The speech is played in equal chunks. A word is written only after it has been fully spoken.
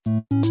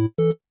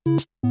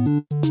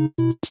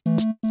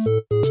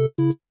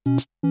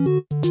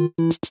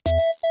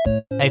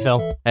Hey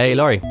Phil. Hey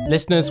Laurie.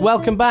 Listeners,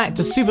 welcome back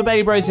to Super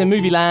Baby Bros in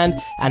Movie Land,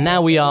 and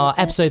now we are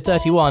episode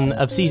 31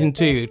 of season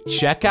 2.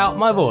 Check out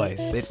my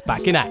voice. It's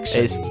back in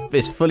action.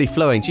 It's fully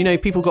flowing. Do you know,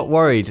 people got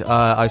worried.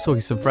 I was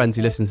talking to some friends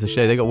who listen to the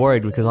show. They got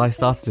worried because I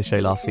started the show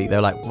last week. They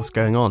were like, what's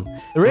going on?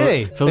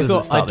 Really? Phil They doesn't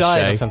thought start I the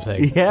died show. or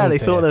something. Yeah, Oh, they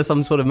dear. thought there was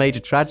some sort of major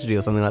tragedy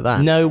or something like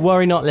that. No,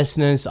 worry not,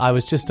 listeners. I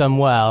was just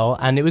unwell,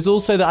 and it was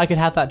also that I could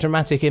have that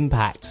dramatic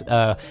impact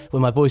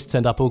when my voice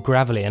turned up all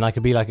gravelly and I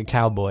could be like a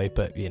cowboy,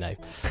 but, you know.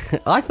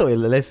 I thought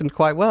you listened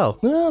quite well.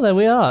 Well, there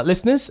we are.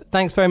 Listeners,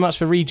 thanks very much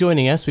for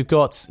rejoining us. We've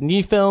got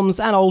new films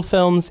and old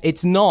films.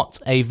 It's not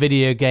a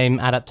video game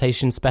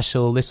adaptation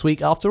special this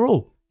week after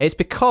all. It's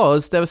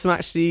because there were some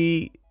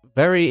actually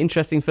very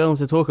interesting films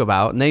to talk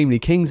about, namely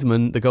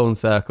Kingsman: The Golden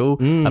Circle,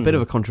 a bit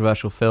of a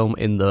controversial film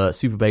in the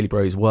Super Bailey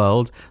Bros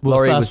world. Well,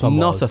 Laurie the was first one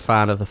not was. a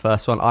fan of the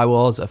first one. I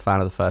was a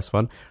fan of the first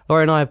one.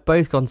 Laurie and I have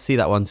both gone to see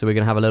that one, so we're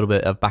going to have a little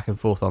bit of back and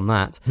forth on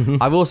that.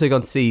 I've also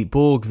gone to see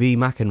Borg v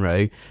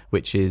McEnroe,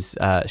 which is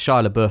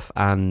Shia LaBeouf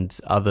and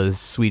other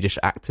Swedish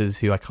actors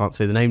who I can't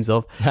say the names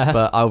of,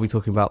 but I'll be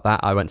talking about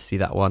that. I went to see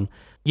that one.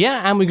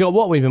 Yeah, and we got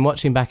what we've been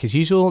watching back as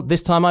usual.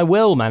 This time I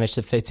will manage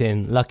to fit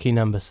in lucky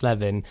number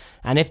 11.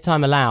 And if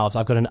time allows,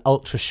 I've got an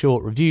ultra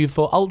short review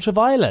for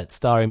Ultraviolet,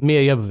 starring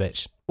Mia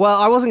Jovovich. Well,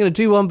 I wasn't going to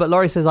do one, but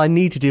Laurie says I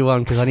need to do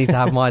one because I need to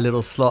have my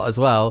little slot as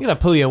well. You're going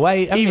to pull your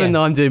weight, haven't Even you?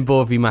 though I'm doing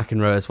Borg v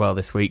McEnroe as well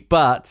this week,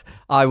 but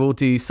I will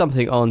do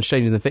something on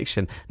Strangers in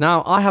Fiction.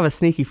 Now, I have a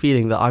sneaky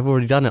feeling that I've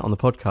already done it on the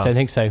podcast. Don't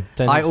think so.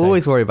 I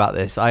always worry about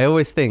this. I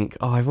always think,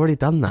 I've already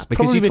done that.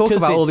 Because Probably you talk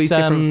about all these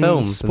it's, different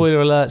films.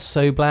 Spoiler alert,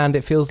 so bland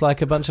it feels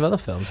like a bunch of other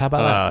films. How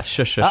about that?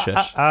 Shush.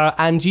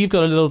 And you've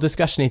got a little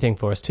discussion-y thing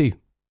for us too.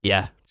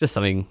 Yeah, just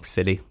something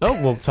silly. Oh,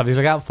 well, something to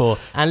look out for.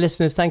 And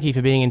listeners, thank you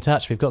for being in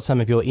touch. We've got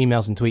some of your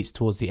emails and tweets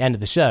towards the end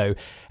of the show,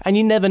 and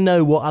you never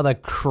know what other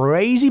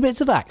crazy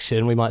bits of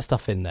action we might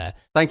stuff in there.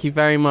 Thank you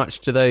very much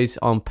to those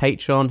on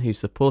Patreon who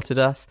supported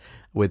us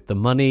with the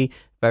money.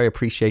 Very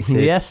appreciated.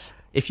 Yes.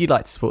 If you'd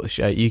like to support the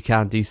show, you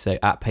can do so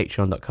at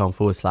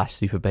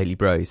patreon.com/Super Bailey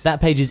Bros.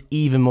 That page is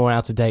even more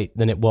out of date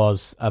than it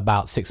was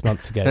about 6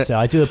 months ago, so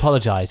I do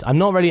apologise. I'm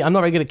not very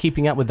good at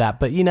keeping up with that,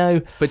 but you know...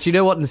 But you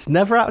know what? It's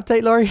never out of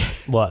date, Laurie?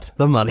 What?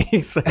 The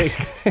money. So,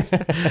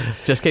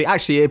 just kidding.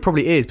 Actually, it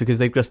probably is because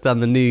they've just done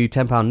the new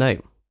 £10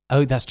 note.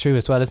 Oh, that's true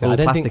as well, isn't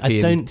it? All I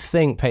plasticky don't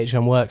think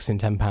Patreon works in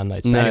 £10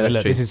 notes. But No, anyway, that's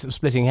look, true. this is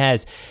splitting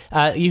hairs.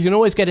 You can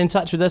always get in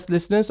touch with us,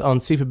 listeners, on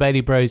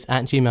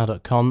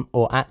superbailybros@gmail.com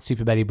or at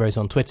superbailybros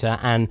on Twitter.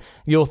 And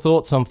your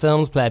thoughts on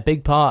films play a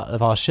big part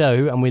of our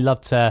show, and we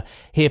love to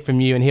hear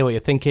from you and hear what you're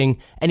thinking.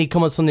 Any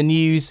comments on the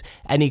news,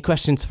 any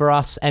questions for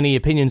us, any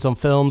opinions on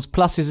films,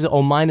 pluses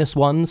or minus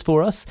ones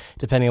for us,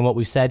 depending on what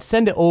we've said,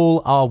 send it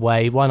all our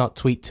way. Why not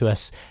tweet to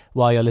us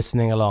while you're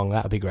listening along?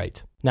 That would be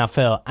great. Now,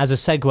 Phil, as a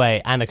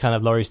segue and a kind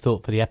of Laurie's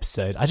thought for the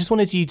episode, I just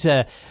wanted you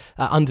to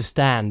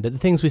understand that the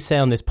things we say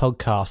on this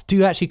podcast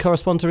do actually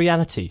correspond to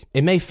reality.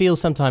 It may feel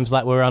sometimes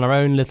like we're on our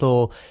own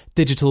little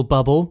digital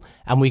bubble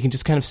and we can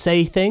just kind of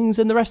say things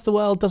and the rest of the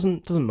world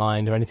doesn't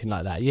mind or anything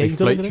like that. Yeah, They you've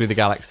got float a- through the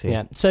galaxy.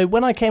 Yeah. So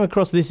when I came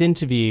across this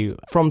interview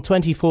from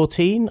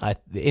 2014,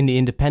 in The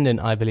Independent,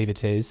 I believe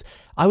it is,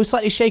 I was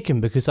slightly shaken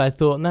because I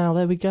thought, now,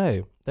 there we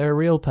go. They're a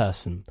real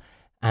person.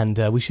 And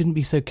we shouldn't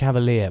be so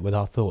cavalier with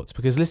our thoughts,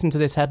 because listen to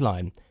this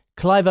headline.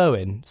 Clive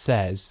Owen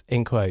says,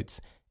 in quotes,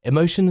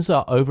 "Emotions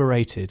are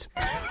overrated."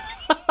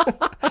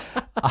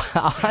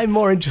 I'm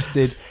more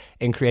interested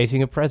in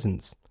creating a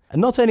presence.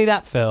 And not only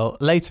that, Phil,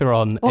 later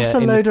on... What a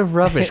load of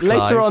rubbish,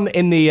 Clive. Later on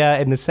in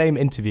the same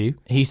interview,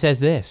 he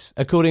says this,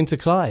 according to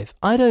Clive,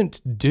 "I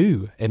don't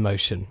do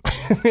emotion.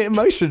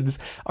 Emotions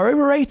are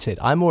overrated.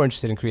 I'm more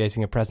interested in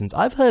creating a presence.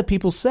 I've heard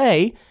people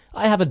say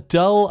I have a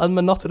dull and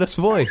monotonous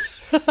voice.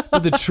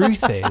 But the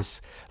truth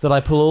is that I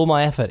pull all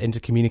my effort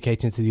into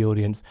communicating to the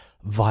audience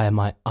via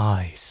my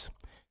eyes."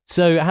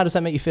 So how does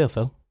that make you feel,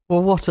 Phil?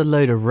 Well, what a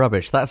load of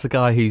rubbish. That's a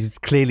guy who's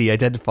clearly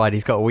identified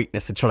he's got a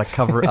weakness and trying to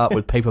cover it up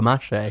with paper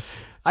mache.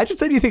 I just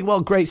don't think,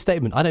 well, great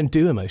statement. I don't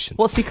do emotion.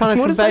 What's he kind of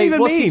What does that convey? even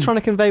What's he mean? trying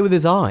to convey with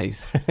his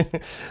eyes?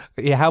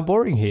 Yeah, how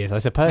boring he is, I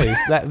suppose.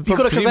 That, You've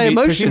got to convey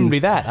emotions. Presumably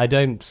that. I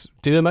don't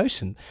do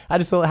emotion. I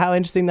just thought how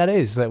interesting that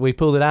is that we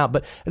pulled it out.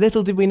 But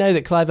little did we know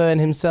that Clive Owen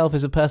himself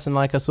is a person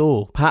like us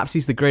all. Perhaps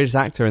he's the greatest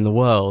actor in the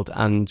world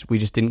and we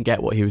just didn't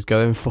get what he was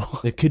going for.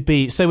 It could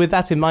be. So with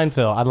that in mind,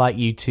 Phil, I'd like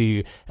you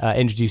to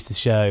introduce the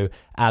show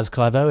as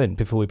Clive Owen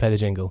before we play the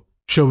jingle.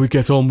 Shall we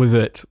get on with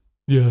it?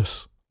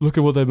 Yes. Look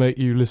at what they make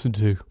you listen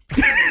to.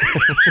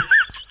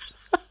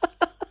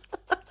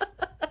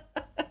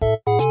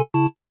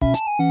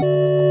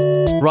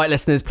 Right,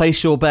 listeners,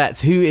 place your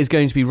bets. Who is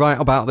going to be right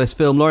about this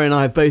film? Laurie and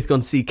I have both gone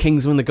to see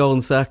Kingsman: The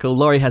Golden Circle.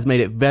 Laurie has made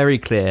it very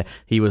clear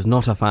he was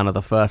not a fan of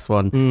the first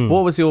one.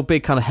 What was your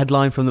big kind of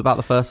headline about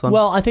the first one?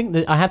 Well, I think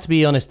that I have to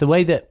be honest, the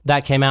way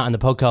that came out in the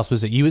podcast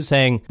was that you were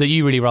saying that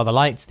you really rather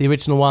liked the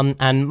original one,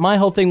 and my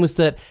whole thing was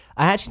that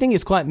I actually think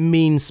it's quite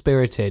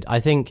mean-spirited. I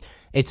think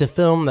It's a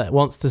film that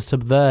wants to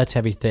subvert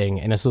everything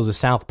in a sort of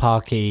South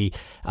Parky,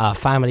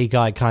 Family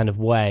Guy kind of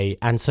way.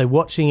 And so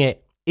watching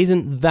it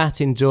isn't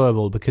that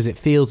enjoyable because it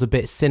feels a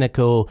bit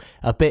cynical,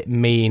 a bit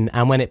mean.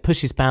 And when it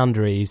pushes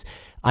boundaries,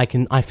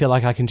 I feel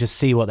like I can just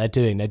see what they're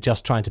doing. They're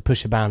just trying to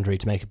push a boundary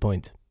to make a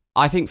point.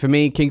 I think for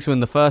me,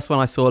 Kingsman, the first one,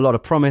 I saw a lot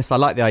of promise. I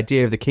like the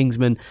idea of the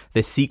Kingsman,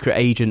 this secret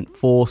agent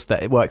force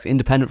that it works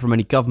independent from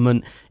any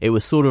government. It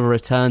was sort of a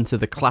return to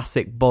the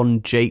classic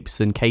Bond japes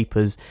and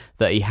capers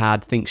that he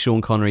had. Think Sean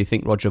Connery,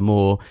 think Roger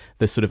Moore,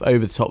 the sort of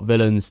over-the-top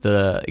villains,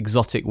 the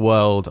exotic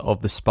world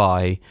of the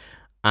spy.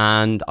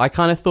 And I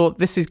kind of thought,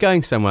 this is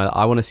going somewhere.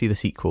 I want to see the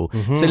sequel.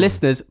 Mm-hmm. So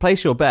listeners,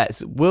 place your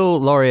bets. Will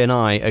Laurie and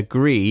I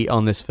agree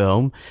on this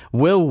film?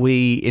 Will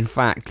we, in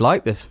fact,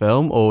 like this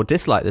film or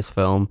dislike this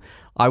film?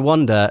 I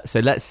wonder. So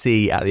let's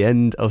see at the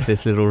end of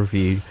this little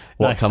review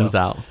what Nice comes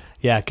film. out.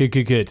 Yeah,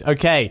 good.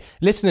 Okay,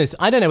 listeners,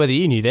 I don't know whether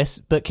you knew this,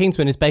 but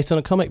Kingsman is based on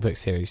a comic book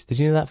series. Did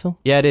you know that, Phil?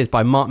 Yeah, it is,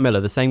 by Mark Miller,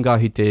 the same guy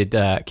who did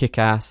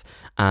Kick-Ass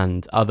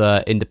and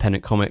other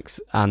independent comics,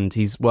 and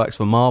he's works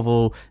for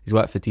Marvel, he's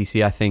worked for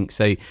DC, I think,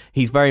 so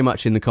he's very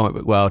much in the comic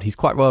book world. He's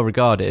quite well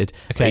regarded,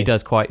 but he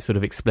does quite sort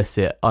of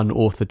explicit,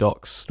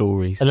 unorthodox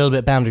stories. A little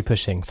bit boundary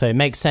pushing, so it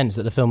makes sense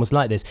that the film was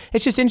like this.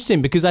 It's just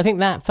interesting because I think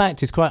that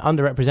fact is quite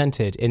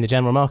underrepresented in the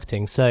general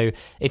marketing. So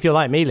if you're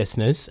like me,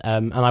 listeners,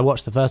 and I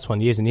watched the first one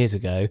years and years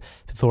ago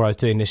before I was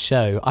doing this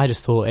show, I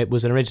just thought it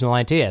was an original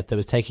idea that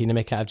was taking the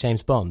mick out of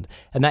James Bond.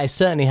 And that is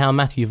certainly how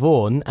Matthew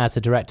Vaughn, as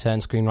the director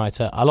and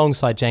screenwriter,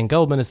 alongside Jane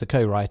Goldman as the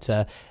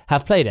co-writer,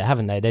 have played it,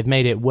 haven't they? They've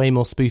made it way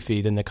more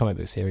spoofy than the comic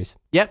book series.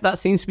 Yep, that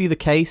seems to be the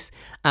case,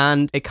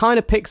 and it kind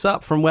of picks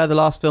up from where the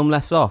last film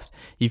left off.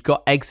 You've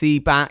got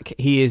Eggsy back.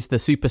 He is the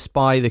super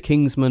spy. The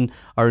Kingsmen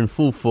are in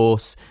full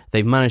force.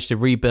 They've managed to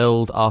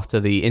rebuild after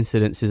the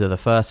incidences of the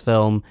first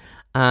film.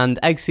 And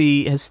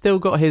Eggsy has still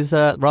got his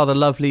rather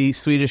lovely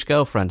Swedish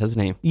girlfriend,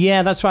 hasn't he?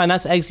 Yeah, that's right. And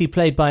that's Eggsy,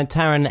 played by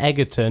Taron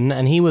Egerton.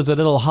 And he was a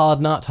little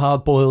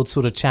hard-boiled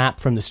sort of chap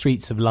from the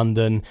streets of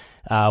London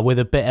with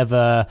a bit of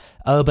a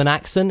urban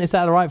accent. Is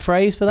that the right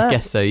phrase for that? I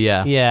guess so,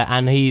 yeah. Yeah,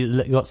 and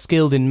he got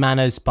skilled in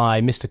manners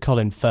by Mr.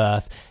 Colin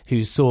Firth,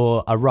 who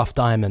saw a rough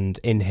diamond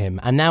in him.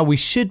 And now we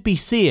should be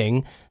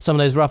seeing some of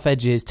those rough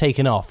edges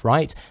taken off,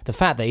 right? The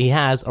fact that he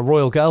has a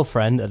royal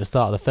girlfriend at the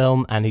start of the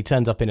film and he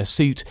turns up in a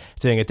suit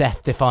doing a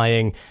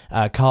death-defying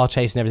car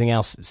chase and everything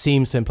else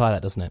seems to imply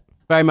that, doesn't it?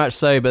 Very much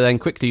so, but then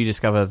quickly you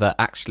discover that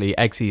actually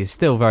Eggsy is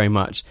still very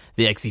much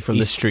the Eggsy from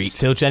the street.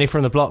 Still Jenny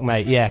from the block,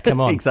 mate. Yeah,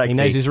 come on. Exactly. He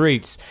knows his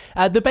roots.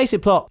 The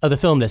basic plot of the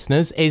film,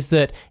 listeners, is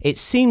that it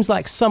seems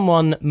like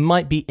someone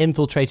might be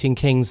infiltrating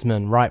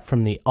Kingsman right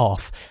from the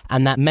off,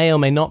 and that may or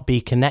may not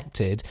be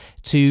connected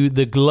to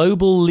the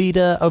global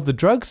leader of the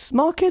drugs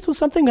market or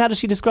something. How does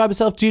she describe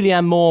herself?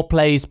 Julianne Moore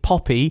plays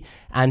Poppy,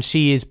 and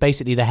she is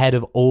basically the head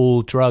of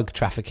all drug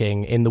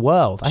trafficking in the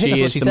world. I think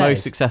that's what she is the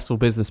most successful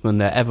businessman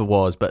there ever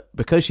was, but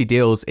because she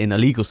deals in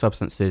illegal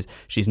substances,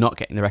 she's not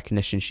getting the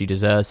recognition she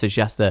deserves, so she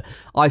has to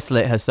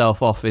isolate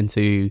herself off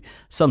into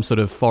some sort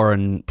of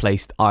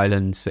foreign-placed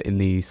island in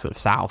the sort of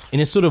south. In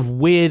a sort of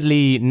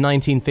weirdly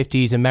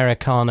 1950s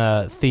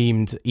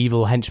Americana-themed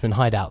evil henchman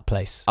hideout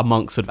place.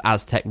 Amongst sort of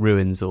Aztec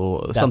ruins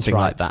or something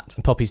like that.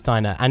 Poppy's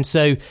Diner. And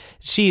so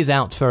she is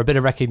out for a bit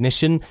of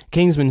recognition.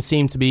 Kingsman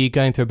seem to be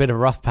going through a bit of a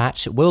rough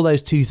patch. Will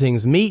those two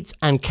things meet?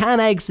 And can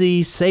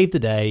Eggsy save the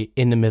day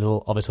in the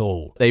middle of it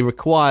all? They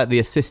require the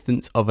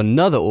assistance of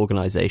another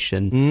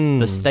organisation,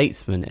 the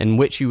Statesman, in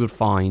which you would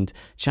find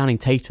Channing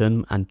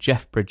Tatum and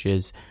Jeff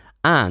Bridges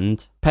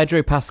and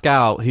Pedro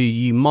Pascal, who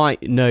you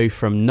might know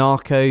from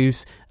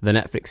Narcos, the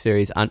Netflix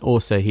series, and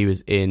also he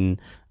was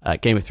in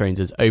Game of Thrones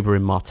as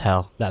Oberyn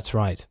Martell. That's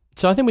right.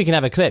 So I think we can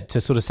have a clip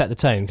to sort of set the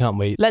tone, can't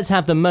we? Let's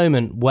have the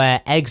moment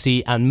where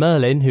Eggsy and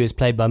Merlin, who is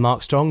played by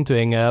Mark Strong,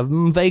 doing a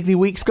vaguely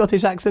weak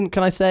Scottish accent,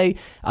 can I say,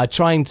 are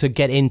trying to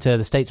get into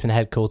the Statesman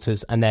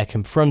headquarters, and they're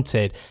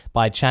confronted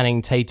by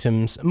Channing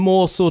Tatum's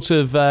more sort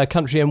of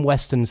country and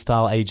western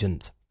style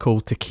agent.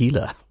 Called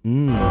Tequila.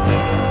 You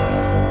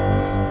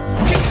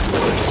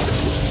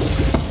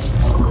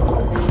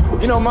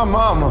know, my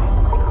mama,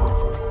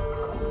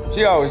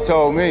 she always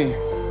told me,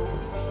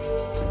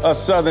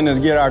 us Southerners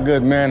get our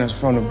good manners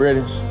from the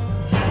British.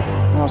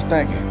 And I was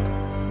thinking,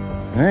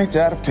 ain't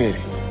that a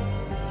pity?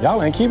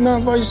 Y'all ain't keep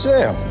nothing for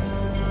yourself.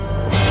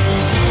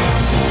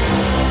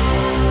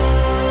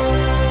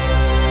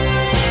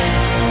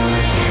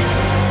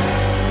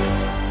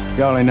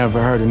 Y'all ain't never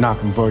heard of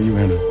knocking before you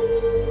enter.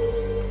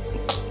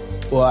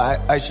 Well,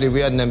 actually,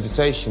 we had an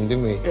invitation,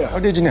 didn't we? Yeah, how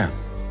did you now?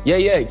 Yeah,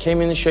 it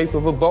came in the shape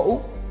of a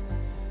bottle.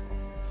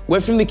 We're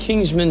from the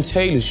Kingsman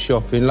Tailor's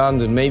shop in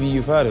London. Maybe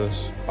you've heard of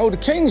us. Oh, the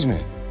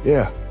Kingsman?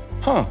 Yeah.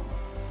 Huh.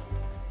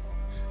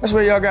 That's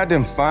where y'all got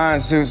them fine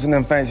suits and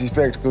them fancy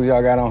spectacles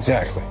y'all got on.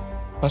 Exactly.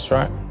 That's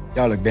right.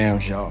 Y'all look damn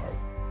sharp.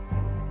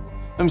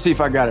 Let me see if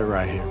I got it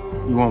right here.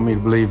 You want me to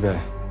believe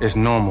that it's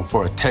normal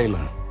for a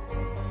tailor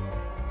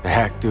to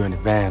hack through an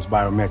advanced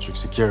biometric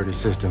security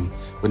system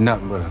with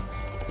nothing but a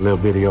little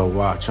bitty old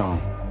watch on.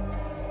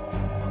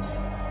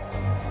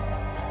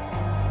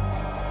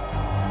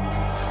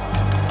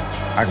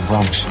 I can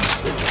promise you,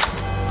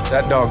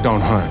 That dog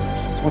don't hunt.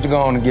 So why don't you go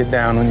on and get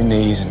down on your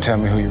knees and tell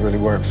me who you really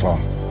work for?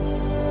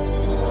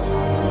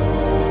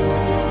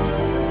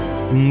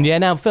 Yeah,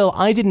 now, Phil,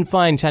 I didn't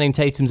find Channing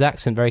Tatum's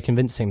accent very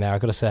convincing there,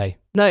 I've got to say.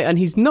 No, and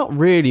he's not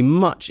really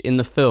much in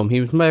the film.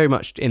 He was very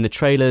much in the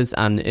trailers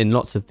and in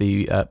lots of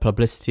the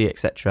publicity,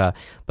 etc.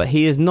 But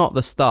he is not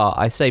the star.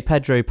 I say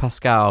Pedro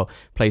Pascal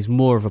plays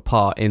more of a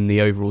part in the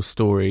overall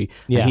story.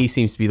 Yeah. And he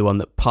seems to be the one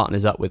that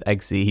partners up with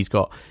Eggsy. He's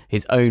got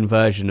his own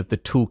version of the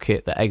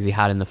toolkit that Eggsy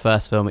had in the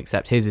first film,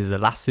 except his is a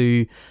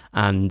lasso,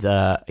 and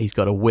he's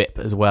got a whip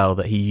as well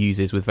that he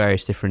uses with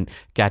various different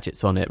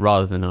gadgets on it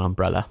rather than an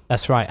umbrella.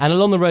 That's right. And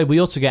along the road,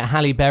 we also get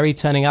Halle Berry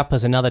turning up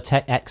as another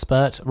tech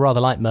expert, rather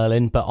like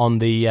Merlin, but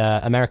on the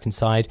American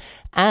side,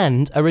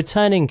 and a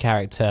returning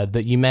character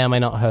that you may or may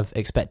not have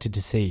expected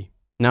to see.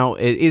 Now,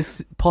 it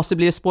is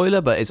possibly a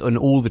spoiler, but it's on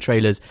all the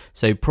trailers,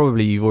 so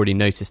probably you've already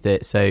noticed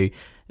it, so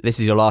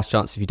this is your last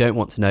chance if you don't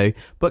want to know.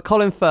 But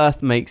Colin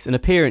Firth makes an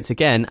appearance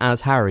again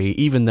as Harry,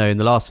 even though in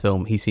the last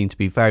film he seemed to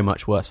be very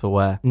much worse for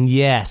wear.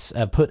 Yes,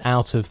 put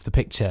out of the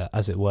picture,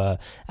 as it were.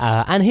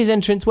 And his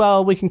entrance,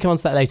 well, we can come on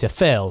to that later.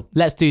 Phil,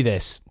 let's do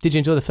this. Did you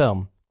enjoy the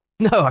film?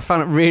 No, I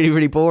found it really,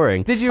 really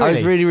boring. Did you really? I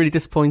was really, really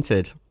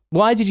disappointed.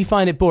 Why did you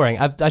find it boring?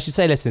 I should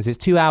say, listeners, it's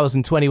 2 hours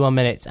and 21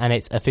 minutes and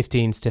it's a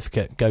 15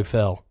 certificate. Go,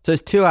 Phil. So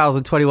it's 2 hours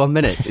and 21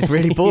 minutes. It's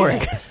really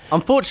boring. Yeah.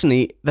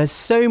 Unfortunately, there's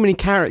so many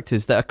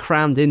characters that are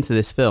crammed into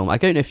this film. I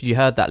don't know if you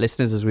heard that,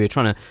 listeners, as we were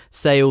trying to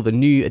say all the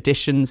new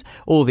additions,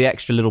 all the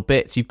extra little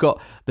bits. You've got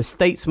the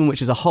Statesman,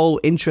 which is a whole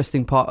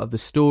interesting part of the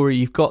story.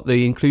 You've got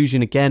the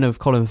inclusion again of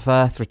Colin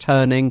Firth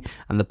returning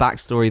and the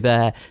backstory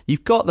there.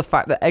 You've got the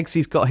fact that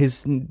Eggsy's got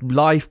his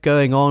life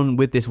going on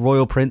with this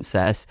royal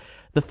princess.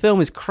 The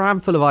film is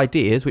crammed full of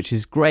ideas, which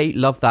is great.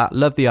 Love that.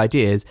 Love the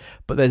ideas.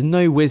 But there's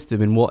no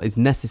wisdom in what is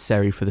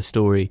necessary for the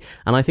story.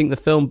 And I think the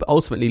film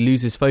ultimately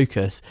loses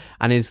focus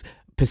and is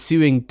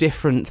pursuing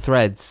different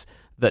threads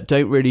that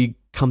don't really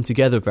come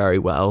together very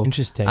well.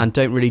 Interesting. And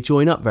don't really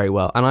join up very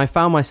well. And I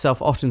found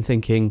myself often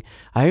thinking,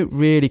 I don't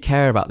really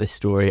care about this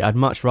story. I'd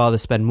much rather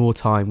spend more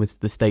time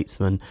with the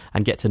Statesman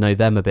and get to know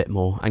them a bit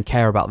more and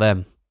care about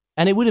them.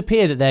 And it would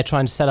appear that they're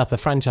trying to set up a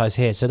franchise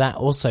here, so that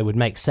also would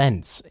make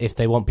sense if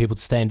they want people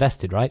to stay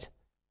invested, right?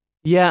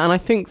 Yeah, and I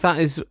think that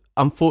is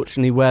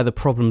unfortunately where the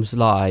problems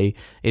lie,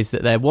 is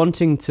that they're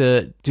wanting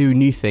to do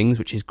new things,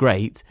 which is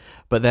great,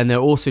 but then they're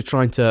also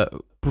trying to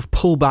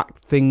pull back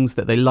things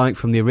that they like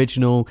from the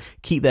original,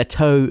 keep their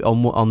toe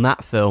on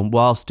that film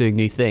whilst doing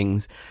new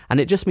things.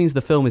 And it just means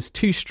the film is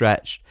too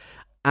stretched.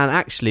 And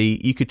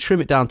actually, you could trim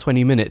it down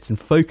 20 minutes and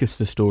focus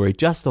the story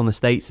just on the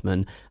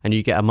Statesman, and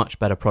you get a much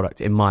better product,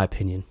 in my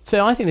opinion.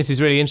 So I think this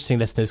is really interesting,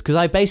 listeners, because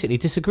I basically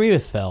disagree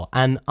with Phil,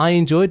 and I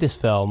enjoyed this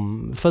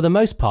film for the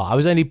most part. I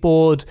was only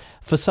bored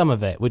for some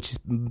of it, which is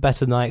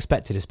better than I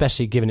expected,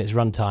 especially given its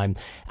runtime.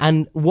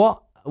 And one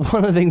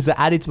of the things that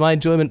added to my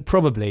enjoyment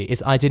probably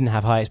is I didn't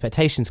have high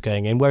expectations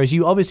going in, whereas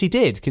you obviously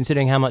did,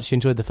 considering how much you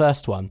enjoyed the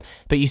first one.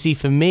 But you see,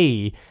 for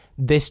me,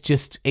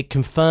 it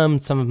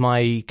confirmed some of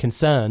my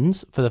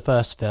concerns for the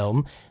first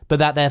film, but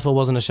that therefore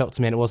wasn't a shock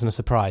to me and it wasn't a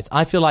surprise.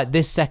 I feel like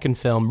this second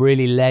film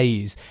really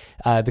lays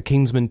the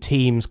Kingsman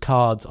team's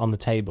cards on the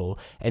table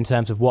in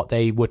terms of what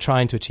they were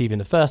trying to achieve in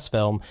the first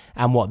film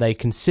and what they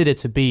consider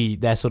to be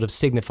their sort of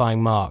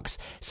signifying marks.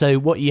 So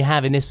what you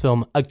have in this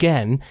film,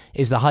 again,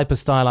 is the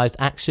hyper-stylized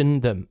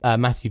action that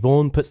Matthew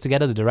Vaughn puts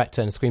together, the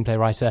director and screenplay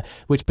writer,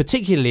 which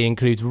particularly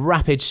includes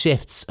rapid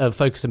shifts of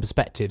focus and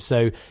perspective.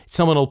 So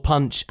someone will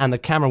punch and the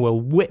camera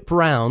will whip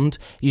round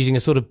using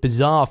a sort of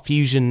bizarre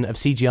fusion of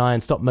CGI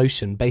and stop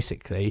motion,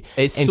 basically.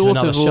 It's into sort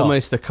of shot.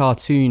 Almost a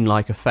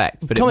cartoon-like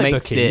effect, but Comic it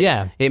makes booky, it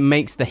yeah. It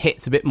makes the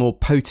hits a bit more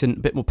potent,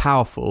 a bit more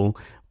powerful,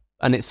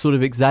 and it's sort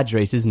of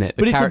exaggerated, isn't it?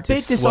 But it's a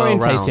bit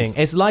disorientating.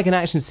 It's like an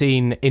action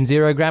scene in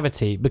Zero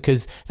Gravity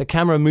because the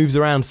camera moves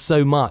around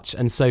so much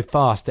and so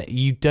fast that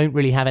you don't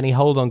really have any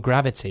hold on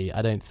gravity,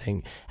 I don't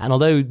think. And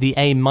although the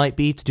aim might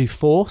be to do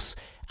force,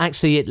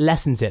 actually it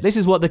lessens it. This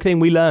is what the thing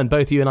we learned,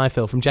 both you and I,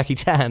 Phil, from Jackie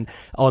Chan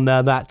on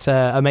that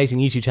amazing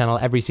YouTube channel,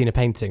 Every Scene a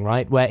Painting,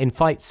 right? Where in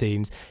fight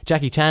scenes,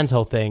 Jackie Chan's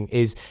whole thing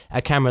is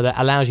a camera that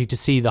allows you to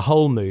see the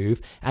whole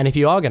move. And if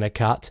you are going to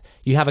cut,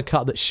 you have a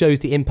cut that shows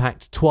the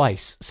impact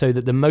twice, so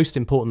that the most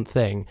important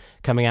thing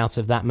coming out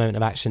of that moment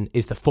of action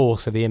is the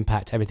force of the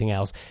impact, everything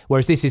else.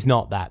 Whereas this is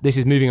not that. This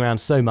is moving around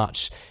so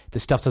much, the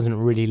stuff doesn't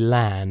really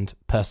land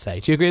per se.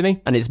 Do you agree with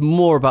me? And it's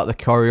more about the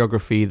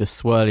choreography, the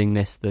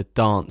swirlingness, the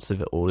dance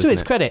of it all, To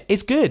its credit,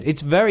 it's good.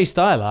 It's very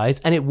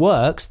stylized and it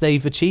works.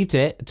 They've achieved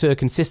it to a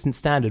consistent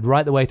standard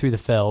right the way through the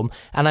film.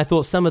 And I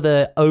thought some of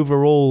the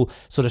overall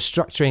sort of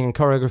structuring and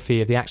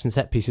choreography of the action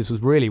set pieces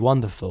was really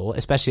wonderful,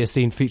 especially a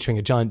scene featuring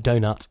a giant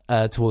donut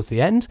towards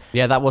the end.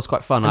 Yeah, that was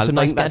quite fun. I think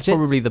nice that's gadgets.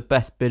 probably the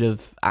best bit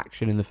of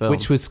action in the film.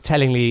 Which was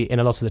tellingly in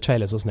a lot of the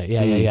trailers, wasn't it?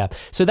 Yeah.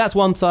 So that's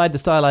one side, the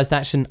stylized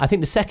action. I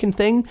think the second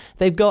thing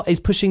they've got is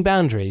pushing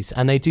boundaries,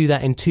 and they do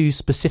that in two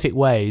specific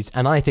ways.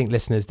 And I think,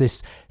 listeners,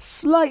 this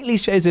slightly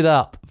shows it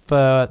up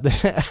for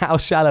how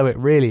shallow it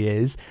really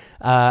is.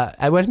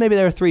 Maybe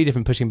there are 3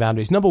 different pushing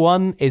boundaries. Number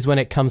 1 is when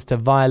it comes to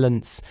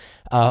violence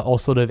or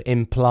sort of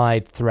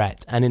implied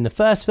threat. And in the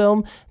first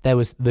film, there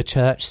was the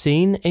church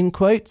scene, in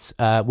quotes,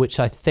 which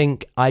I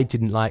think I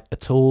didn't like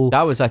at all.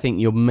 That was, I think,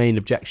 your main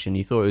objection.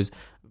 You thought it was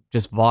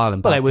just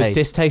violent. Well, it was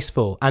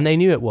distasteful, and they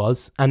knew it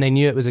was, and they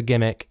knew it was a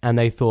gimmick, and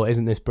they thought,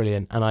 isn't this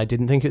brilliant? And I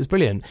didn't think it was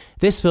brilliant.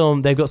 This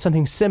film, they've got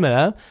something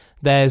similar.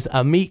 There's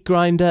a meat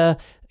grinder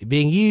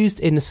being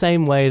used in the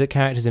same way that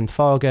characters in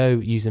Fargo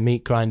use a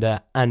meat grinder,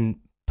 and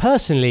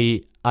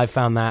personally, I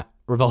found that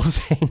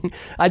revolting.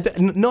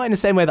 Not in the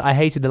same way that I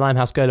hated the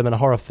Limehouse Golem in a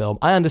horror film.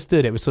 I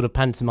understood it was sort of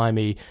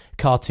pantomime-y,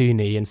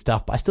 cartoony and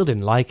stuff, but I still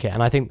didn't like it.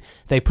 And I think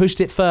they pushed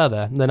it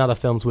further than other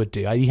films would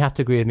do. You have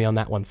to agree with me on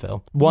that one,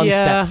 Phil. One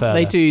step further.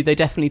 They do. They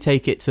definitely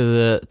take it to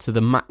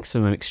the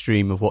maximum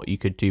extreme of what you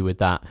could do with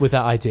that. With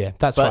that idea.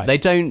 That's right. But they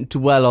don't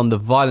dwell on the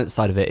violent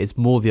side of it. It's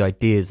more the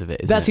ideas of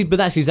it, isn't it? But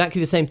that's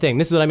exactly the same thing.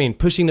 This is what I mean.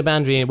 Pushing the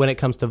boundary when it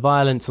comes to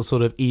violence or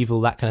sort of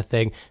evil, that kind of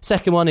thing.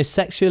 Second one is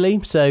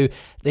sexually. So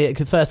the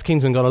first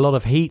Kingsman got a lot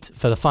of heat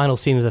for the final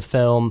scene of the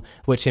film,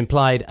 which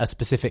implied a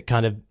specific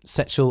kind of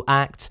sexual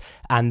act,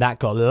 and that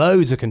got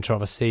loads of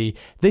controversy.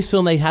 This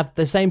film, they have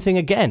the same thing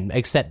again,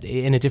 except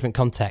in a different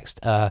context.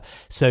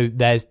 So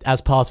there's,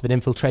 as part of an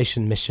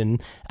infiltration mission,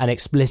 an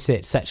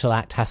explicit sexual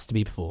act has to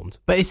be performed.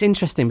 But it's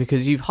interesting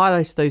because you've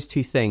highlighted those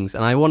 2 things,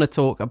 and I want to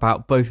talk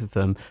about both of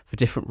them for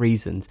different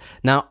reasons.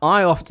 Now,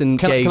 I often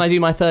Can I do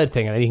my third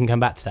thing, and then you can come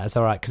back to that? It's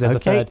all right, because there's a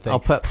third thing. I'll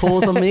put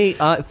pause on me.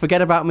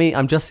 Forget about me.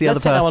 I'm just the other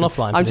person. Let's take that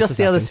one offline. I'm just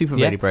the other Super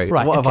Baby Bro.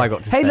 Right, what have I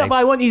got to say? Hey, no, but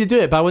I want you to do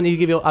it, but I want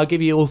you to I'll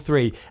give you all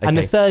 3. Okay. And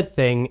the third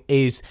thing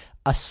is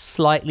a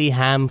slightly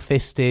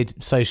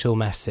ham-fisted social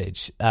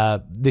message.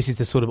 This is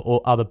the sort of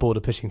other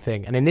border-pushing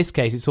thing. And in this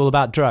case, it's all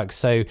about drugs.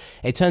 So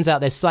it turns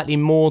out there's slightly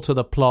more to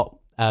the plot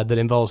that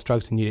involves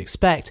drugs than you'd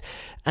expect.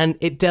 And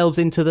it delves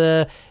into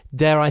the,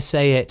 dare I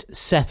say it,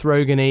 Seth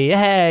Rogen-y,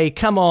 hey,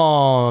 come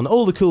on,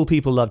 all the cool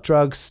people love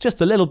drugs,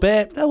 just a little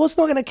bit. Oh, what's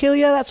not going to kill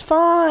you? That's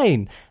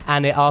fine.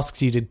 And it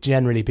asks you to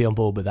generally be on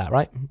board with that,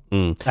 right?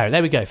 All right,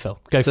 there we go, Phil.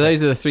 So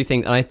those are the 3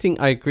 things. And I think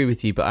I agree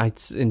with you,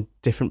 but in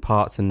different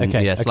parts and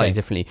slightly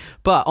differently.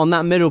 But on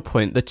that middle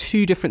point, the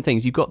 2 different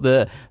things, you've got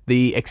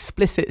the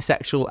explicit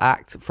sexual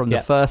act from the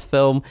first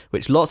film,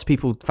 which lots of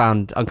people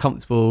found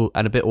uncomfortable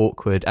and a bit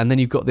awkward. And then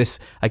you've got this,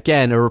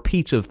 again, a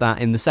repeat of that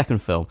in the second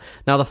film.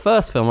 Now, the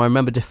first film, I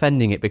remember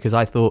defending it because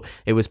I thought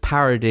it was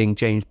parodying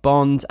James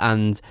Bond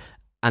and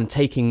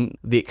taking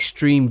the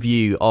extreme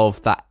view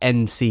of that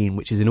end scene,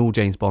 which is in all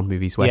James Bond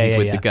movies where he's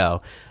with the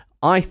girl.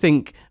 I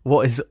think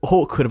what is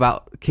awkward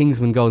about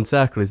Kingsman Golden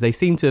Circle is they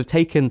seem to have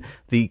taken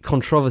the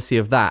controversy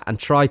of that and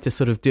tried to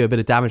sort of do a bit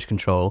of damage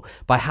control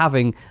by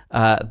having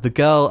the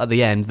girl at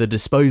the end, the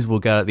disposable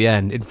girl at the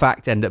end, in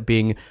fact end up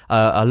being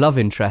a love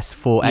interest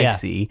for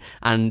Eggsy,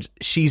 and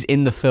she's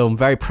in the film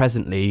very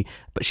presently,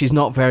 but she's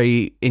not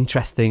very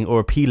interesting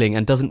or appealing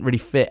and doesn't really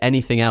fit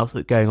anything else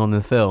that's going on in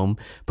the film.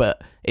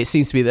 But it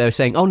seems to be they're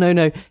saying, oh,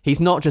 no, he's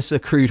not just a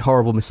crude,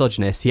 horrible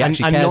misogynist. He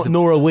actually cares.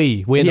 Nor are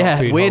we. We're not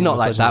crude, we're not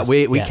like that.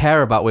 We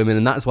care about women,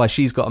 and that's why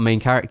she's got a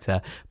main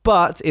character.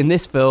 But in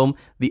this film,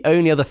 the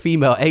only other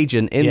female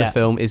agent in the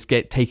film is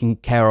taken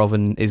care of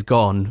and is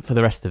gone for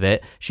the rest of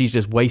it. She's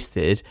just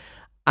wasted.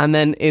 And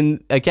then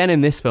in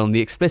this film,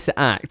 the explicit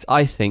act,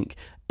 I think,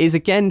 is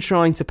again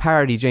trying to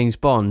parody James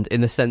Bond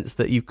in the sense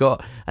that you've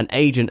got an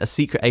agent, a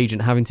secret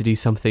agent, having to do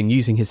something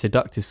using his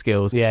seductive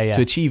skills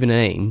to achieve an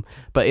aim.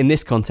 But in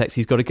this context,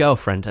 he's got a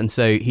girlfriend, and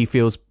so he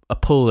feels a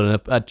pull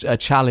and a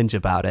challenge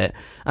about it.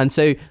 And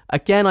so,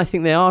 again, I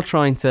think they are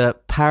trying to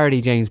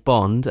parody James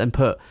Bond and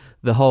put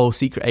the whole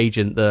secret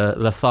agent, the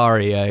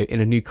Lothario, in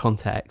a new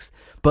context.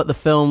 But the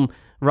film,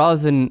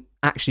 rather than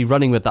actually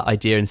running with that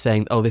idea and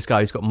saying, oh, this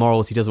guy's got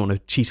morals, he doesn't want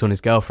to cheat on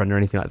his girlfriend or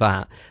anything like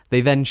that, they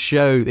then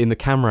show in the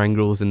camera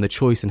angles and the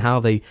choice and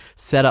how they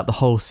set up the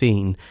whole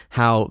scene,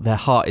 how their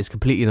heart is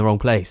completely in the wrong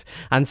place.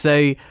 And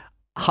so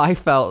I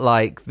felt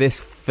like this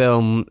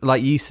film,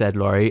 like you said,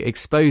 Laurie,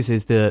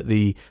 exposes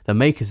the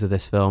makers of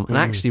this film, and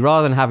actually,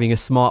 rather than having a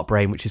smart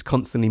brain which is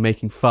constantly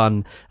making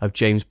fun of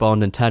James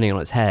Bond and turning it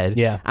on its head,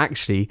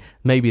 actually,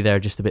 maybe they're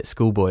just a bit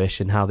schoolboyish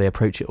in how they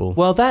approach it all.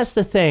 Well, that's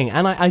the thing,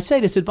 and I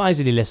say this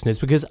advisedly, listeners,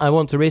 because I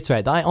want to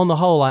reiterate that on the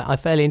whole, I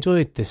fairly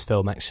enjoyed this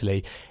film,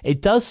 actually.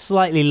 It does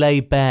slightly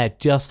lay bare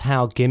just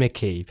how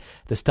gimmicky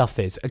the stuff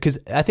is, because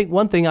I think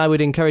one thing I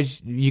would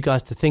encourage you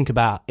guys to think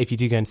about if you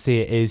do go and see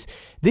it is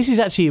this is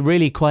actually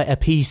really quite a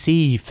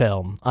PC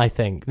film, I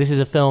think. This is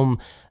a film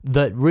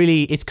that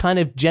really, it's kind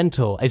of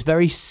gentle. It's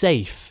very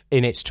safe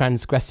in its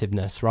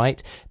transgressiveness,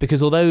 right?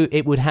 Because although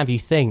it would have you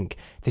think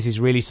this is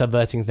really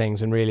subverting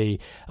things and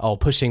really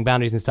pushing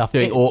boundaries and stuff,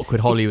 doing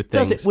awkward Hollywood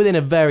things, does it within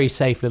a very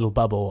safe little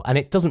bubble, and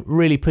it doesn't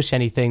really push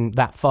anything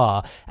that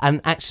far. And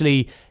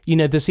actually,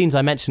 the scenes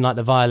I mentioned, like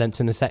the violence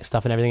and the sex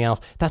stuff and everything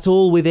else, that's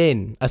all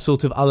within a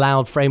sort of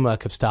allowed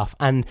framework of stuff.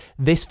 And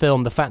this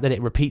film, the fact that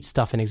it repeats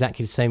stuff in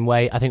exactly the same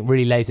way, I think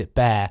really lays it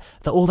bare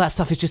that all that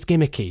stuff is just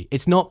gimmicky.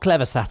 It's not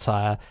clever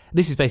satire.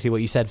 This is basically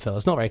what you said, Phil.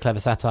 It's not very clever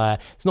satire.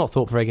 It's not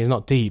thought-provoking. It's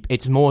not deep.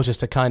 It's more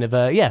just a kind of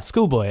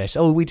schoolboyish,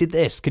 oh, we did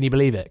this, can you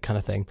believe it, kind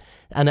of thing.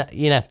 And,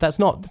 that's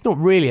not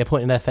really a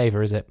point in their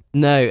favour, is it?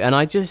 No, and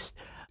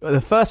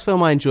the first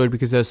film I enjoyed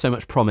because there was so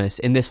much promise.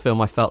 In this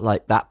film, I felt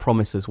like that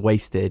promise was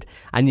wasted,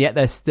 and yet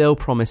there's still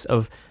promise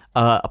of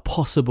a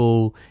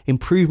possible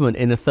improvement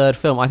in a third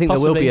film. I think there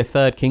will be a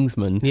third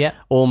Kingsman,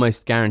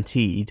 almost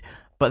guaranteed.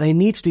 But they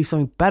need to do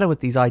something better with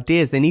these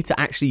ideas. They need to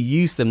actually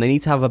use them. They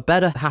need to have a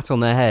better hat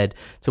on their head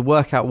to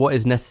work out what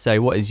is necessary,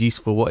 what is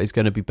useful, what is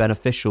going to be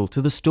beneficial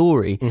to the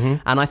story. Mm-hmm.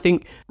 And I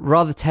think,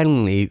 rather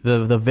tellingly,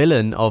 the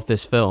villain of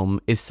this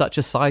film is such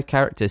a side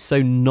character,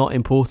 so not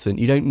important.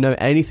 You don't know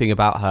anything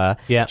about her,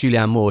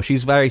 Julianne Moore.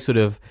 She's very sort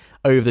of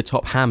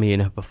over-the-top hammy in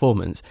her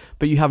performance,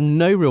 but you have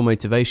no real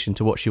motivation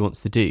to what she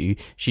wants to do.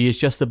 She is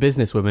just a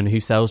businesswoman who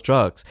sells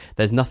drugs.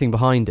 There's nothing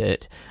behind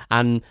it,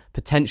 and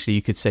potentially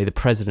you could say the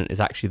president is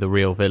actually the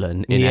real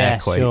villain, in air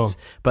quotes.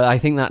 Sure. But I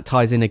think that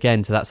ties in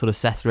again to that sort of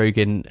Seth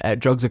Rogen,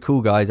 drugs are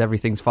cool, guys,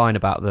 everything's fine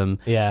about them,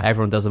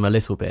 everyone does them a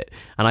little bit.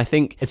 And I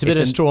think it's a bit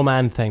of a straw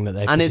man thing that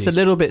they've and produced. It's a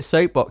little bit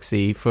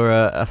soapboxy for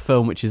a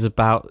film which is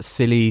about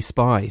silly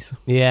spies.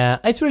 Yeah,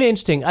 it's really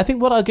interesting. I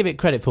think what I'll give it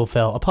credit for,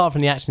 Phil, apart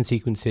from the action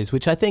sequences,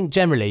 which I think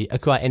generally are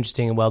quite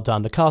interesting and well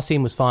done. The car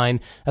scene was fine.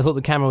 I thought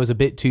the camera was a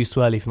bit too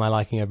swirly for my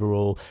liking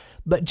overall.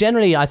 But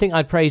generally, I think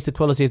I'd praise the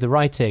quality of the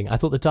writing. I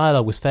thought the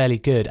dialogue was fairly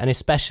good, and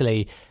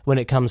especially when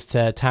it comes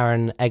to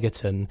Taron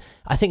Egerton.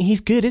 I think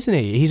he's good, isn't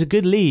he? He's a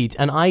good lead,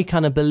 and I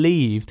kind of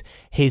believed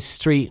his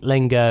street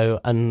lingo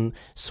and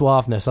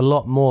suaveness a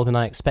lot more than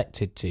I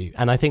expected to.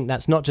 And I think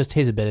that's not just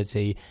his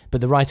ability, but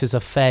the writers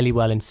are fairly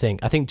well in sync.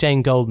 I think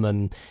Jane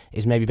Goldman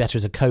is maybe better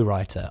as a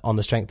co-writer on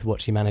the strength of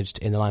what she managed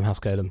in The Limehouse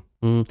Golem.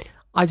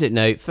 I don't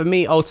know. For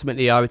me,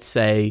 ultimately, I would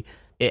say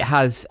it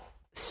has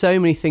so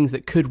many things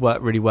that could work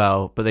really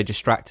well, but they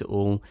distract it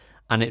all.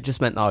 And it just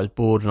meant that I was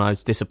bored and I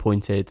was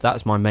disappointed. That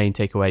was my main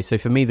takeaway. So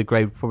for me, the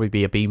grade would probably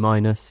be a B-.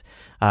 But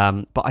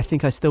I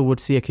think I still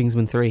would see a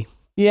Kingsman 3.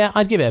 Yeah,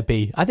 I'd give it a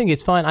B. I think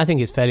it's fine. I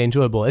think it's fairly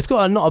enjoyable. It's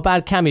got not a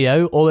bad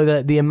cameo,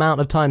 although the amount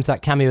of times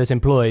that cameo is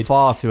employed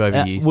far too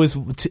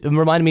overused.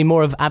 Reminded me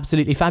more of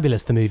Absolutely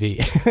Fabulous, the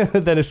movie,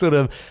 than a sort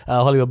of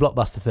Hollywood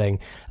blockbuster thing.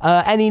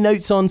 Any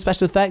notes on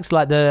special effects,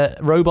 like the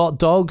robot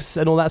dogs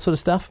and all that sort of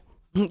stuff?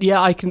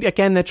 Yeah,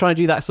 again, they're trying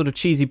to do that sort of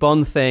cheesy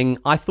Bond thing.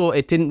 I thought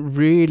it didn't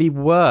really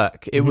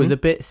work. It was a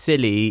bit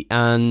silly,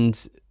 and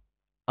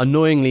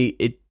annoyingly,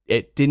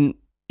 it didn't.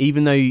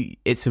 Even though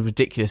it's a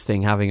ridiculous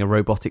thing having a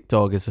robotic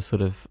dog as a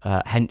sort of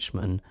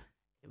henchman,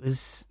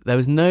 there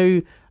was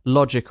no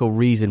logical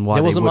reason why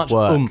there they wasn't would much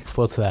work. oomph,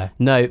 was there?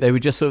 No, they were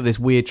just sort of this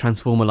weird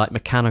transformer-like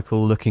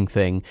mechanical looking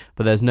thing,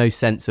 but there's no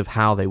sense of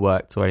how they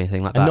worked or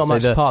anything like that. And not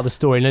much part of the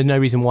story. No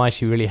reason why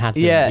she really had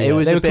them. Yeah, it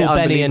was they a were bit called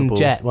Benny and unbelievable.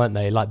 Jet, weren't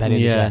they? Like Benny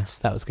and the Jets.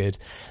 That was good.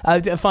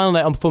 A final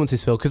note on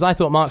performances, Phil, because I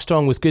thought Mark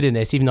Strong was good in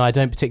this, even though I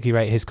don't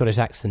particularly rate his Scottish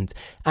accent.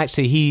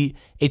 Actually,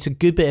 it's a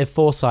good bit of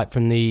foresight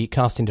from the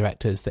casting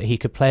directors that he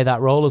could play that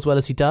role as well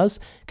as he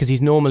does, because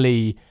he's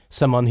normally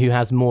someone who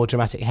has more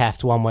dramatic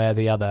heft one way or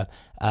the other.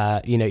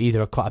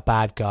 Either quite a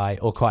bad guy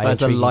or quite an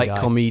intriguing light guy.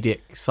 comedic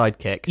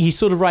sidekick. He's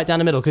sort of right down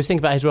the middle, because think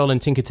about his role in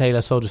Tinker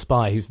Tailor Soldier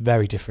Spy, who's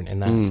very different in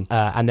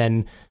that. And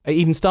then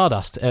even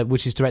Stardust,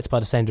 which is directed by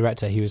the same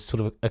director, he was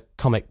sort of a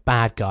comic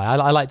bad guy.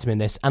 I liked him in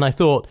this, and I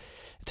thought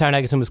Taron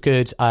Egerton was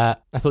good. I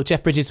thought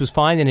Jeff Bridges was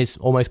fine in his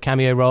almost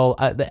cameo role.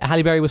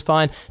 Halle Berry was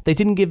fine. They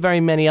didn't give very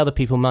many other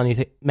people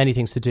many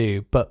things to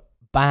do, but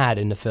bad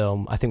in the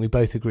film, I think we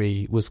both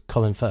agree, was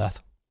Colin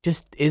Firth.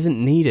 Just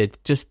isn't needed.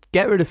 Just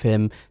get rid of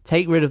him,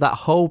 take rid of that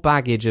whole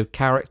baggage of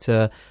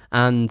character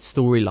and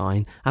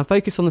storyline, and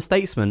focus on the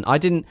statesman. I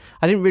didn't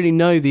really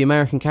know the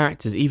American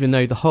characters, even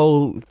though the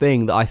whole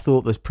thing that I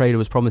thought this trailer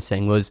was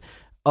promising was,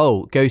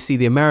 oh, go see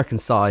the American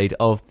side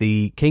of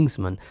the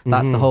Kingsman.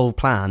 That's the whole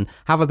plan.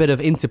 Have a bit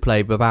of interplay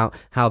about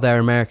how they're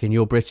American,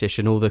 you're British,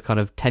 and all the kind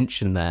of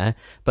tension there.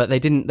 But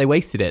they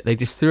wasted it. They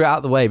just threw it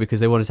out the way because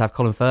they wanted to have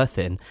Colin Firth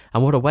in.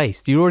 And what a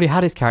waste. You already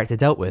had his character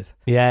dealt with.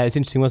 Yeah, it's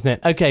interesting, wasn't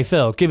it? Okay,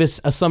 Phil, give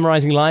us a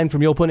summarising line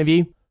from your point of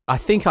view. I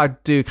think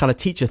I'd do kind of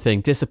teacher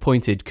thing.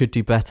 Disappointed, could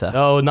do better.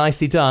 Oh,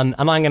 nicely done.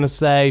 And I'm going to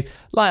say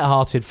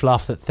light-hearted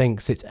fluff that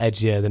thinks it's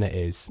edgier than it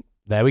is.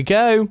 There we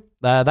go.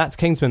 That's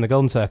Kingsman, The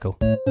Golden Circle.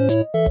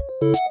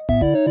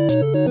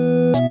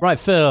 Right,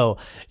 Phil,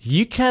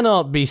 you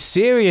cannot be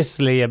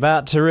seriously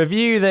about to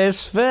review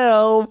this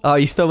film. Oh,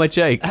 you stole my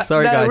joke.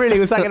 Sorry, no, guys. Really,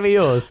 was that going to be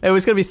yours? It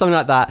was going to be something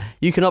like that.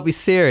 You cannot be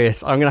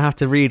serious. I'm going to have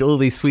to read all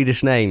these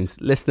Swedish names.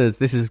 Listeners,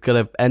 this is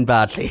going to end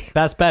badly.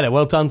 That's better.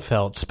 Well done,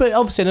 Phil. But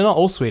obviously, they're not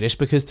all Swedish,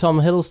 because Tom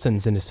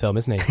Hiddleston's in this film,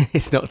 isn't he?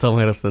 It's not Tom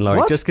Hiddleston, Laurie.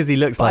 What? Just because he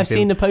looks like I've him.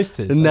 seen the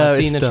posters. No,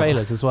 I've seen the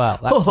trailers as well.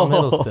 That's Tom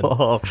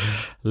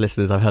Hiddleston.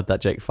 Listeners, I've heard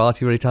that joke far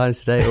too many times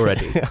today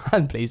already.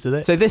 I'm pleased with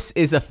it. So this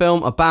is a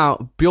film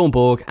about Bjorn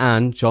Borg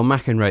and and John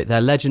McEnroe, their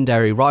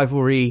legendary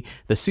rivalry,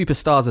 the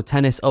superstars of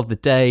tennis of the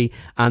day,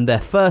 and their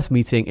first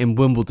meeting in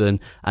Wimbledon,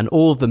 and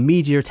all the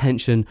media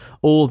attention,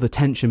 all the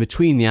tension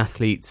between the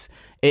athletes.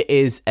 It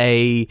is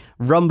a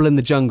rumble in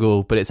the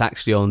jungle, but it's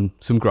actually on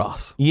some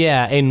grass.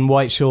 Yeah, in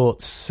white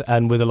shorts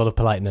and with a lot of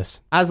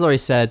politeness. As Laurie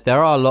said,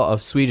 there are a lot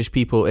of Swedish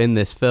people in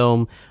this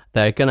film.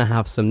 They're going to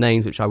have some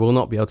names which I will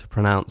not be able to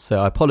pronounce, so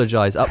I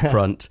apologise up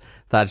front.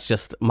 That's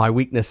just my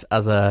weakness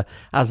as a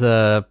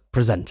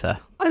presenter.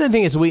 I don't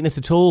think it's a weakness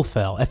at all,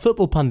 Phil. If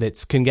football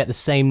pundits can get the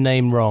same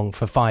name wrong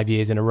for 5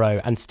 years in a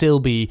row and still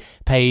be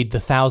paid the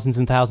thousands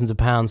and thousands of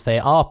pounds they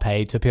are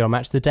paid to appear on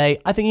Match of the Day,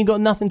 I think you've got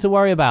nothing to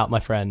worry about, my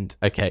friend.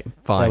 Okay,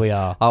 fine. There we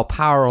are. I'll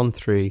power on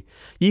through.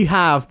 You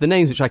have the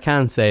names which I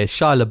can say is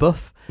Shia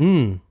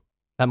LaBeouf.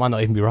 That might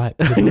not even be right.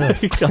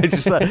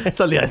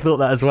 Suddenly I thought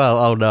that as well.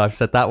 Oh no, I've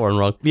said that one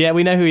wrong. Yeah,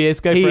 we know who he is.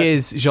 Go for it. He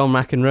is Jean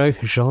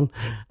McEnroe.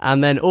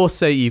 And then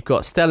also you've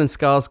got Stellan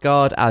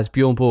Skarsgård as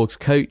Bjorn Borg's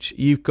coach.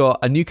 You've got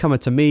a newcomer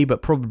to me,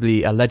 but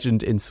probably a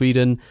legend in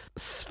Sweden,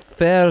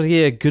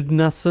 Sverrir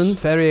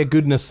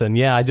Gudnason.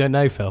 Yeah, I don't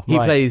know, Phil. He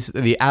plays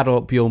the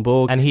adult Bjorn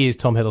Borg. And he is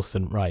Tom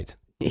Hiddleston, right.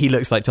 He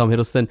looks like Tom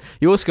Hiddleston.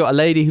 You also got a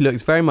lady who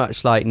looks very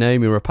much like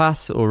Naomi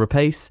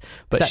Rapace,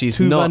 but she's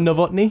Tuva not.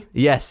 Novotny?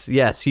 Yes.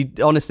 She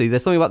honestly,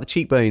 there's something about the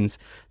cheekbones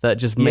that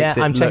just makes it.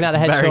 Yeah, I'm checking out the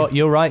headshot.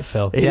 You're right,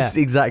 Phil. It's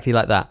exactly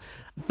like that.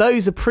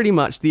 Those are pretty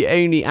much the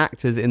only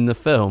actors in the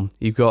film.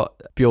 You've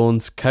got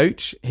Bjorn's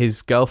coach,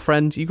 his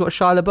girlfriend. You've got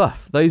Shia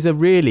LaBeouf. Those are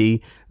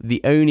really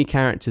the only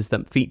characters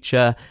that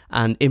feature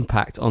and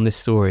impact on this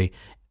story.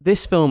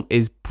 This film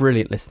is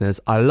brilliant, listeners.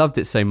 I loved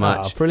it so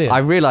much. Oh, brilliant. I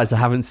realise I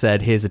haven't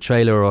said here's a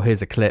trailer or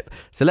here's a clip.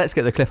 So let's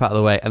get the clip out of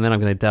the way and then I'm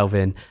going to delve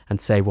in and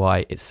say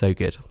why it's so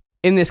good.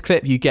 In this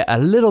clip, you get a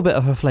little bit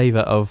of a flavour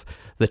of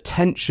the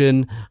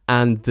tension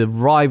and the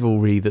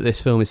rivalry that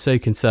this film is so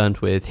concerned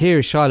with. Here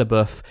is Shia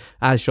LaBeouf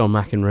as John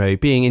McEnroe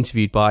being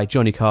interviewed by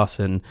Johnny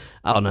Carson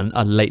on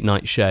a late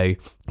night show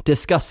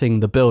discussing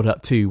the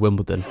build-up to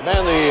Wimbledon. The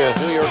man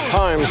the New York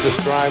Times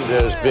described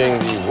as being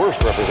the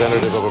worst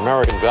representative of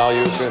American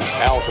values since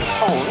Al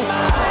Capone.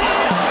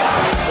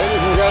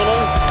 Ladies and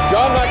gentlemen,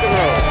 John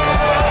McEnroe.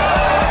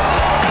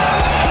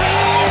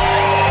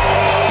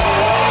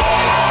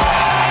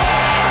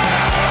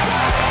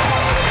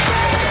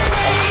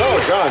 So,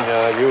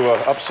 John, you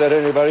upset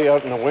anybody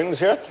out in the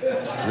wings yet?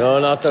 No,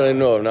 not that I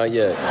know of, not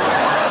yet.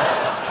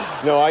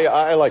 No,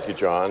 I like you,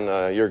 John.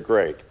 You're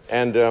great.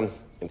 And in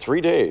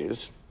 3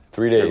 days...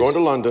 3 days. You're going to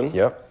London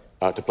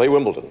to play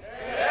Wimbledon.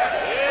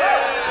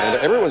 And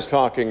everyone's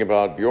talking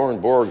about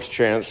Bjorn Borg's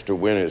chance to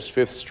win his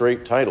 5th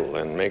straight title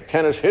and make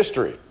tennis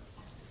history.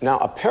 Now,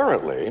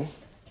 apparently,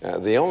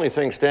 the only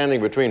thing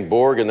standing between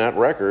Borg and that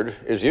record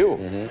is you.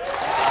 Mm-hmm.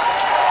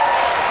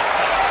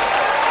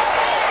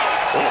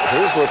 Well,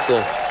 here's what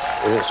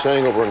it's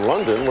saying over in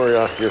London,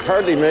 where you're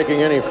hardly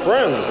making any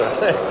friends.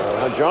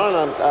 John,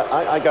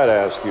 I got to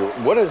ask you,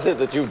 what is it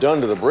that you've done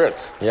to the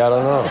Brits? Yeah, I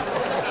don't know.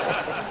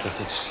 It's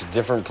just a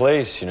different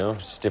place, you know.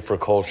 It's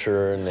different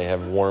culture, and they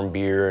have warm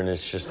beer, and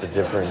it's just a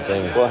different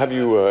thing. Well, have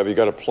you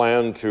got a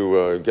plan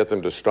to get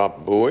them to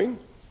stop booing?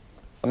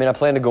 I mean, I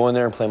plan to go in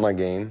there and play my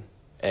game,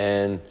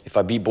 and if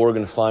I beat Borg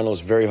in the final,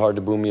 it's very hard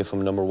to boo me if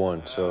I'm number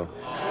one. So.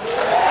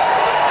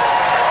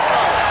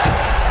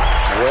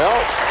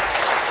 Well,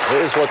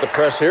 here's what the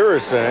press here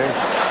is saying.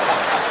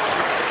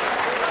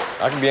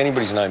 I can be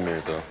anybody's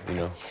nightmare, though, you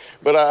know.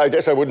 But I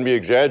guess I wouldn't be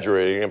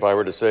exaggerating if I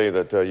were to say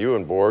that you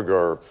and Borg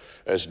are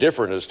as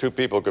different as two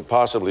people could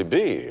possibly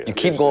be. You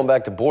keep going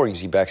back to Borg.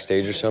 Is he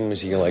backstage or something? Is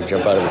he going to,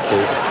 jump out of the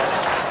cage?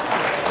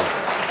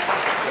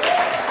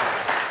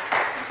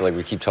 I feel like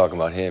we keep talking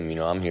about him. You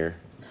know, I'm here.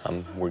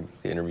 We're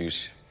the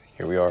interviews.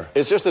 Here we are.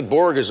 It's just that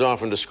Borg is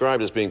often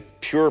described as being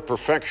pure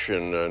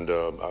perfection and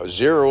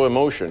zero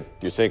emotion.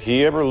 Do you think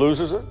he ever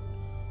loses it?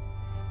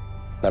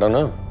 I don't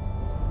know.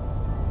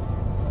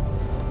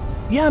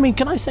 Yeah, I mean,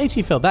 can I say to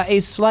you, Phil, that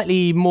is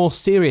slightly more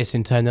serious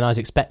in tone than I was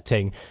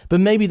expecting. But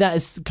maybe that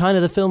is kind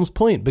of the film's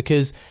point,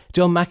 because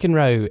John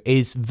McEnroe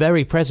is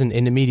very present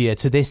in the media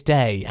to this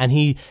day, and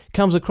he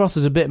comes across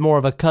as a bit more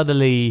of a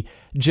cuddly,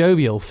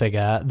 jovial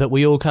figure that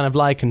we all kind of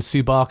like and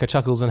Sue Barker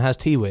chuckles and has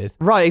tea with.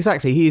 Right,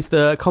 exactly. He's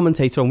the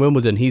commentator on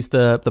Wimbledon. He's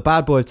the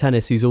bad boy of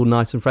tennis who's all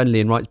nice and friendly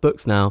and writes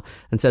books now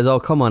and says, oh,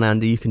 come on,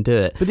 Andy, you can do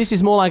it. But this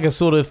is more like a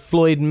sort of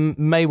Floyd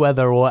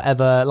Mayweather or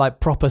whatever, like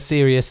proper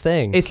serious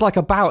thing. It's like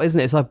a bout, isn't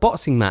it? It's like a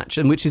boxing match,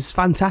 and which is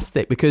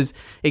fantastic because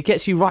it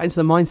gets you right into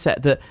the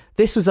mindset that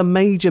this was a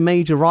major,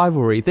 major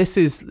rivalry. This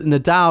is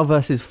Nadal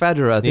versus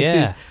Federer. This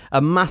is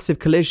a massive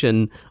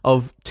collision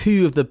of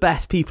two of the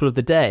best people of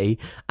the day,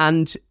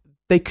 and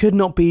they could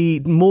not be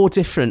more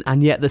different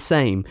and yet the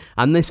same.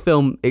 And this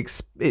film, it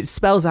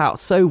spells out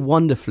so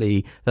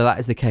wonderfully that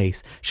is the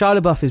case. Shia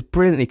LaBeouf is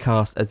brilliantly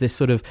cast as this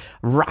sort of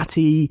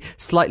ratty,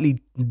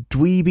 slightly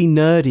dweeby,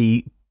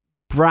 nerdy,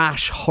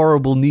 brash,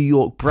 horrible New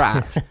York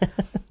brat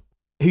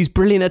who's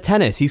brilliant at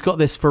tennis. He's got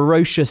this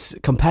ferocious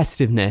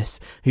competitiveness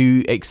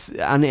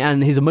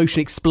and his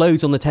emotion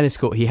explodes on the tennis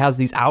court. He has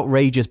these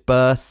outrageous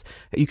bursts.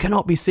 You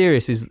cannot be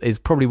serious is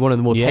probably one of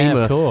the more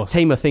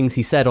tamer things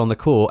he said on the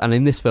court. And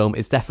in this film,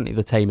 it's definitely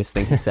the tamest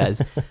thing he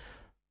says.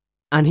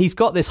 And he's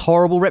got this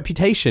horrible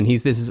reputation.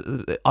 He's this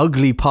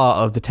ugly part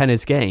of the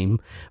tennis game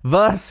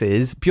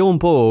versus Bjorn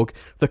Borg,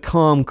 the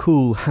calm,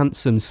 cool,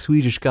 handsome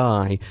Swedish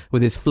guy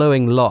with his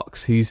flowing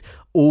locks who's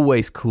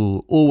always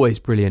cool, always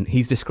brilliant.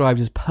 He's described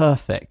as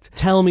perfect.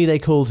 Tell me they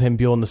called him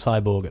Bjorn the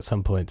Cyborg at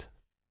some point.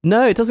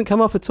 No, it doesn't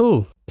come up at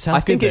all. Sounds I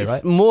think good though,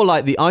 it's right? more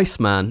like the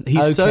Iceman.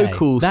 He's so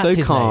cool, That's so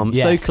his calm, name.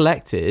 Yes. so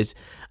collected.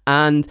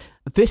 And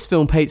this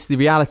film paints the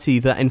reality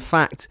that, in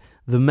fact,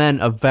 the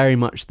men are very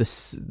much the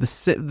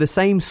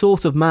same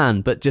sort of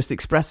man, but just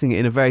expressing it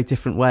in a very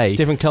different way.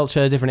 Different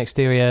culture, different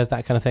exterior,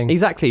 that kind of thing.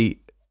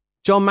 Exactly.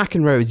 John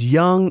McEnroe is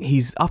young,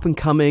 he's up and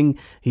coming,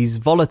 he's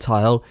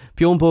volatile.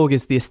 Bjorn Borg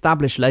is the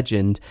established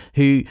legend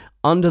who,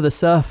 under the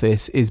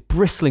surface, is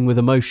bristling with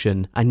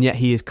emotion, and yet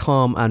he is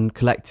calm and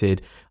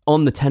collected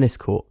on the tennis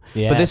court.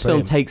 Yeah, but this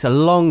brilliant. film takes a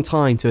long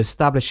time to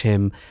establish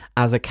him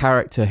as a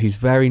character who's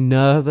very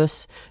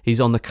nervous.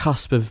 He's on the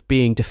cusp of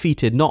being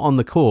defeated, not on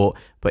the court,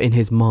 but in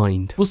his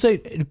mind. Well, so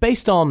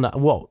based on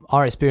what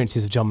our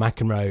experiences of John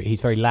McEnroe,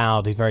 he's very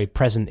loud, he's very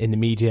present in the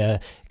media.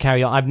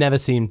 Carry on. I've never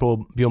seen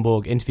Bjorn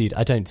Borg interviewed,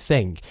 I don't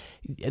think.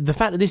 The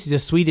fact that this is a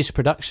Swedish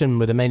production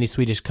with a mainly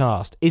Swedish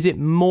cast, is it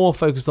more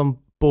focused on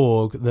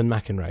Borg than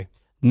McEnroe?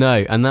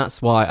 No, and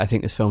that's why I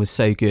think this film is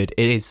so good.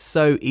 It is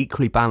so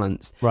equally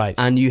balanced. Right.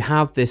 And you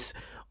have this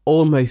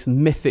almost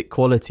mythic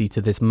quality to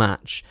this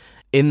match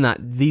in that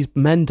these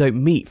men don't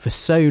meet for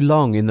so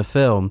long in the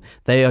film.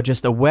 They are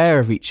just aware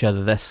of each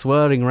other. They're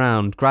swirling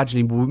around,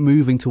 gradually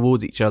moving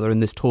towards each other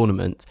in this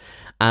tournament.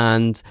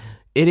 And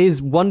it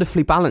is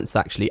wonderfully balanced,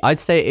 actually. I'd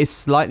say it is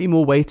slightly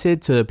more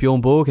weighted to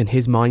Bjorn Borg and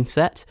his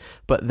mindset,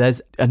 but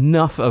there's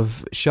enough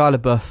of Shia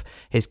LaBeouf,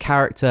 his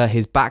character,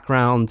 his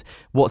background,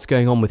 what's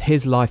going on with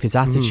his life, his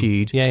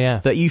attitude,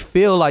 that you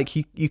feel like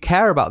you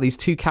care about these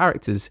two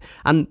characters.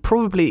 And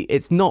probably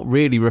it's not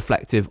really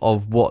reflective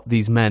of what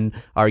these men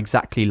are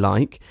exactly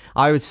like.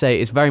 I would say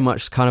it's very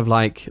much kind of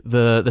like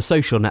the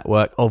Social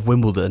Network of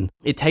Wimbledon.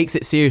 It takes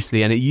it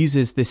seriously and it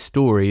uses this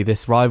story,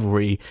 this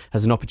rivalry,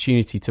 as an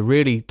opportunity to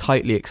really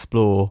tightly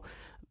explore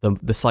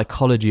the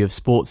psychology of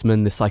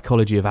sportsmen, the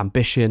psychology of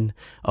ambition,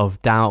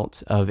 of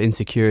doubt, of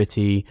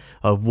insecurity,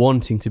 of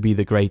wanting to be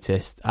the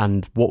greatest,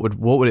 and what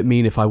would it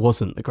mean if I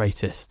wasn't the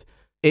greatest?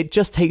 It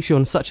just takes you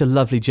on such a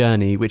lovely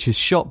journey, which is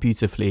shot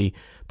beautifully,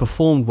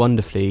 performed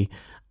wonderfully,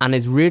 and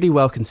is really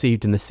well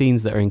conceived in the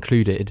scenes that are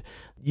included.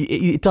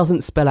 It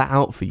doesn't spell it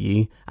out for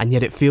you, and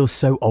yet it feels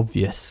so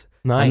obvious.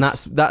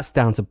 Nice. And that's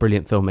down to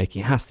brilliant filmmaking.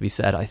 It has to be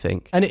said, I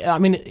think. And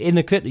in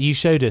the clip that you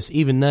showed us,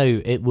 even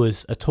though it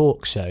was a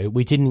talk show,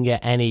 we didn't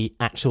get any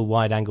actual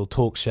wide-angle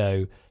talk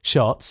show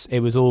shots. It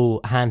was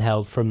all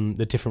handheld from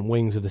the different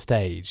wings of the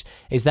stage.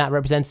 Is that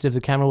representative of the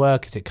camera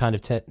work? Is it kind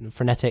of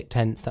frenetic,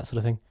 tense, that sort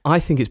of thing?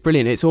 I think it's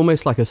brilliant. It's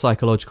almost like a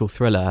psychological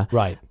thriller.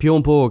 Right.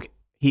 Bjorn Borg,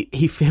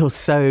 he feels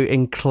so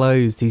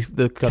enclosed.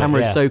 The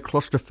camera is so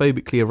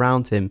claustrophobically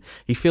around him.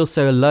 He feels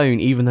so alone,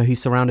 even though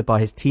he's surrounded by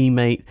his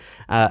teammate,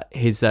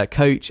 his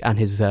coach, and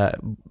his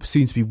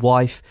soon-to-be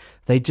wife.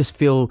 They just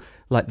feel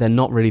like they're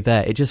not really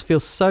there. It just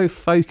feels so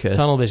focused.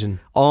 Tunnel vision.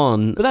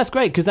 On. But that's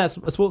great, because that's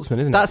a sportsman,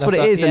 isn't it? That's what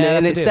it is,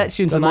 and it sets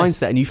you into the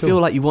mindset, and you feel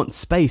like you want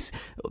space.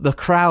 The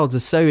crowds are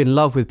so in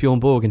love with Bjorn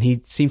Borg, and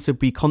he seems to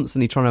be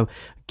constantly trying to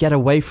get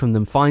away from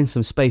them, find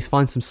some space,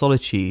 find some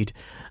solitude.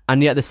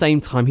 And yet at the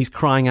same time, he's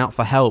crying out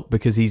for help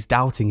because he's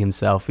doubting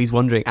himself. He's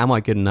wondering, am I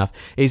good enough?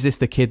 Is this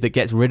the kid that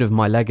gets rid of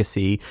my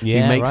legacy? Who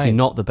makes me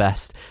not the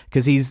best?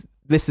 Because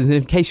this is,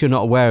 in case you're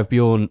not aware of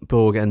Bjorn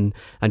Borg and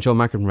John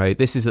McEnroe,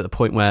 this is at the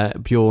point where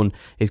Bjorn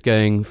is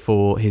going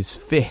for his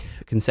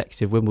 5th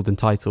consecutive Wimbledon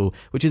title,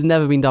 which has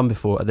never been done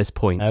before at this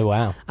point. Oh,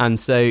 wow. And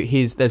so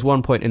there's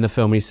one point in the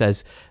film where he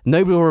says,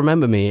 nobody will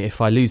remember me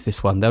if I lose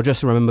this one. They'll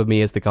just remember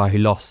me as the guy who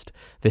lost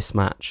this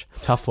match.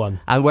 Tough one.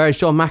 And whereas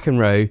John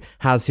McEnroe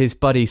has his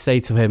buddy say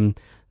to him,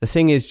 the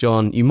thing is,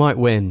 John, you might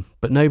win,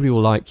 but nobody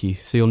will like you,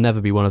 so you'll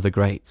never be one of the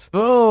greats.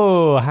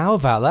 Oh, how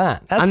about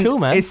that? That's cool,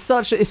 man. It's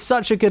such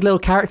a good little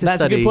character study.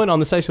 That's a good point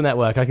on the Social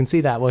Network. I can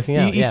see that working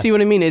out. You see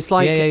what I mean? It's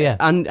like, yeah.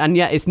 And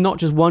yet it's not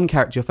just one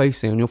character you're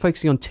focusing on. You're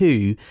focusing on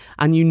two,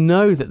 and you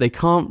know that they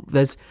can't.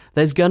 There's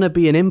going to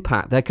be an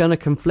impact. They're going to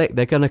conflict.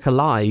 They're going to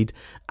collide,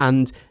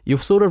 and you're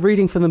sort of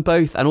reading for them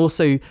both, and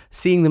also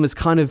seeing them as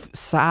kind of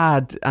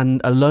sad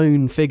and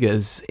alone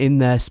figures in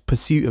their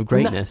pursuit of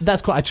greatness.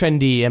 That's quite a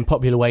trendy and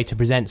popular way to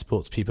present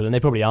sports people, and they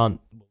probably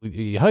aren't.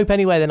 You hope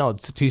anyway, they're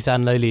not too sad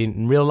and lonely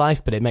in real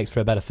life, but it makes for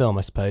a better film,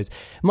 I suppose.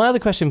 My other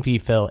question for you,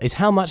 Phil, is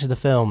how much of the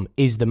film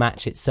is the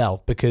match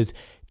itself? Because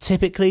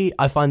typically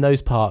I find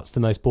those parts the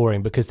most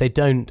boring because they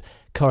don't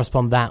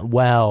correspond that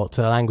well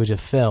to the language of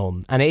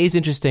film. And it is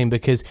interesting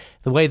because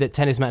the way that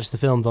tennis matches are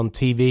filmed on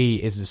TV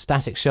is a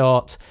static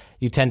shot.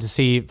 you tend to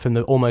see from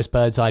the almost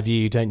bird's eye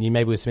view, don't you?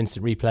 Maybe with some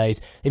instant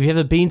replays. If you've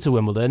ever been to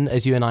Wimbledon,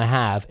 as you and I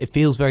have, it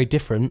feels very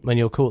different when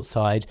you're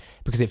courtside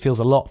because it feels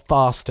a lot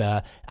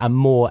faster and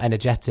more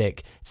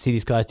energetic to see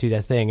these guys do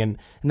their thing. And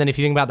then if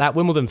you think about that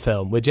Wimbledon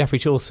film with Geoffrey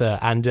Chaucer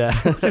and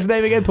what's his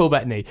name again, Paul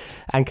Bettany,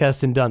 and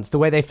Kirsten Dunst, the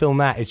way they film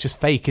that is just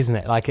fake, isn't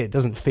it? Like, it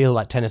doesn't feel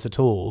like tennis at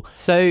all.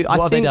 So What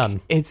I have they think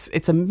done?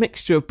 it's a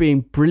mixture of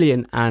being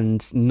brilliant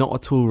and not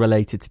at all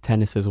related to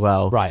tennis as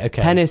well. Right,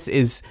 okay. Tennis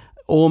is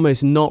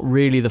almost not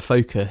really the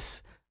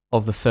focus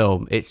of the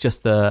film. It's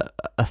just a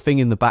thing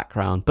in the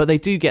background. But they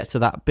do get to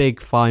that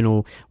big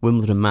final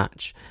Wimbledon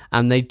match,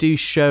 and they do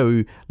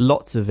show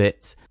lots of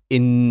it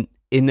in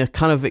a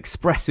kind of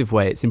expressive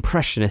way. It's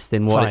impressionist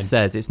in what Fine. it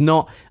says. It's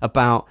not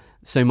about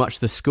so much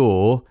the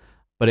score,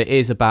 but it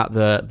is about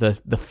the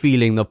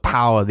feeling, the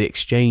power, the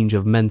exchange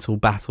of mental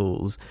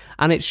battles.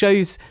 And it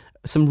shows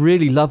some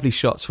really lovely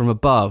shots from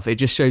above. It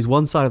just shows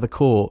one side of the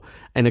court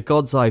in a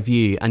god's eye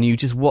view, and you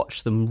just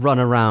watch them run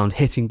around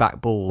hitting back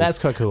balls. That's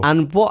quite cool.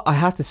 And what I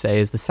have to say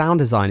is the sound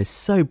design is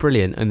so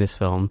brilliant in this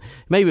film.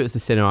 Maybe it was the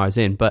cinema I was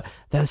in, but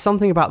there was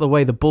something about the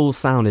way the balls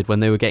sounded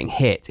when they were getting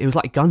hit. It was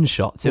like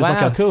gunshots. It was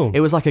Wow, cool.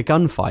 It was like a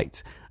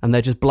gunfight, and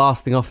they're just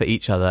blasting off at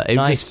each other. It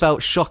Nice. just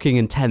felt shocking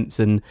and tense,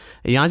 and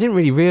I didn't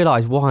really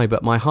realise why,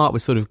 but my heart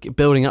was sort of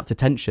building up to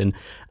tension,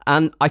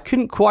 and I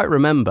couldn't quite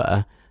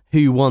remember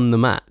who won the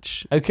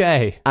match.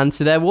 Okay. And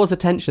so there was a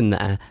tension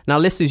there. Now,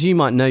 listeners, you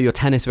might know your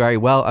tennis very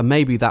well, and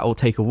maybe that will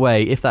take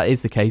away. If that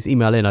is the case,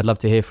 email in. I'd love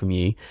to hear from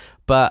you.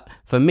 But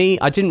for me,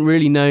 I didn't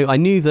really know. I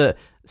knew that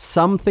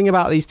something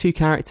about these two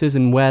characters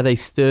and where they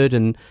stood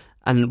and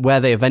where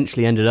they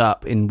eventually ended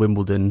up in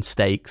Wimbledon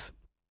stakes.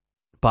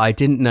 But I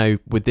didn't know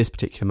with this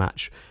particular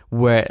match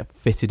where it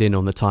fitted in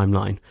on the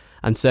timeline.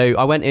 And so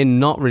I went in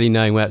not really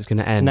knowing where it was going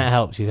to end. And that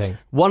helps, you think?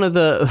 One of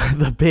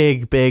the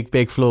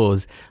big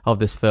flaws of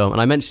this film, and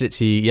I mentioned it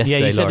to you yesterday,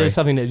 Yeah, you said Laurie. there was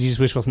something that you just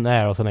wish wasn't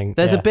there or something.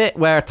 There's Yeah. a bit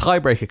where a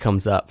tiebreaker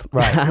comes up,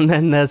 Right. and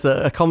then there's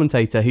a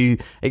commentator who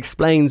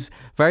explains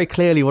very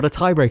clearly what a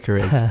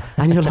tiebreaker is,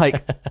 and you're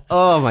like,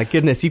 oh my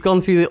goodness, you've gone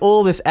through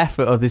all this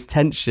effort of this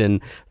tension,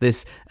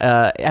 this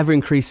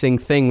ever-increasing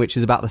thing which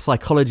is about the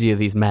psychology of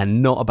these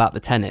men, not about the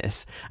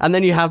tennis, and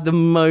then you have the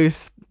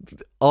most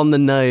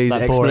on-the-nose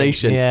That boring,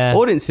 explanation. yeah.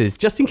 Audiences,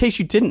 just in case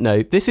you didn't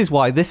know, this is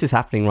why this is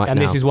happening right And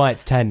now. this is why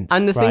it's tense.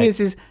 And the thing Right.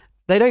 is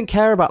they don't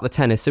care about the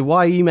tennis. So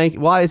why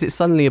is it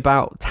suddenly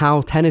about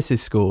how tennis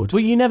is scored? Well,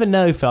 you never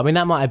know, Phil. I mean,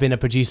 that might have been a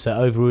producer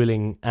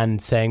overruling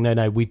and saying,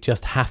 no, we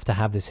just have to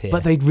have this here.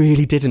 But they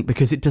really didn't,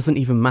 because it doesn't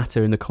even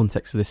matter in the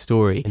context of this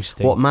story.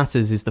 Interesting. What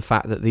matters is the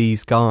fact that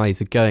these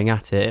guys are going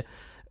at it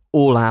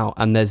all out,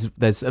 and there's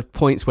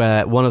points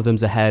where one of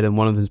them's ahead and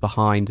one of them's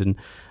behind, and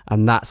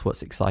that's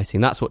what's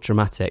exciting. That's what's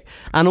dramatic.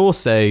 And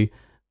also,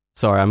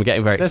 sorry, I'm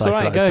getting very That's excited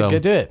all right. about this film. Go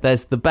do it.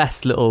 There's the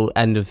best little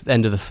end of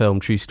the film,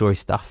 true story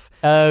stuff.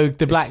 Oh,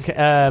 the black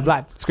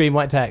screen,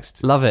 white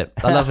text. Love it.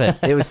 I love it.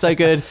 It was so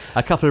good.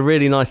 A couple of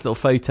really nice little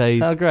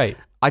photos. Oh, great.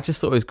 I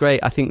just thought it was great.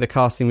 I think the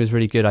casting was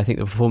really good. I think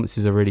the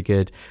performances are really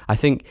good. I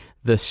think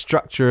the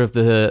structure of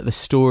the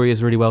story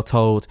is really well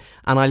told.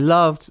 And I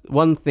loved,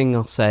 one thing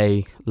I'll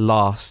say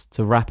last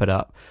to wrap it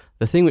up,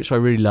 the thing which I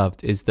really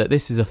loved is that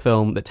this is a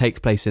film that takes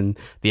place in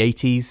the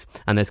 80s,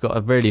 and it's got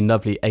a really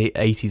lovely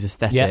 80s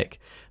aesthetic.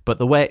 Yeah. But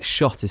the way it's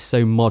shot is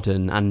so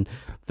modern, and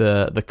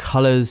the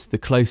colours, the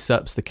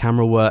close-ups, the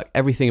camera work,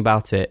 everything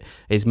about it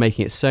is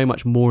making it so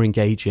much more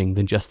engaging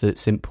than just a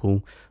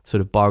simple sort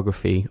of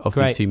biography of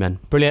Great. these two men.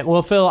 Brilliant.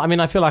 Well, Phil, I mean,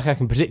 I feel like I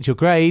can predict your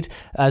grade.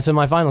 So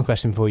my final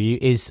question for you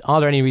is, are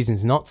there any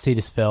reasons not to see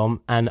this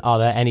film? And are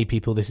there any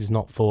people this is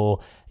not for,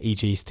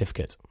 e.g.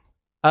 certificate?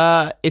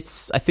 I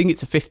think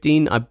it's a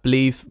 15, I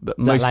believe, but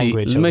Is that mostly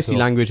language, I would mostly thought?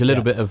 language, a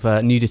little Yeah. bit of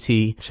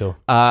nudity. Sure.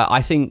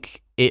 I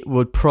think it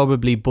would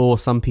probably bore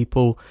some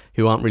people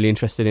who aren't really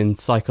interested in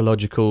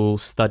psychological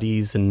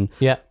studies, and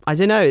Yeah. I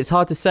don't know, it's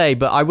hard to say,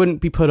 but I wouldn't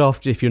be put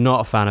off if you're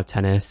not a fan of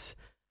tennis.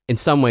 In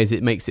some ways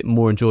it makes it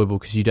more enjoyable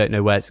because you don't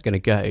know where it's going to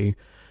go.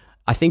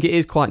 I think it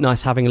is quite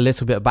nice having a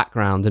little bit of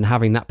background and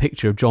having that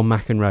picture of John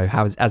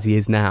McEnroe as he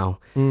is now.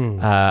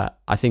 I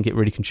think it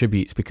really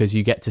contributes because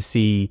you get to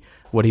see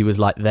what he was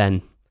like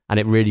then, and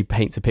it really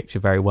paints a picture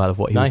very well of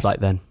what he Nice. was like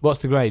then. What's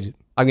the grade?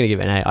 I'm going to give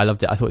it an 8. I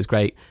loved it. I thought it was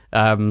great.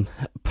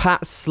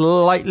 Perhaps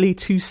slightly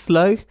too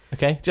slow,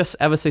 Okay. just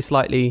ever so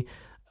slightly.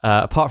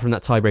 Apart from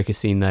that tiebreaker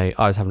scene, though,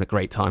 I was having a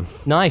great time.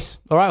 Nice.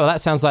 All right. Well, that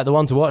sounds like the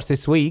one to watch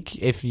this week.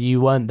 If you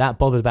weren't that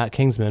bothered about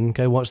Kingsman,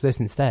 go watch this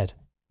instead.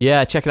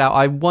 Yeah, check it out.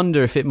 I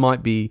wonder if it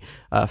might be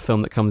a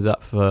film that comes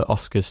up for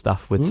Oscar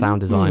stuff with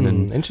sound design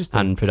and interesting.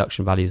 and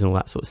production values and all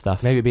that sort of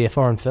stuff. Maybe it'd be a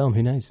foreign film.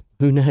 Who knows?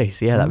 Who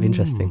knows? Yeah, that'd be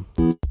interesting.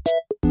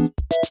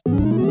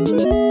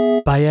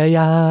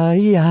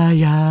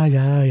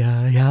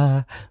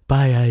 Ba-ya-ya-ya-ya-ya-ya-ya.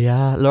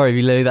 Ba-ya-ya. Laurie, have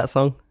you know that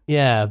song?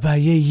 Yeah.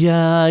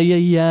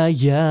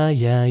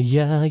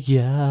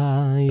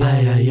 Ba-ya-ya-ya-ya-ya-ya-ya-ya.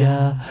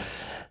 Ba-ya-ya.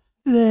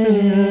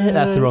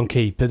 That's the wrong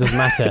key. That doesn't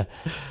matter.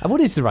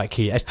 What is the right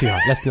key? That's too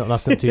high. Let's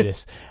not do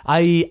this.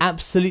 I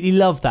absolutely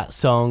love that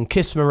song,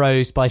 Kiss from a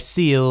Rose by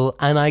Seal,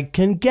 and I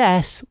can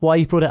guess why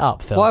you brought it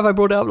up, Phil. Why have I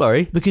brought it up,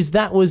 Laurie? Because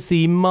that was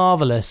the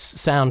marvellous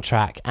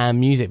soundtrack and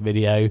music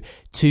video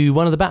to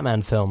one of the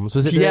Batman films.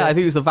 Was it? Yeah, I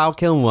think it was the Val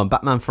Kilmer one,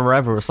 Batman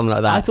Forever or something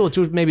like that. I thought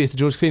maybe it's the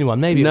George Clooney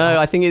one. Maybe No,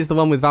 I think it's the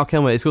one with Val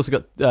Kilmer. It's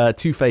also got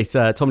Two-Face,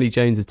 Tommy Lee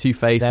Jones as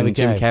Two-Face, and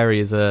Jim Carrey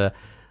as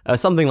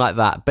something like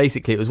that.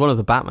 Basically, it was one of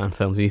the Batman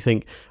films, and you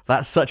think,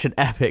 that's such an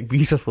epic,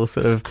 beautiful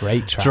sort of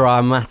great track.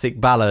 Dramatic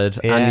ballad,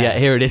 and yet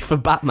here it is for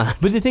Batman.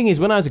 But the thing is,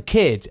 when I was a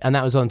kid and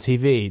that was on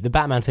TV, the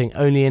Batman thing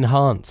only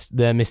enhanced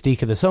the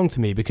mystique of the song to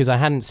me, because I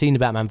hadn't seen the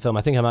Batman film.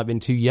 I think I might have been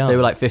too young. They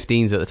were like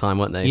 15s at the time,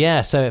 weren't they?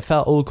 Yeah, so it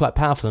felt all quite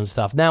powerful and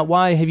stuff. Now,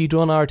 why have you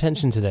drawn our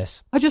attention to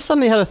this? I just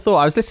suddenly had a thought.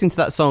 I was listening to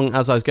that song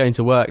as I was going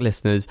to work,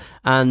 listeners,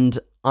 and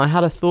I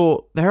had a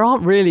thought, there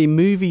aren't really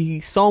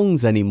movie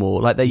songs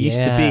anymore like there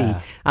used to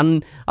be.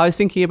 And I was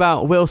thinking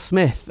about Will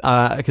Smith,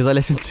 because I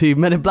listened to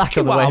Men in Black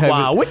on the way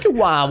home. Wicked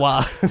wah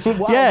wah.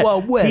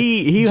 Yeah,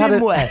 he Jim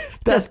had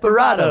West,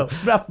 Desperado,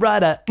 Rough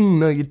Rider.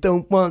 No, you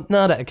don't want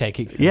nada. Okay,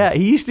 keep going. Yeah,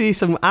 he used to do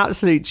some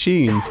absolute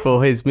tunes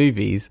for his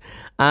movies,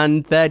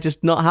 and they're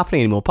just not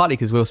happening anymore, partly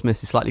because Will Smith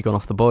has slightly gone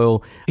off the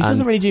boil. He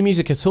doesn't really do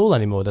music at all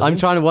anymore, does he? I'm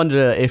trying to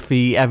wonder if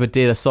he ever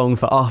did a song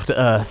for After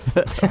Earth.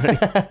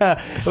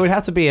 It would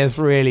have to be a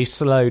really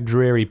slow,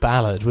 dreary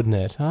ballad, wouldn't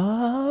it?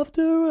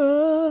 After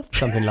Earth.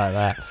 Something like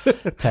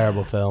that.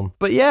 Terrible film.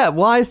 But yeah,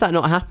 why is that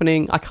not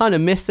happening? I kind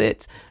of miss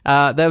it.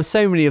 There were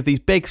so many of these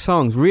big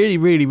songs, really,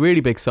 really,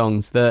 really big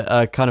songs that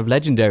are kind of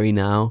legendary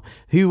now,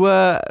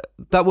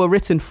 that were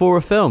written for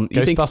a film.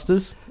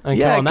 Ghostbusters?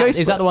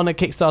 Is that the one that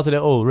kickstarted it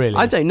all, really?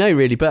 I don't know,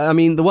 really, but I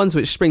mean, the ones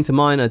which spring to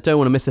mind are Don't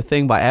Want to Miss a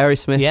Thing by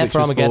Aerosmith. Yeah, which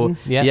for Armageddon.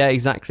 Yeah,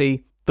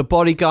 exactly. The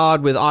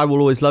Bodyguard with I Will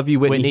Always Love You,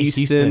 Whitney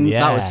Houston.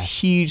 Yeah. That was a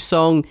huge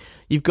song.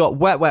 You've got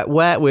Wet, Wet,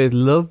 Wet with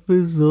Love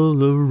Is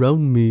All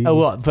Around Me. Oh,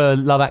 what? For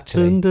Love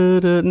Actually?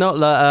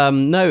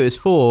 No, it was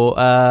for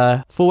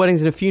Four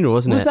Weddings and a Funeral,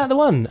 wasn't it? Was that the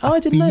one? Oh, I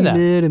didn't know that.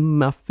 Feel it in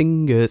my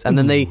fingers. And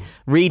then they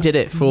redid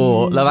it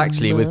for Love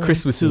Actually with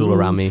Christmas Is All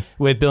Around Me.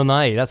 With Bill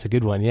Nighy. That's a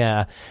good one,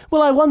 yeah.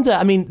 Well, I wonder,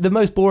 I mean, the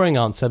most boring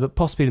answer, but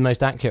possibly the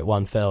most accurate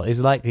one, Phil, is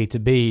likely to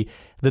be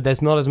that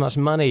there's not as much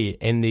money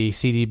in the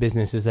CD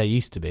business as there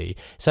used to be.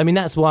 So, I mean,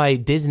 that's why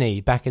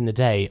Disney, back in the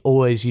day,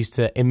 always used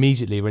to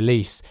immediately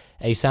release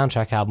a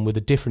soundtrack album with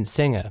a different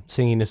singer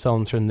singing the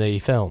songs from the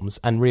films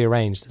and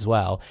rearranged as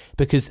well,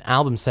 because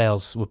album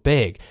sales were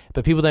big,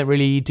 but people don't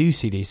really do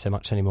CDs so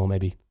much anymore,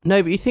 maybe.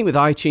 No, but you think with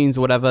iTunes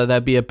or whatever,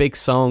 there'd be a big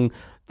song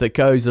that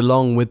goes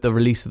along with the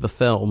release of the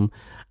film.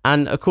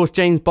 And, of course,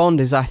 James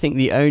Bond is, I think,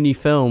 the only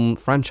film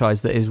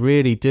franchise that is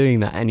really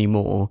doing that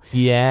anymore.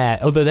 Yeah,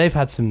 although they've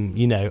had some,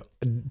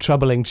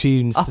 troubling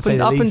tunes, up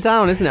and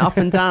down, isn't it? Up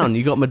and down.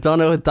 You got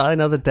Madonna with Die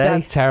Another Day.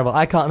 That's terrible.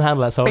 I can't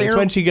handle that song. It's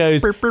when she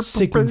goes,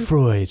 Sigmund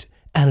Freud,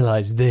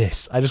 analyze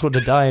this. I just want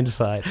to die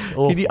inside.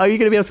 Are you going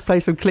to be able to play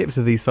some clips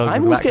of these songs?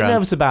 I'm always getting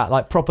nervous about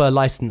like proper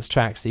licensed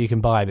tracks that you can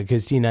buy,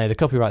 because the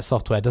copyright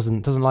software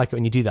doesn't like it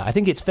when you do that. I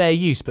think it's fair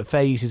use, but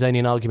fair use is only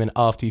an argument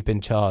after you've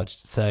been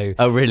charged. So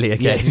oh really?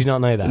 Okay. Yeah, did you not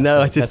know that? No,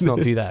 so I didn't. Let's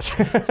not do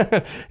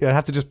that. You'll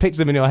have to just picture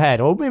them in your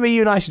head, or maybe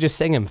you and I should just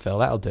sing them, Phil.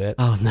 That'll do it.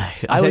 Oh no,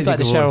 I always like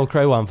the Sheryl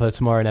Crow one for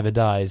Tomorrow Never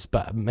Dies,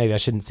 but maybe I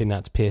shouldn't sing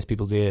that to pierce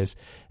people's ears.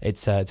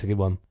 It's a good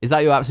one. Is that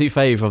your absolute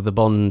favourite of the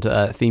Bond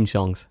theme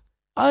songs?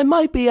 I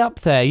might be up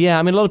there, yeah.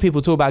 I mean, a lot of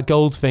people talk about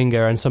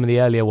Goldfinger and some of the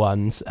earlier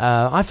ones.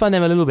 I find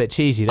them a little bit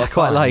cheesy. They're I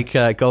quite fine. like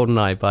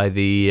GoldenEye by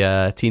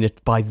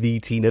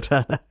the Tina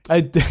Turner.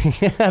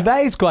 Yeah,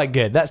 that is quite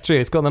good. That's true.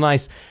 It's got the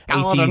nice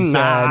 80s,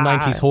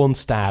 90s horn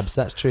stabs.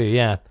 That's true,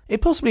 yeah.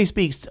 It possibly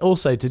speaks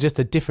also to just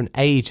a different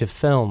age of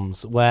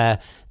films where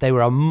they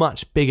were a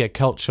much bigger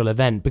cultural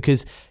event,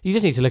 because you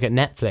just need to look at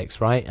Netflix,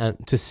 right,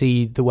 to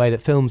see the way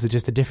that films are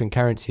just a different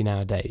currency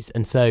nowadays.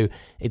 And so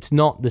it's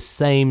not the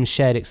same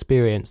shared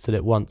experience that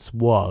it once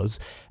was,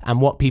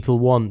 and what people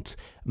want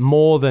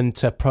more than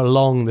to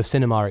prolong the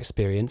cinema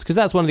experience, because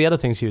that's one of the other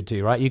things you would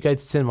do, right? You go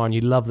to cinema and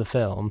you love the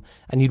film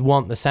and you'd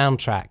want the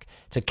soundtrack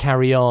to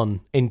carry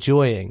on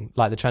enjoying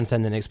like the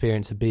transcendent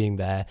experience of being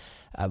there.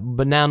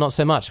 But now not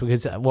so much,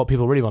 because what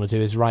people really want to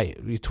do is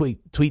write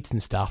tweets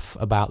and stuff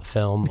about the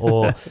film,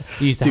 or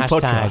use the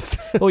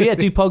hashtag.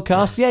 Do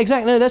podcasts. Yeah,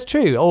 exactly. No, that's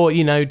true. Or,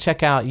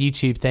 check out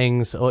YouTube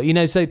things, or,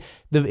 so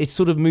it's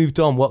sort of moved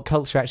on. What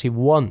culture actually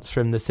wants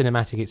from the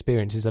cinematic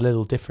experience is a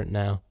little different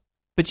now.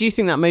 But do you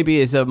think that maybe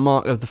is a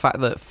mark of the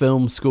fact that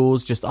film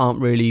scores just aren't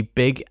really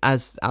big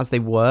as they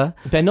were?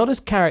 They're not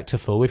as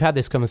characterful. We've had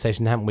this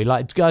conversation, haven't we?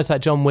 Like guys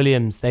like John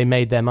Williams, they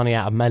made their money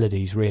out of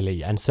melodies,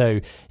 really. And so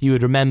you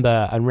would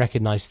remember and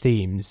recognise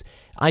themes.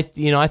 I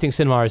think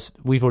cinema is,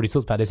 we've already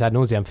talked about this ad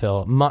nauseum,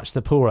 Phil, much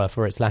the poorer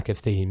for its lack of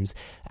themes,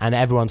 and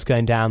everyone's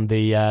going down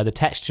the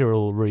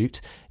textural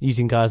route,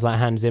 using guys like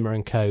Hans Zimmer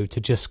and co. to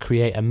just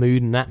create a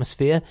mood and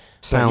atmosphere.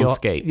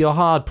 Soundscapes. You're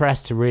hard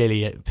pressed to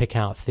really pick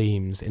out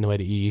themes in the way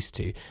that you used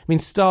to. I mean,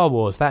 Star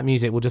Wars, that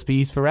music will just be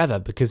used forever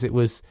because it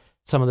was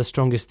some of the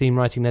strongest theme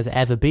writing there's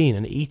ever been.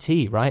 And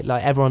E.T., right?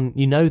 Like everyone,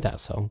 that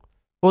song.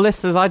 Well,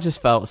 listeners, I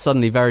just felt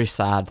suddenly very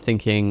sad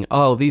thinking,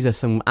 oh, these are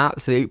some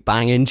absolute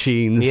banging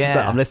tunes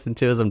that I'm listening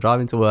to as I'm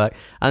driving to work.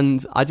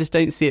 And I just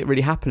don't see it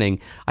really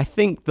happening. I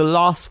think the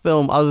last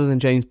film, other than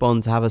James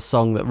Bond, to have a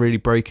song that really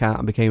broke out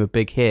and became a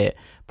big hit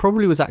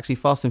probably was actually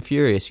Fast and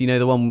Furious. You know,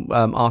 the one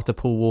after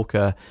Paul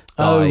Walker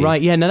died. Oh, right.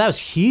 Yeah, no, that was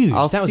huge.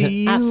 That was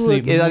an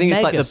absolute I think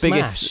it's like mega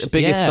the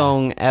biggest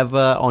song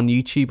ever on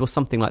YouTube or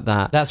something like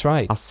that. That's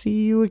right. I'll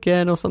see you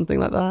again or something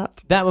like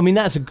that.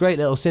 That's a great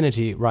little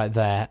synergy right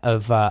there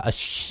of a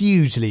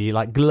hugely,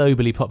 like,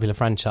 globally popular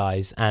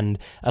franchise and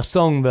a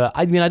song that,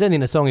 I don't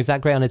think the song is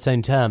that great on its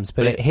own terms,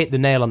 but it hit the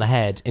nail on the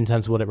head in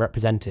terms of what it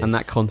represented. And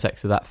that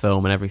context of that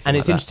film and everything. And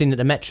it's interesting that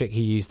the metric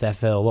he used there,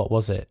 Phil, what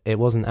was it? It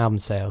wasn't album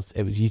sales,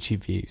 it was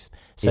YouTube views.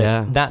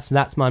 So that's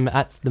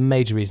the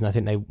major reason I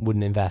think they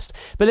wouldn't invest.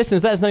 But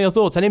listeners, let us know your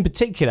thoughts, and in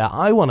particular,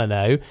 I want to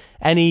know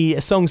any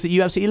songs that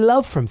you absolutely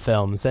love from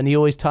films and you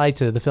always tie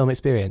to the film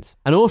experience.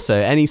 And also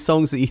any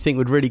songs that you think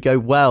would really go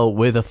well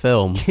with a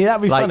film. Yeah,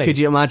 that'd be like, funny. Could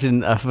you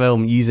imagine a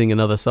film using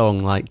another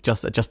song, like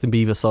just a Justin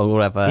Bieber song or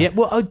whatever? Yeah,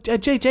 well,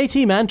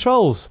 JT, man,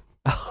 Trolls.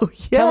 Oh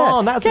yeah, come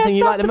on, that's the thing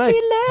you like the most.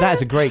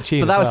 That's a great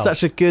tune. But that was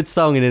such a good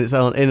song in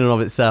and of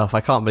itself.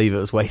 I can't believe it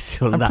was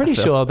wasted on that. I'm pretty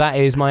film. sure that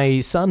is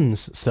my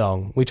son's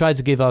song. We tried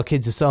to give our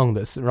kids a song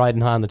that's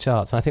riding high on the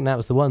charts, and I think that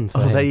was the one for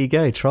him. There you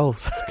go,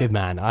 Trolls. It's good,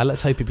 man.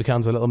 Let's hope he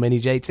becomes a little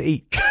mini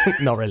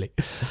JT. Not really.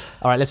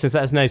 All right, listeners,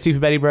 let us know.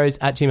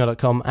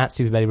 superbellybros@gmail.com,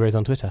 @superbellybros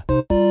on Twitter.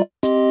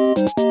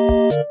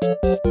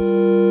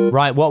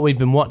 Right, what we've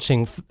been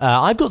watching.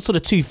 I've got sort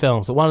of two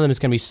films, but one of them is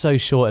going to be so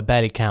short it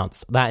barely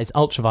counts. That is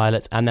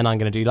Ultraviolet, and then I'm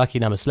going to do Lucky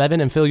Number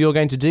 11. And Phil, you're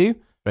going to do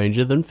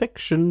Stranger Than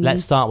Fiction.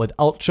 Let's start with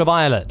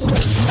Ultraviolet.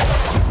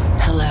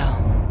 Hello,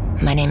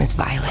 my name is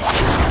Violet.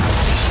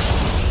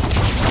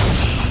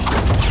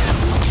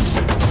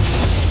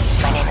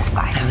 My name is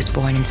Violet. I was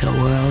born into a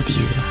world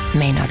you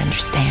may not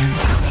understand.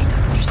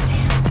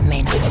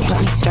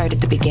 Let me start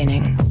at the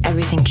beginning.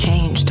 Everything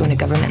changed when a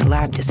government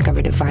lab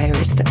discovered a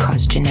virus that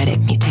caused genetic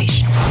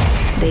mutation.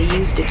 They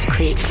used it to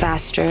create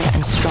faster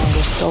and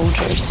stronger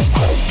soldiers.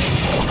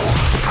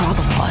 The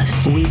problem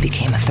was, we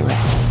became a threat.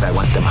 I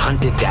want them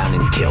hunted down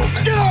and killed.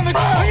 Get on the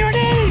ground! On your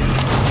knees!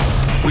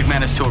 We've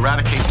managed to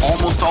eradicate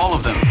almost all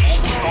of them.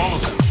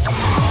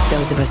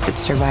 Those of us that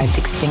survived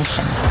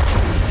extinction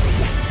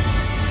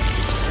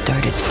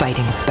started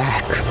fighting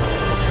back.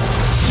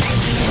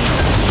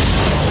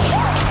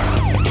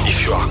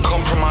 If you are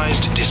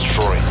compromised,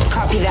 destroy.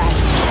 Copy that.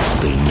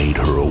 They made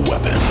her a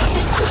weapon.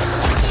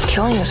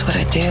 Killing is what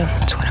I do.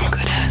 It's what I'm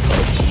good at.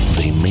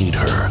 They made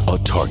her a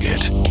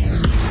target.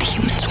 The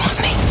humans want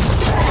me.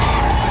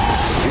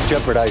 You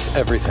jeopardize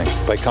everything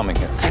by coming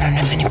here. I don't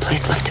have any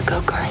place left to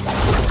go, Garth.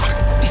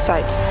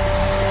 Besides,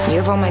 you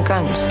have all my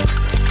guns.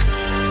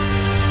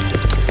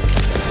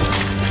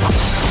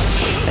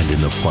 And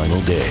in the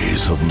final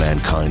days of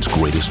mankind's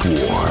greatest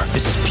war,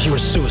 This is pure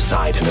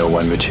suicide. No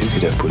one but you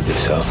could have put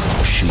this off.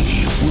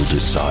 she will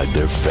decide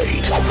their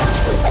fate.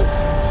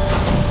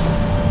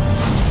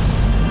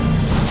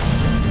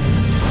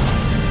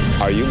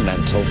 Are you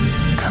mental?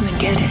 Come and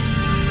get it.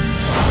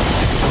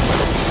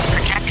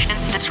 Projection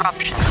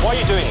disruption. Why are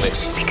you doing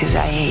this? Because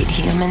I hate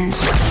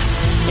humans.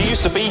 You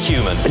used to be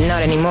human. But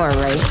not anymore,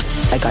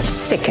 right? I got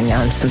sick and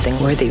now I'm something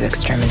worthy of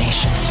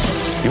extermination.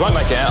 You won't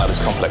make it out of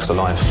this complex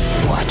alive.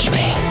 Watch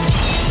me.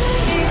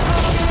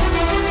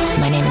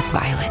 My name is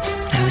Violet.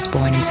 I was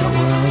born into a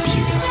world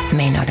you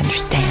may not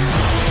understand.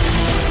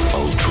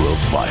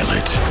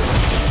 Ultraviolet.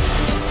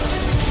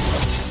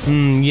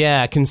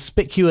 Yeah,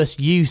 conspicuous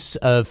use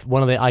of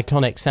one of the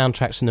iconic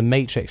soundtracks from The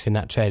Matrix in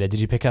that trailer. Did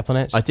you pick up on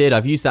it? I did.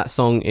 I've used that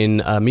song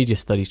in a media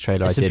studies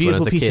trailer It's I did a when I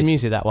was beautiful a piece kid. of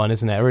music, that one,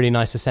 isn't it? A really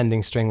nice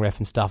ascending string riff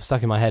and stuff.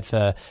 Stuck in my head for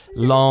a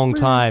long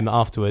time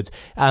afterwards.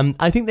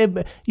 I think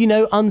they're,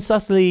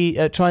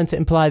 unsubtly trying to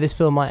imply this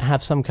film might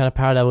have some kind of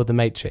parallel with The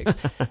Matrix.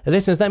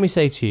 Listeners, let me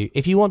say to you,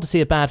 if you want to see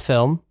a bad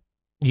film,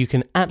 you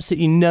can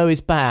absolutely know it's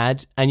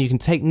bad and you can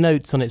take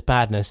notes on its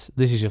badness,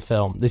 this is your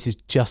film. This is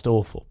just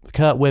awful.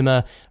 Kurt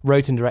Wimmer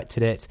wrote and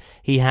directed it.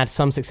 He had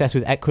some success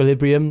with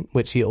Equilibrium,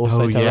 which he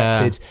also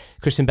directed.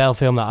 Christian Bale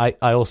film that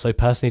I also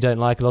personally don't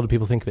like. A lot of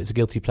people think of it as a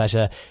guilty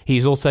pleasure.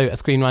 He's also a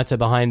screenwriter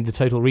behind the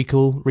Total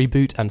Recall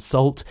reboot and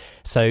Salt.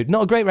 So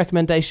not a great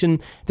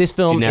recommendation. This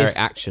film Generic is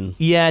action.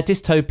 Yeah,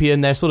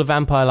 dystopian. They're sort of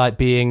vampire-like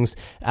beings,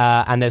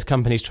 and there's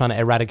companies trying to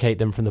eradicate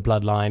them from the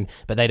bloodline,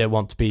 but they don't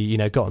want to be,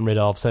 gotten rid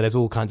of. So there's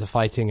all kinds of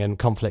fighting and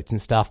conflict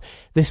and stuff.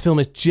 This film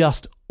is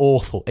just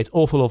awful. It's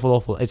awful, awful,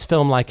 awful. It's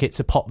filmed like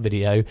it's a pop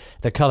video.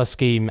 The colour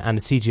scheme and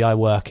the CGI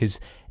work is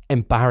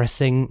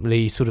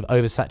embarrassingly sort of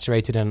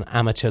oversaturated and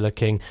amateur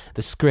looking.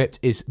 The script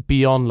is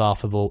beyond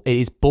laughable. It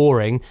is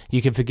boring.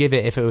 You can forgive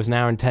it if it was an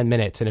hour and 10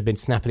 minutes and had been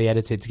snappily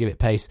edited to give it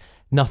pace.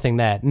 Nothing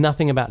there.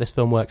 Nothing about this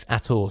film works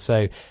at all.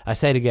 So I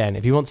say it again,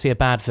 if you want to see a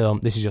bad film,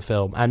 this is your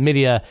film. And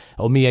Mia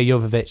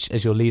Jovovich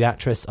as your lead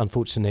actress,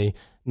 unfortunately,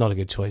 not a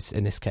good choice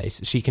in this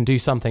case. She can do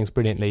some things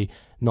brilliantly,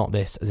 not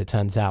this, as it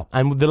turns out.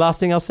 And the last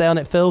thing I'll say on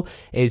it, Phil,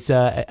 is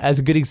as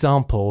a good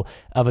example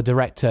of a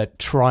director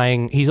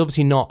trying... He's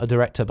obviously not a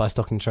director by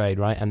stock and trade,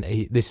 right? And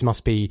this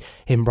must be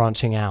him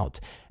branching out.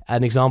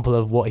 An example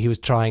of what he was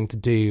trying to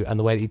do and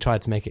the way that he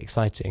tried to make it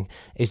exciting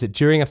is that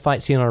during a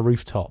fight scene on a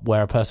rooftop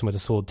where a person with a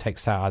sword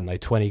takes out, I don't know,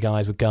 20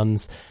 guys with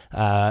guns,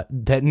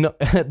 they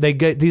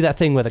do that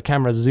thing where the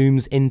camera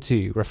zooms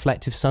into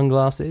reflective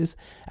sunglasses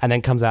and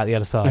then comes out the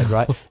other side,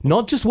 right?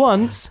 Not just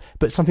once,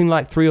 but something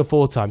like 3 or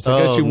 4 times. So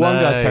it goes through one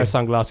guy's pair of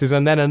sunglasses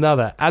and then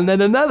another, and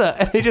then another.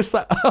 And you're just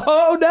like,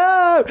 oh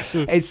no!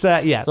 It's,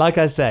 like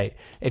I say,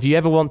 if you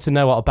ever want to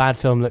know what a bad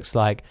film looks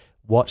like,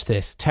 watch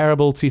this.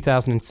 Terrible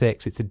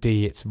 2006. It's a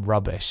D. It's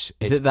rubbish.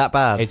 Is it that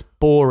bad? It's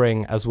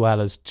boring as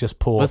well as just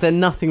poor. Was there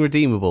nothing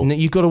redeemable? No,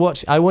 you've got to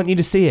watch. I want you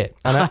to see it.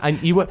 And I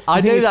know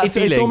that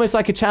feeling. It's almost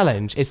like a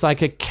challenge. It's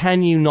like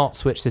can you not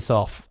switch this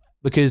off?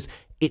 Because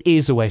it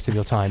is a waste of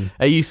your time.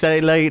 Are you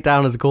saying lay it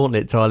down as a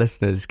gauntlet to our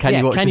listeners? Can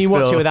you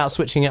watch it without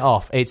switching it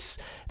off?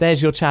 There's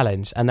your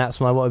challenge, and that's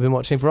what I've been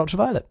watching for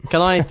Ultraviolet.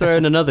 Can I throw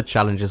in another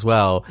challenge as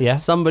well? Yeah.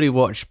 Somebody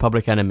watch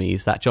Public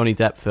Enemies, that Johnny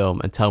Depp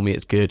film, and tell me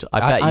it's good.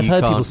 I've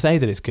heard people say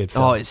that it's good.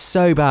 Film. Oh, it's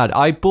so bad.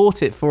 I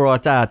bought it for our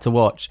dad to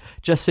watch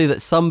just so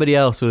that somebody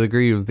else would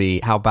agree with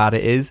me how bad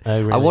it is. Oh,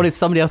 really? I wanted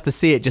somebody else to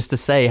see it just to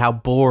say how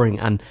boring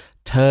and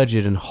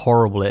turgid and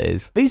horrible it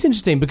is. It's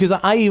interesting because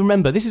I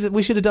remember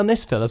we should have done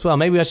this, Phil, as well.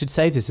 Maybe I should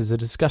save this as a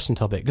discussion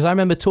topic because I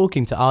remember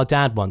talking to our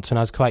dad once when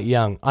I was quite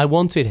young. I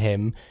wanted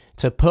him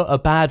to put a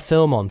bad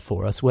film on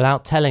for us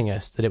without telling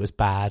us that it was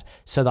bad,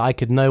 so that I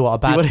could know what a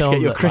bad film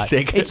looked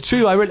critic. Like. It's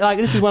true.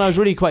 This is when I was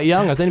really quite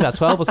young. I was only about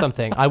 12 or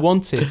something. I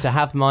wanted to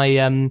have my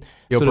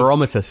your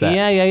barometer set.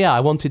 Yeah. I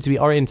wanted to be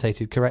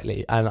orientated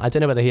correctly, and I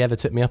don't know whether he ever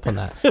took me up on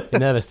that. I'm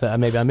nervous that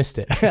maybe I missed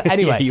it.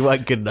 Anyway, you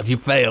weren't good enough. You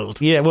failed.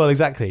 Yeah, well,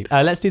 exactly.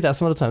 Let's do that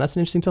some other time. That's an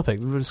interesting topic.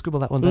 We'll scribble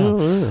that one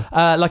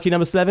down. Lucky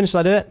number 11.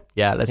 Shall I do it?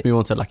 Yeah. Let's move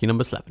on to lucky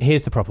number 11.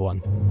 Here's the proper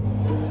one.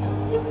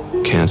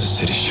 Kansas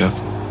City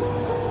Shuffle.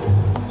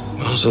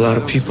 Well, there's a lot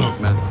of people.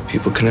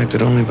 People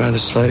connected only by the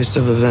slightest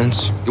of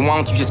events. Then why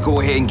don't you just go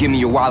ahead and give me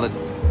your wallet?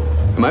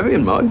 Am I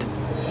being mugged?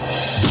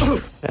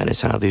 That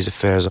is how these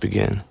affairs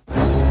begin.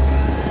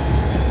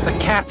 The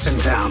cat's in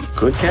town.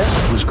 Good cat?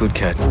 Who's good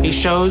cat? He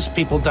shows,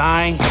 people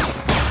die,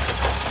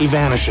 he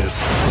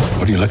vanishes.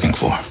 What are you looking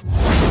for?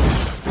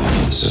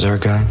 This is our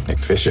guy, Nick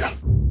Fisher.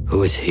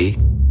 Who is he?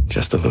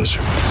 Just a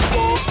loser.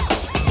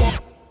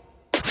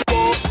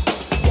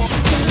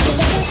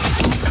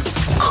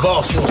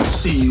 Boss wants to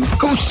see you.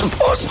 Who's the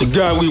boss? The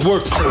guy we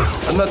work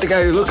for. I'm not the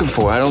guy you're looking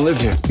for. I don't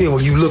live here. Yeah,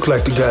 well, you look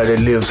like the guy that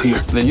lives here.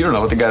 Then you don't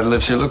know what the guy that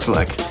lives here looks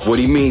like. What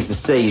he means to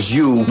say is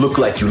you look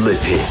like you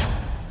live here.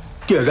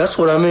 Yeah, that's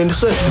what I mean to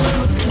say.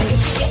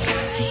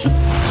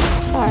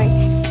 Sorry.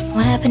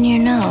 What happened to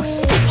your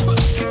nose?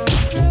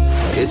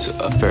 It's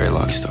a very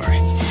long story.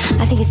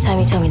 I think it's time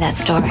you told me that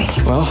story.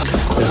 Well,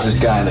 there's this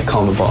guy they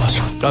call him the boss.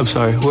 I'm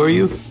sorry, who are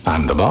you?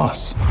 I'm the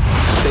boss.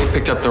 They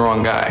picked up the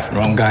wrong guy.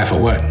 Wrong guy for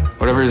what?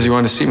 Whatever it is you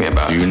wanted to see me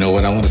about. Do you know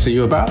what I want to see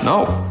you about?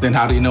 No. Then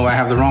how do you know I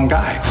have the wrong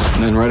guy?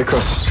 And then right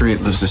across the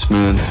street lives this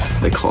man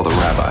they call the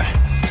rabbi.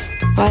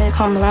 Why do they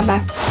call him the rabbi?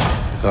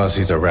 Because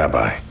he's a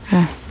rabbi.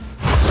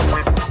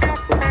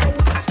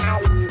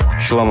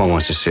 Shlomo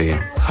wants to see you.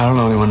 I don't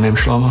know anyone named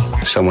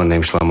Shlomo. Someone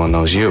named Shlomo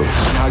knows you.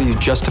 How do you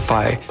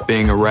justify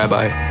being a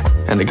rabbi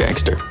and a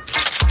gangster?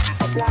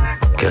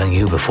 Killing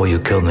you before you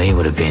killed me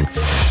would have been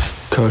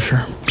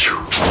kosher.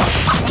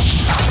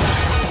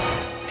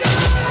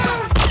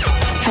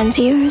 Friends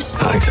of yours?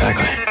 Not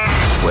exactly.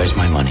 Where's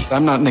my money?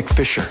 I'm not Nick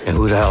Fisher. And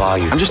who the hell are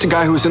you? I'm just a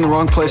guy who was in the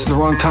wrong place at the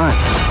wrong time.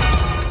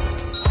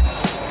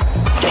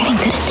 You're getting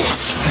good at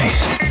this.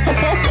 Nice.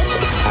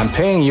 I'm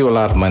paying you a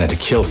lot of money to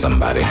kill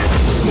somebody.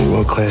 I'm a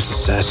world-class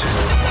assassin.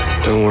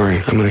 Don't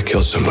worry, I'm gonna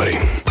kill somebody.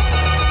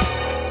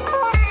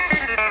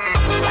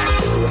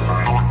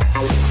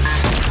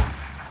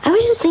 I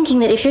was just thinking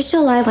that if you're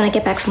still alive when I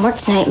get back from work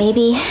tonight,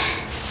 maybe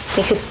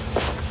we could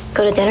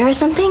go to dinner or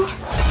something?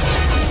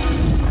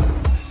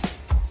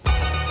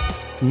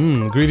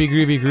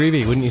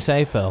 Groovy, wouldn't you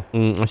say, Phil?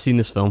 I've seen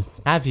this film.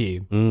 Have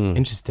you?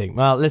 Interesting.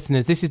 Well,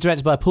 listeners, this is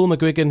directed by Paul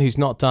McGuigan, who's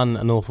not done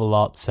an awful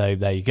lot, so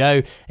there you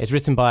go. It's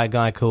written by a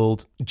guy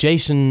called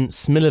Jason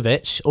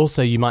Smilovich.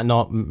 Also, you might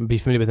not be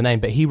familiar with the name,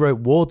 but he wrote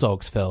War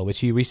Dogs, Phil,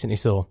 which you recently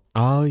saw.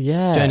 Oh,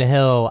 yeah. Jonah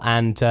Hill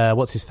and,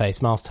 what's his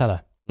face, Miles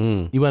Teller.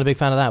 You weren't a big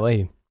fan of that, were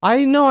you?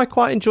 I know, I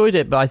quite enjoyed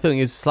it, but I think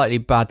it was slightly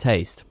bad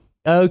taste.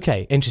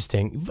 Okay,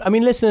 interesting. I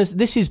mean, listeners,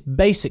 this is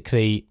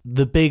basically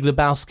The Big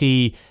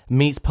Lebowski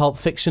meets Pulp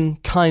Fiction,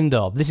 kind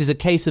of. This is a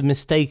case of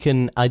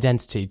mistaken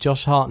identity.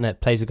 Josh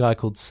Hartnett plays a guy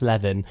called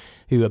Slevin,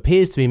 who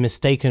appears to be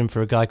mistaken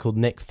for a guy called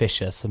Nick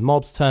Fisher. Some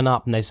mobs turn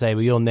up and they say,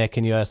 well, you're Nick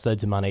and you owe us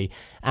loads of money.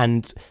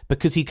 And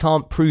because he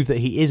can't prove that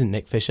he isn't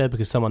Nick Fisher,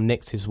 because someone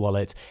nicked his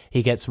wallet,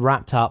 he gets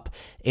wrapped up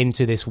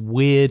into this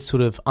weird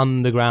sort of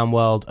underground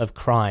world of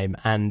crime.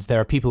 And there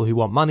are people who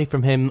want money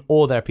from him,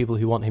 or there are people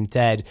who want him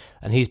dead.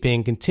 And he's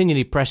being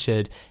continually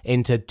pressured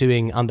into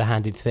doing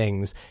underhanded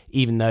things.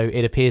 even though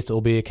it appears to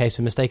all be a case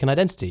of mistaken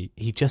identity.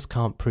 He just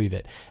can't prove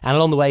it. And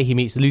along the way, he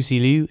meets Lucy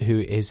Liu, who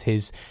is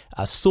his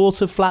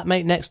sort of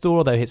flatmate next door,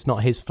 although it's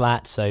not his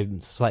flat, so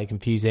slightly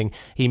confusing.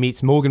 He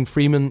meets Morgan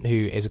Freeman,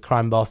 who is a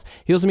crime boss.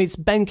 He also meets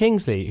Ben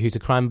Kingsley, who's a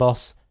crime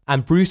boss.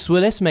 And Bruce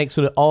Willis makes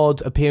sort of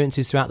odd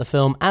appearances throughout the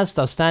film, as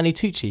does Stanley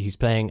Tucci, who's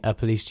playing a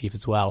police chief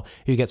as well,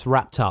 who gets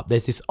wrapped up.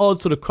 There's this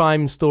odd sort of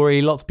crime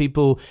story, lots of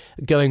people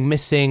going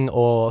missing,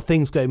 or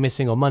things going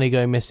missing, or money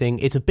going missing.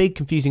 It's a big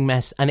confusing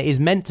mess, and it is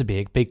meant to be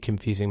a big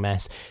confusing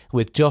mess,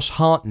 with Josh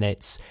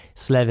Hartnett's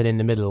slevin in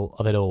the middle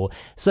of it all.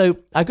 So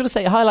I've got to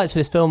say, highlights for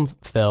this film,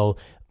 Phil,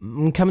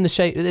 come in the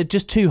shape,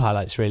 just two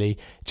highlights really.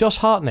 Josh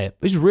Hartnett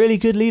was a really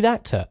good lead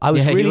actor. I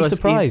was really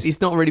surprised. He's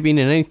not really been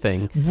in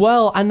anything.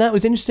 Well, and that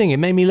was interesting. It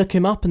made me look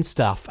him up and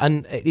stuff.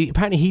 And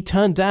apparently he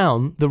turned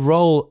down the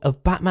role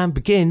of Batman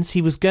Begins.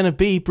 He was going to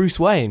be Bruce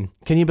Wayne.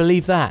 Can you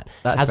believe that?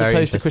 That's as very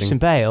opposed to Christian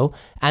Bale.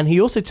 And he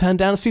also turned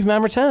down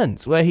Superman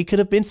Returns, where he could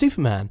have been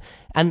Superman.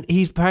 And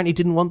he apparently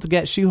didn't want to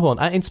get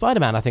shoehorned. In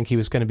Spider-Man, I think he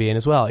was going to be in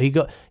as well. He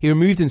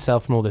removed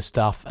himself from all this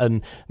stuff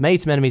and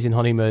made some enemies in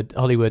Hollywood,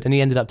 and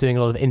he ended up doing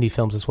a lot of indie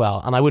films as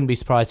well. And I wouldn't be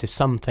surprised if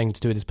something to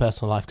do with his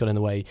personal life got in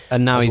the way.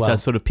 And now he's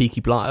does sort of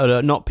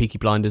not Peaky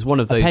Blinders, one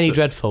of those. Penny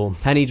Dreadful.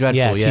 Penny Dreadful,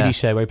 yeah. TV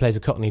show where he plays a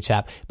Cockney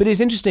chap. But it's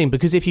interesting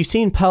because if you've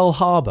seen Pearl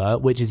Harbor,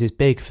 which is his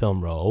big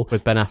film role.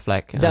 With Ben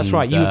Affleck. That's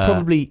right. You would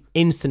probably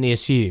instantly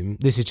assume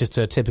this is just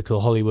a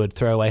typical Hollywood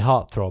throwaway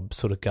heartthrob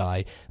sort of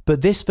guy.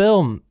 But this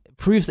film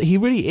proves that he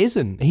really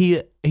isn't.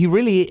 He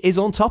really is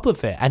on top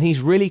of it, and he's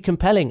really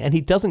compelling, and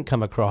he doesn't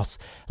come across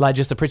like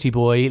just a pretty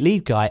boy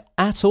lead guy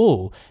at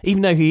all,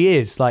 even though he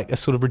is like a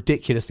sort of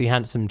ridiculously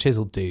handsome,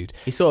 chiseled dude.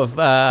 He's sort of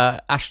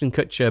Ashton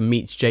Kutcher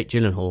meets Jake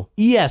Gyllenhaal.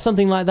 Yeah,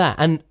 something like that.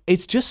 And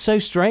it's just so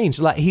strange.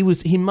 Like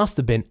he must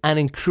have been an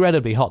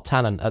incredibly hot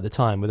talent at the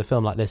time with a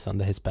film like this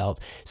under his belt.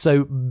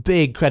 So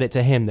big credit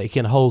to him that he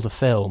can hold a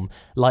film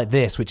like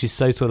this, which is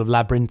so sort of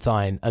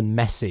labyrinthine and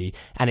messy,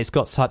 and it's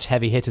got such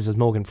heavy hitters as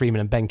Morgan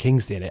Freeman and Ben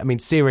Kingsley in it. I mean,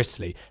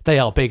 seriously, they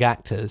are big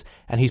actors,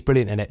 and he's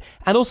brilliant in it.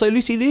 And also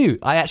Lucy Liu,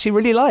 I actually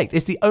really liked.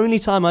 It's the only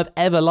time I've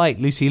ever liked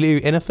Lucy Liu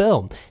in a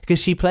film, because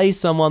she plays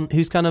someone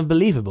who's kind of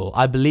believable.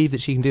 I believe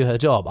that she can do her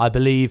job. I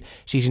believe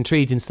she's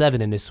intrigued in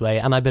Slevin in this way,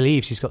 and I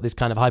believe she's got this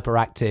kind of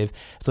hyperactive,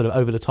 sort of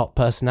over-the-top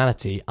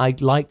personality. I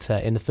liked her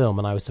in the film,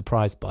 and I was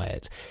surprised by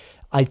it.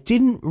 I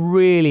didn't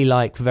really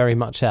like very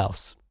much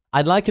else.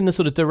 I'd liken the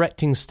sort of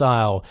directing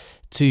style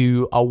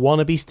to a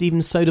wannabe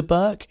Steven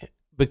Soderbergh,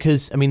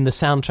 because, I mean, the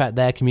soundtrack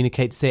there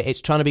communicates it.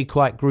 It's trying to be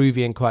quite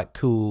groovy and quite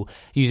cool,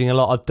 using a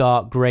lot of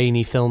dark,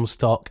 grainy film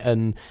stock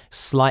and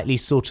slightly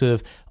sort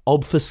of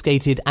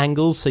obfuscated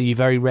angles, so you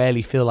very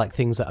rarely feel like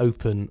things are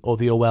open or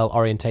that you're well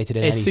orientated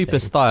in anything. It's super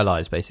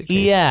stylized,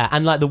 basically. Yeah,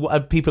 and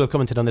like people have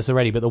commented on this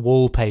already, but the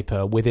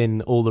wallpaper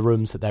within all the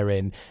rooms that they're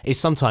in is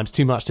sometimes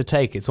too much to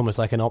take. It's almost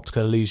like an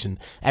optical illusion.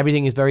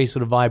 Everything is very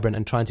sort of vibrant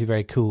and trying to be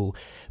very cool.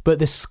 But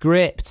the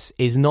script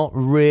is not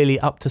really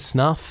up to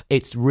snuff.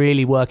 It's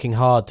really working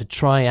hard to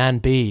try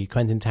and be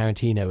Quentin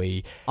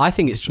Tarantino-y. I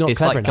think it's like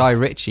enough. Guy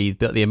Ritchie,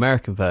 but the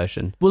American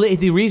version. Well,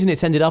 the reason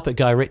it's ended up at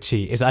Guy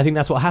Ritchie is I think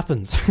that's what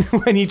happens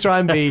when you try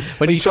and be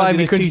when you try and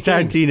be Quentin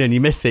Tarantino and you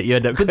miss it, you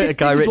end up at Guy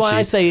Ritchie. This is why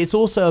I say it's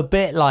also a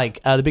bit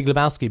like The Big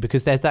Lebowski,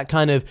 because there's that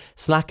kind of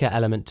slacker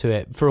element to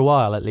it for a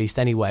while, at least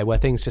anyway, where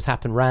things just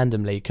happen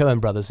randomly.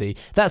 Coen Brothers-y.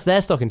 That's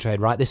their stock in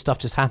trade, right? This stuff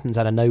just happens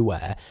out of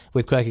nowhere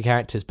with quirky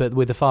characters, but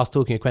with the fast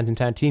talking of Quentin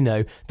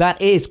Tarantino,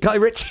 that is Guy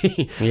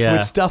Ritchie. Yeah.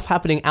 With stuff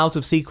happening out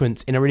of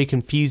sequence in a really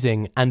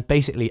confusing and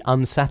basically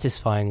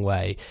unsatisfying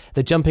way.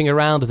 The jumping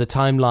around of the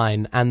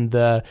timeline and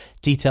the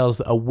details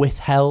that are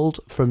withheld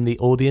from the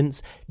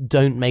audience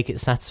don't make it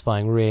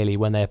satisfying really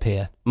when they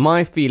appear.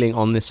 My feeling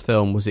on this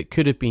film was it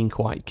could have been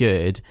quite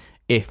good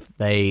if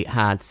they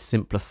had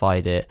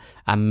simplified it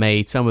and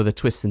made some of the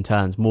twists and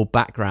turns more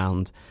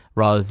background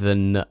rather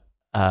than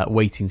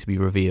waiting to be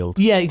revealed.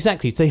 Yeah,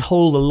 exactly. They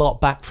hold a lot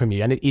back from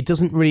you, and it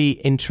doesn't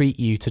really entreat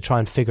you to try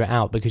and figure it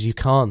out, because you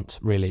can't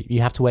really.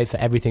 You have to wait for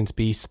everything to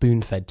be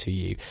spoon-fed to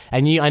you.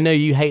 And I know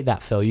you hate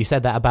that, Phil. You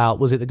said that about,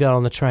 was it the girl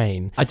on the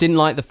train? I didn't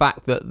like the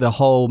fact that the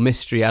whole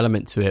mystery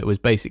element to it was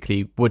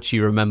basically, would she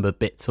remember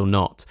bits or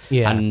not?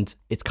 Yeah. And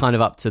it's kind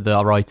of up to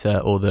the writer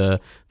or the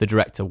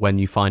director when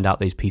you find out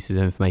those pieces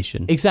of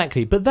information.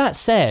 Exactly. But that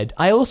said,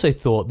 I also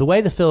thought the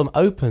way the film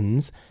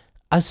opens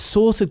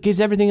sort of gives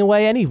everything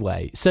away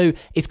anyway. So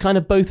it's kind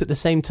of both at the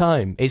same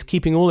time. It's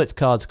keeping all its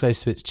cards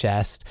close to its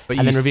chest and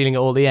then revealing it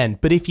all at the end.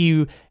 But if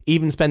you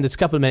even spend a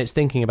couple of minutes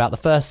thinking about the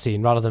first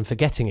scene rather than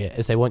forgetting it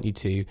as they want you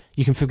to,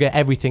 you can forget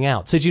everything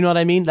out. So do you know what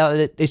I mean?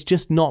 It's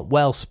just not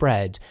well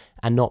spread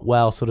and not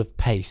well sort of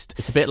paced.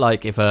 It's a bit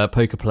like if a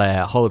poker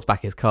player holds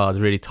back his cards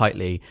really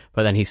tightly,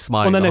 but then he's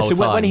smiling the whole time.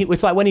 So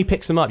it's like when he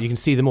picks them up, you can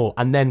see them all,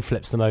 and then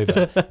flips them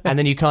over, and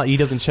then he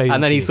doesn't show you.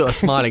 And then he's sort of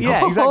smiling.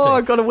 Yeah, exactly. Oh,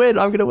 I'm going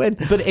to win.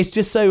 But it's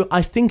just so,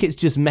 I think it's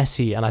just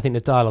messy, and I think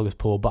the dialogue is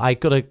poor, but I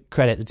got to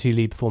credit the two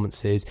lead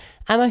performances.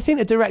 And I think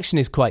the direction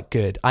is quite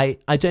good. I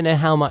don't know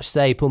how much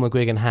say Paul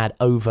McGuigan had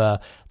over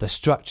the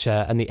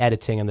structure and the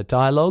editing and the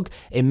dialogue.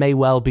 It may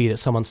well be that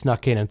someone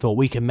snuck in and thought,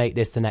 we can make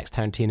this the next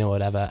Tarantino or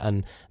whatever,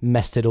 and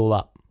messed it all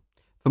up.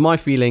 For my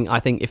feeling, I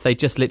think if they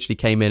just literally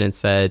came in and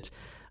said,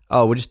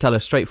 oh, we'll just tell a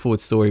straightforward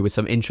story with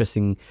some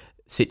interesting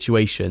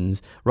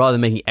situations, rather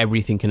than making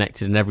everything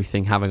connected and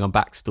everything having a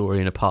backstory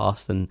and a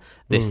past and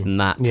this and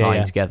that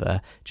tying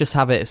together, just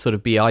have it sort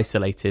of be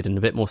isolated and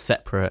a bit more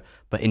separate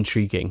but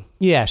intriguing.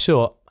 Yeah,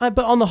 sure. But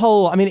on the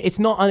whole, I mean, it's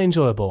not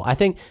unenjoyable. I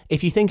think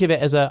if you think of it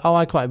as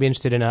I'd quite be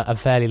interested in a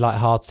fairly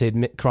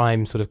light-hearted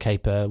crime sort of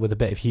caper with a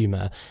bit of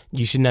humour,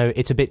 you should know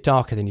it's a bit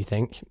darker than you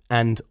think,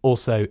 and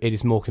also it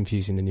is more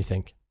confusing than you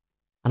think.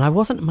 And I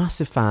wasn't a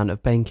massive fan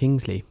of Ben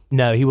Kingsley.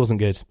 No, he wasn't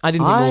good. I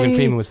didn't think Morgan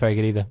Freeman was very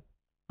good either.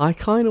 I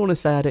kind of want to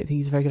say I don't think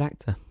he's a very good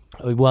actor.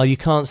 Well, you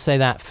can't say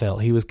that, Phil.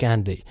 He was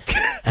Gandhi.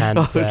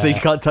 And, so you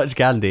can't touch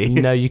Gandhi?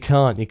 No, you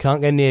can't. You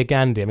can't go near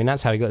Gandhi. I mean,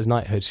 that's how he got his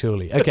knighthood,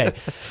 surely. Okay,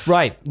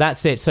 right,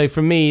 that's it. So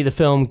for me, the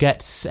film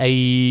gets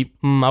I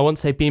won't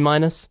say B-,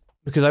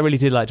 because I really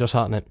did like Josh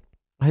Hartnett.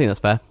 I think that's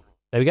fair.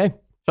 There we go. Should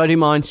I do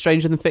mine,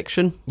 Stranger Than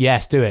Fiction?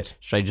 Yes, do it.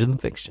 Stranger Than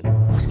Fiction.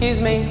 Excuse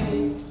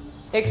me.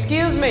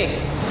 Excuse me.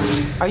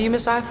 Are you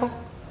Miss Eiffel?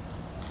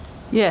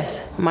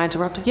 Yes. Am I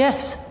interrupting?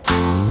 Yes.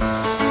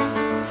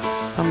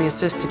 I'm the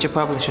assistant your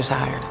publishers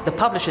hired. The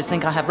publishers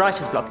think I have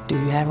writer's block. Do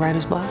you have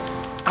writer's block?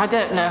 I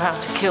don't know how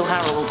to kill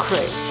Harold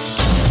Crick.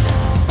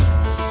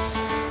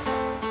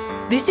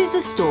 This is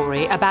a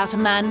story about a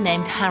man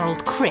named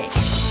Harold Crick.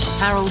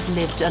 Harold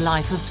lived a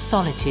life of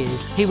solitude.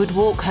 He would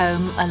walk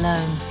home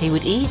alone. He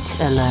would eat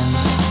alone.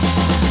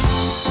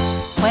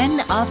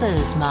 When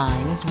others'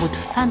 minds would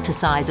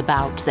fantasize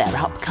about their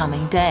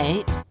upcoming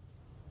day...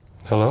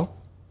 Hello?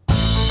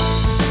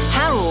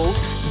 Harold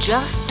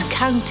just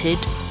counted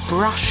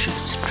brush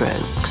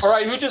strokes. All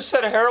right, who just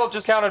said Harold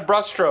just counted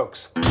brush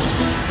strokes?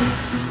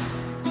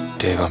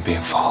 Dave, I'm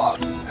being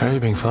followed. How are you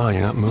being followed?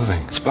 You're not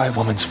moving. It's by a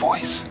woman's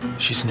voice.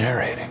 She's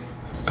narrating.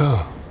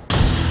 Oh.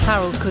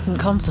 Harold couldn't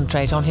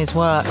concentrate on his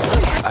work.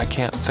 I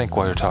can't think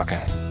while you're talking.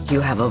 You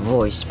have a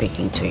voice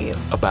speaking to you.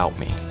 About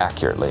me,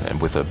 accurately,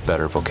 and with a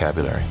better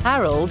vocabulary.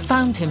 Harold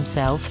found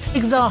himself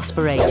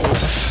exasperated.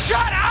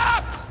 Shut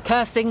up!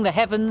 Cursing the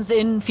heavens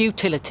in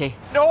futility.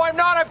 No, I'm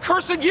not. I'm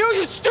cursing you,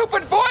 you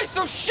stupid voice,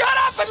 so shut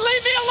up and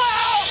leave me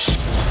alone!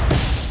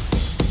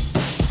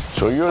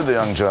 So you're the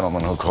young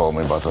gentleman who called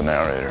me about the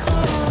narrator.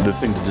 The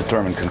thing to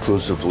determine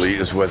conclusively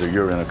is whether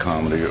you're in a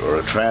comedy or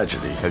a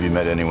tragedy. Have you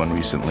met anyone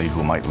recently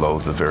who might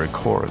loathe the very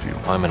core of you?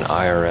 I'm an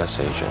IRS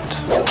agent.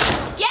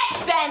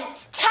 Get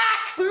bent,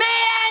 tax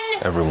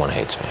man! Everyone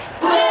hates me.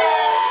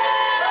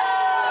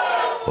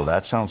 Well,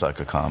 that sounds like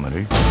a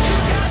comedy.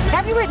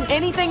 Have you written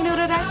anything new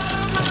today?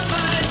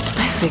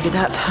 I figured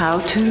out how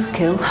to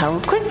kill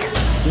Harold Crick.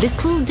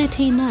 Little did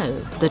he know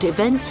that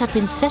events had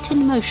been set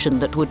in motion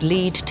that would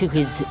lead to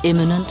his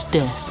imminent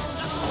death.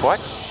 What?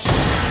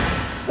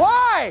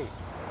 Why?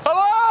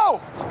 Hello?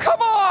 Come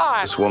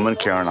on! This woman,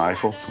 Karen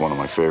Eiffel, is one of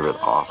my favorite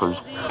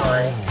authors.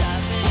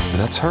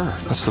 That's her.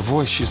 That's the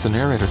voice. She's the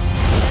narrator.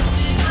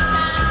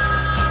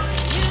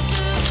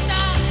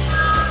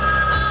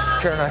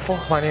 Karen Eiffel,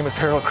 my name is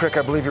Harold Crick.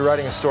 I believe you're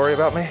writing a story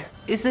about me.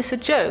 Is this a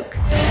joke?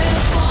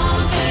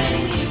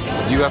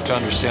 You have to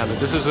understand that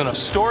this isn't a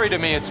story to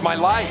me. It's my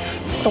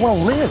life. I want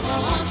to live.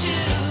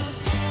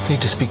 I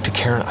need to speak to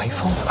Karen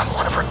Eiffel. I'm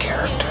one of her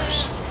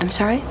characters. I'm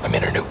sorry? I'm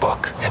in her new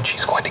book, and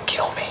she's going to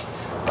kill me.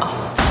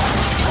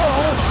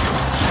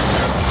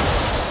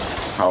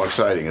 How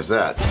exciting is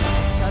that?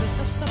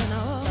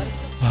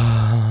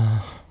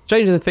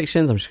 Stranger Than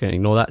Fiction, I'm just going to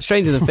ignore that.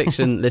 Stranger Than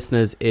Fiction,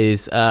 listeners,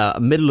 is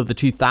middle of the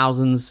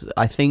 2000s,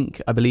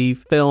 I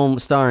believe. Film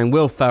starring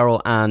Will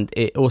Ferrell, and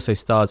it also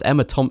stars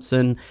Emma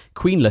Thompson,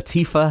 Queen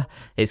Latifah.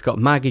 It's got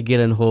Maggie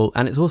Gyllenhaal,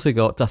 and it's also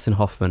got Dustin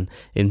Hoffman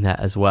in there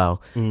as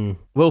well.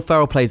 Will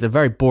Ferrell plays a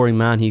very boring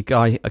man. He's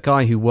a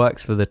guy who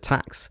works for the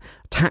tax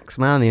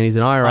man. He's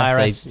an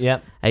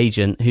IRS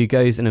agent who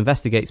goes and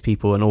investigates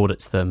people and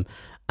audits them.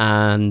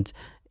 And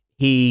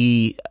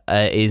he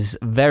is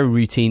very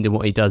routine in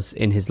what he does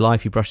in his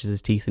life. He brushes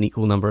his teeth an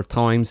equal number of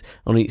times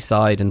on each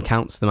side and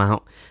counts them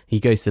out.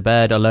 He goes to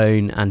bed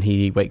alone and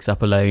he wakes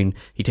up alone.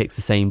 He takes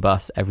the same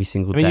bus every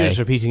single day. You're just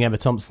repeating Emma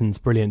Thompson's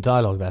brilliant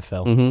dialogue there,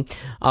 Phil.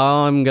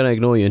 I'm going to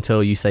ignore you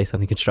until you say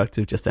something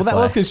constructive. Well, that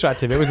was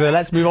constructive. It was a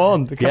let's move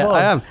on. Come on.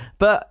 I am.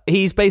 But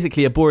he's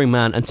basically a boring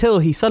man until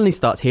he suddenly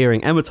starts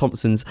hearing Emma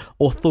Thompson's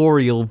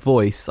authorial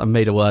voice. I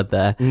made a word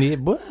there.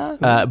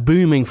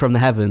 Booming from the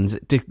heavens,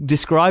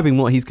 describing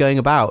what he's going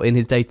about in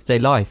his day-to-day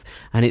life.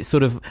 And it's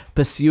sort of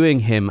pursuing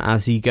him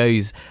as he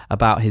goes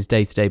about his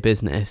day-to-day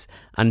business.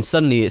 And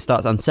suddenly it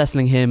starts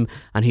unsettling him,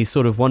 and he's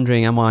sort of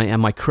wondering, am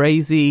I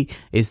crazy?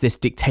 Is this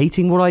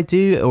dictating what I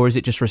do, or is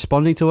it just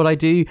responding to what I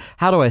do?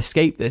 How do I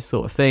escape this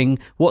sort of thing?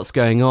 What's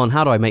going on?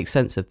 How do I make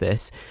sense of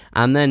this?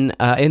 And then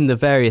in the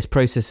various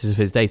processes of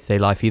his day-to-day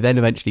life, he then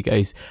eventually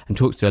goes and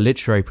talks to a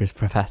literary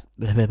professor,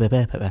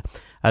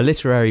 a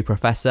literary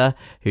professor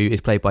who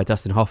is played by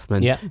Dustin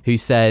Hoffman, who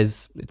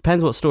says, it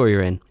depends what story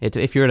you're in.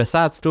 If you're in a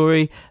sad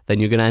story, then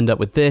you're going to end up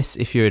with this.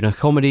 If you're in a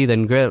comedy,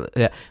 then...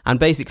 And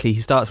basically, he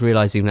starts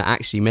realising that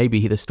actually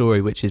maybe the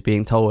story which is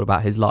being told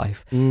about his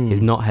life is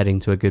not heading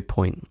to a good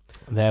point.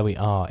 There we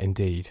are,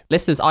 indeed.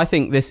 Listeners, I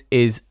think this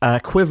is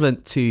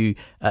equivalent to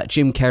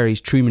Jim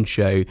Carrey's Truman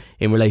Show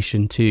in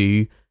relation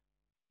to...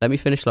 Let me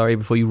finish, Laurie,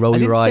 before you roll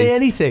your eyes. I didn't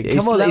say anything.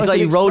 Come on, it's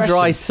like you rolled your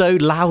eyes so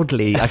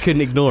loudly, I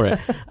couldn't ignore it.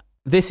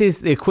 This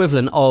is the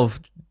equivalent of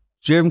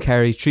Jim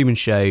Carrey's Truman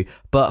Show,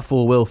 but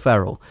for Will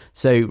Ferrell.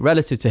 So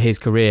relative to his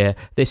career,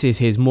 this is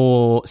his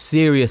more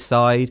serious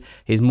side,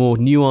 his more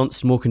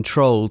nuanced, more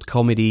controlled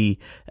comedy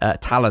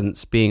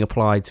talents being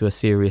applied to a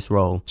serious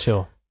role.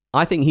 Sure.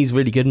 I think he's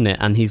really good in it,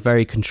 and he's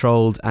very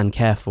controlled and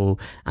careful,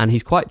 and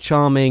he's quite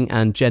charming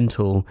and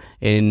gentle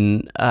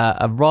in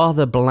a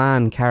rather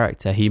bland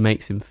character. He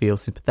makes him feel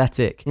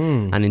sympathetic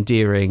and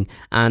endearing,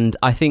 and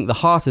I think the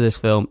heart of this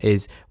film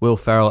is Will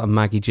Ferrell and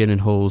Maggie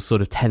Gyllenhaal's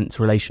sort of tense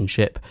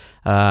relationship,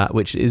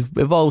 which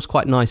evolves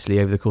quite nicely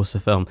over the course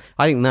of the film.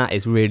 I think that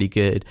is really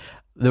good.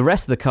 The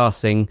rest of the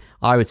casting,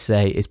 I would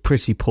say, is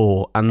pretty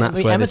poor, and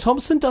that's where Emma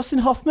Thompson, Dustin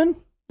Hoffman,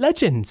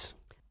 legends.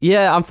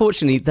 Yeah,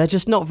 unfortunately, they're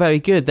just not very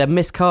good. They're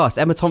miscast.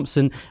 Emma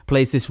Thompson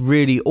plays this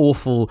really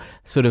awful,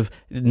 sort of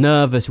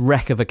nervous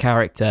wreck of a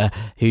character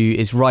who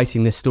is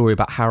writing this story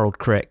about Harold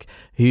Crick,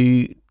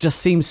 who just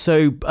seems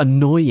so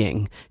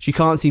annoying. She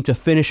can't seem to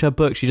finish her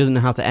book. She doesn't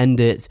know how to end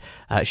it.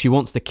 She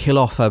wants to kill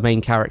off her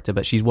main character,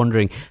 but she's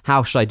wondering,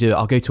 how should I do it?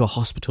 I'll go to a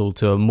hospital,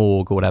 to a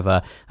morgue or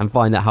whatever, and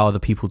find out how other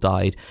people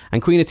died.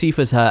 And Queen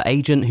Latifah's her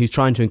agent, who's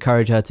trying to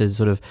encourage her to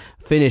sort of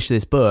finish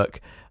this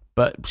book.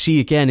 But she,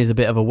 again, is a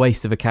bit of a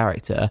waste of a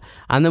character.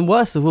 And then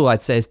worst of all,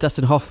 I'd say, is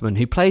Dustin Hoffman,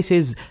 who plays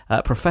his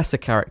professor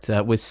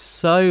character with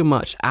so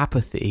much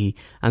apathy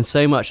and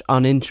so much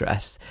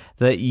uninterest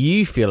that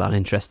you feel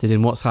uninterested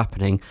in what's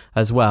happening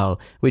as well,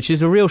 which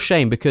is a real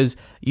shame because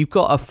you've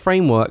got a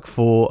framework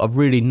for a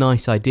really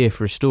nice idea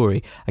for a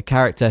story, a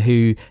character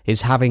who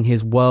is having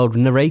his world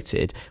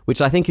narrated,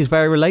 which I think is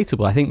very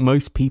relatable. I think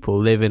most people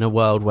live in a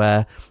world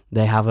where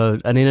they have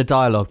an inner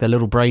dialogue, their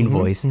little brain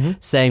voice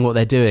saying what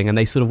they're doing, and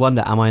they sort of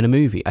wonder, am I in a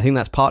movie? I think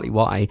that's partly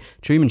why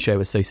Truman Show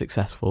was so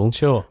successful.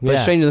 Sure. But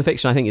Stranger Than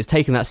Fiction, I think, is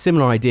taking that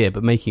similar idea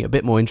but making it a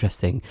bit more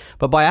interesting.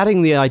 But by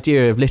adding the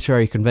idea of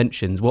literary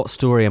conventions, what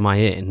story am I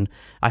in,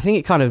 I think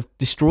it kind of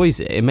destroys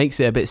it. It makes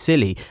it a bit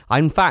silly.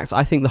 In fact,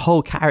 I think the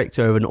whole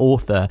character of an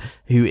author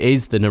who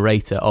is the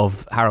narrator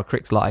of Harold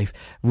Crick's life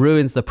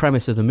ruins the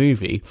premise of the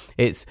movie.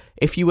 It's,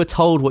 if you were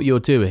told what you're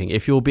doing,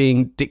 if you're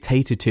being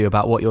dictated to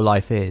about what your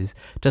life is,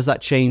 does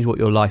that change what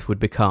your life would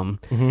become?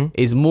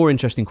 Is a more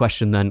interesting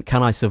question than,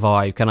 can I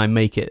survive? Can I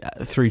make it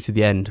through to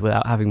the end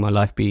without having my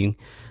life being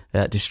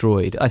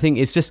destroyed? I think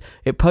it's just,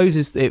 it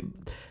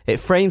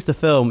frames the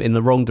film in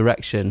the wrong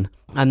direction,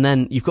 and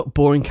then you've got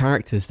boring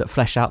characters that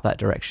flesh out that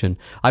direction.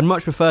 I'd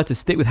much prefer to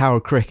stick with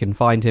Harold Crick and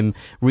find him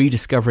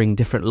rediscovering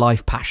different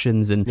life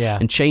passions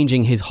and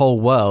changing his whole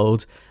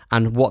world,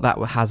 and what that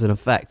has an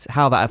effect,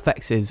 how that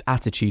affects his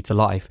attitude to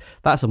life.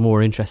 That's a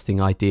more interesting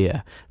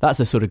idea. That's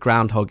a sort of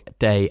Groundhog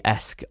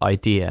Day-esque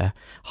idea,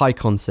 high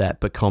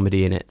concept but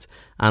comedy in it.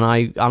 And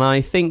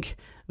I think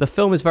the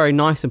film is very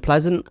nice and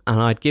pleasant,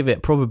 and I'd give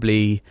it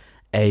probably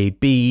a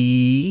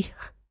B.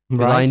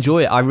 Because I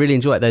enjoy it. I really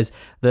enjoy it.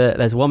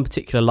 There's one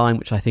particular line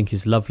which I think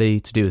is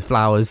lovely, to do with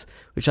flowers,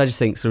 which I just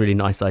think is a really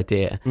nice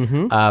idea.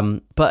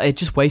 But it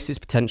just wastes its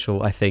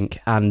potential, I think.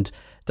 And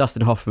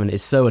Dustin Hoffman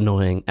is so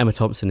annoying. Emma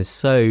Thompson is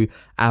so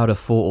out of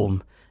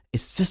form.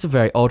 It's just a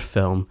very odd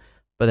film,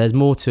 but there's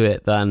more to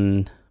it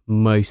than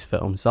most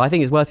films. So I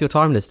think it's worth your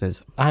time,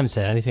 listeners. I haven't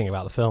said anything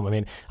about the film. I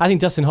mean, I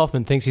think Dustin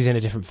Hoffman thinks he's in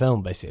a different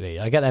film, basically.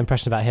 I get that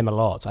impression about him a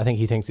lot. I think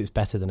he thinks it's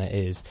better than it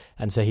is,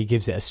 and so he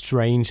gives it a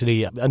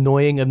strangely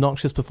annoying,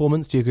 obnoxious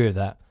performance. Do you agree with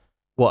that?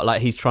 What,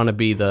 like he's trying to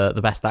be the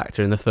best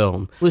actor in the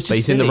film, but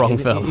he's silly. In the wrong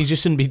film? He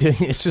just shouldn't be doing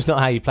it. It's just not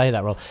how you play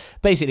that role.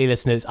 Basically,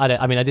 listeners,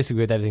 I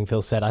disagree with everything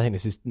Phil said. I think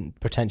this is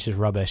pretentious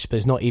rubbish, but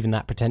it's not even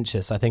that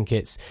pretentious. I think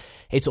it's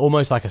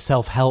almost like a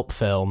self-help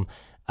film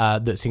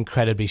that's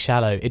incredibly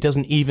shallow. It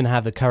doesn't even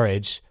have the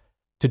courage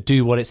to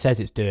do what it says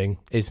it's doing,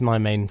 is my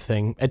main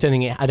thing. I don't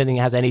think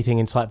it has anything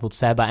insightful to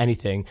say about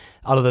anything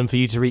other than for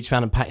you to reach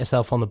around and pat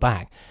yourself on the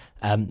back.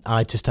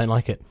 I just don't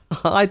like it.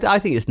 I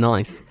think it's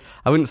nice.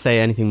 I wouldn't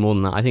say anything more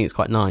than that. I think it's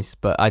quite nice,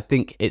 but I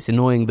think it's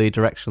annoying the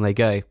direction they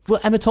go.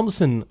 Well, Emma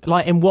Thompson,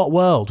 like, in what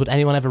world would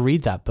anyone ever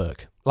read that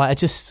book? Like,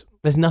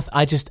 there's nothing,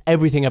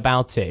 everything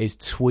about it is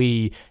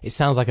twee. It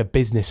sounds like a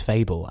business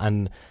fable,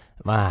 and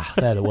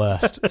they're the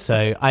worst.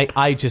 So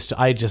I just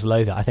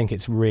loathe it. I think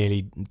it's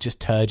really just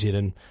turgid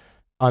and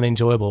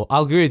unenjoyable.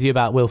 I'll agree with you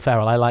about Will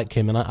Ferrell. I like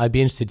him, and I'd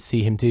be interested to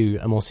see him do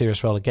a more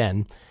serious role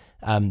again.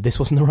 This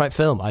wasn't the right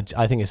film.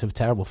 I think it's a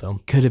terrible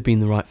film. Could have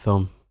been the right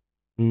film.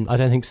 I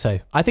don't think so.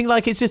 I think,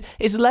 like, it's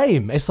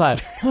lame. It's like,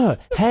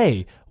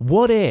 hey,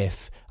 what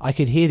if I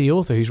could hear the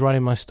author who's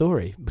writing my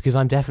story, because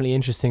I'm definitely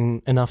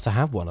interesting enough to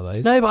have one of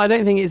those. No, but I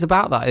don't think it's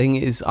about that. I think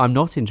it is I'm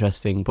not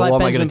interesting, but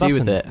what am I going to do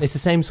with it? It's the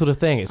same sort of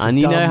thing. And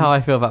you know how I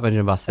feel about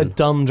Benjamin Button. A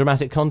dumb,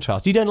 dramatic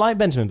contrast. You don't like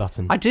Benjamin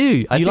Button? I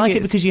do. You like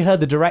it because you heard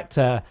the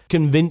director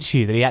convince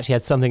you that he actually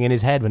had something in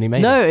his head when he made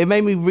it? No, it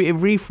made me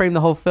reframe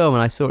the whole film,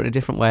 and I saw it in a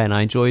different way, and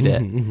I enjoyed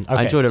it. Okay,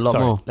 I enjoyed it a lot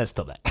more. Let's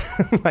stop that.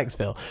 Thanks,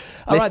 Phil.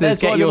 Listeners,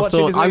 get your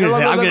thoughts. I'm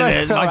going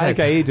to do it.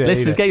 Okay, you do it.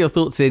 Listeners, get your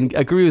thoughts in.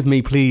 Agree with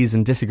me, please,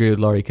 and disagree with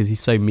Laurie, because he's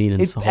so mean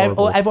and so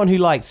horrible. Everyone who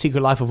likes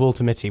Secret Life of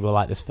Walter Mitty will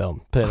like this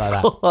film. Put it like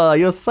that. Oh,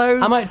 you're so...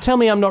 Tell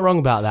me I'm not wrong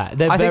about that.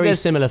 They're very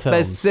similar films.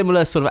 There's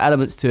similar sort of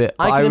elements to it.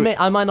 I can admit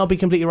I might not be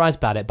completely right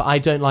about it, but I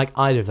don't like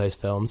either of those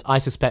films. I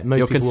suspect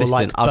most people will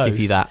like both. I'll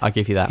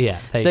give you that. Yeah.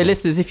 So,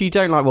 listeners, if you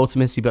don't like Walter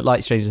Mitty but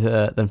like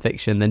Stranger Than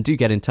Fiction, then do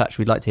get in touch.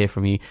 We'd like to hear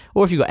from you.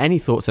 Or if you've got any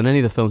thoughts on any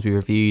of the films we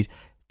reviewed,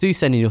 do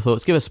send in your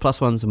thoughts. Give us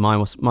 +1s and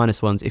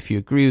 -1s if you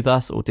agree with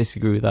us or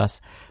disagree with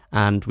us.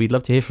 And we'd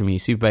love to hear from you.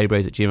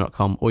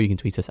 superbabybros@gmail.com, or you can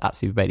tweet us at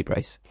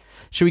superbabybros.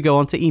 Should we go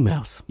on to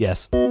emails?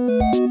 Yes.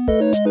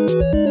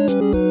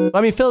 I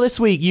mean, Phil, this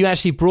week you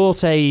actually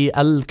brought a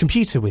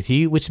computer with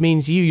you, which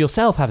means you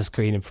yourself have a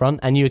screen in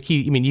front, and you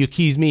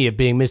accuse me of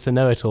being Mr.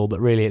 Know-It-all, but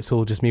really it's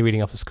all just me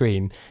reading off a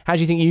screen. How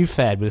do you think you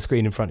fared with a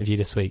screen in front of you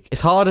this week?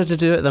 It's harder to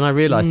do it than I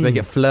realised to make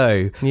it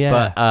flow.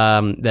 Yeah. But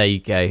there you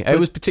go. It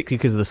was particularly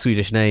because of the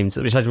Swedish names,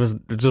 which I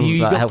wasn't you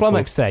got helpful.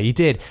 flummoxed there, you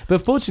did.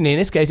 But fortunately, in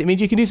this case, it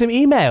means you can do some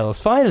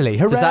emails, finally.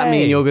 Hooray! Does that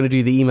mean you're going to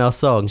do the email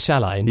song?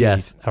 Shall I? Indeed.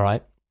 Yes. All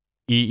right.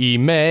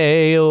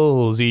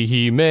 Emails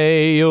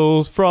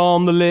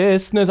from the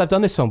listeners. I've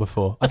done this song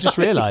before. I've just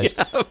realised.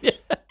 Yeah.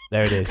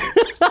 There it is.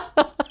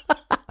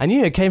 I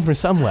knew it came from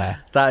somewhere.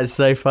 That is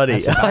so funny.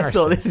 I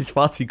thought this is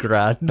far too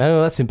grand.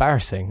 No, that's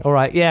embarrassing. All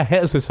right, yeah,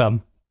 hit us with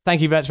some.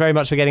 Thank you very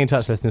much for getting in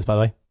touch, listeners, by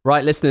the way.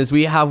 Right, listeners,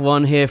 we have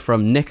one here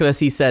from Nicholas.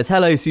 He says,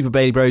 "Hello, Super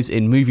Bailey Bros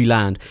in Movie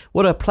Land.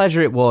 What a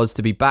pleasure it was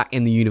to be back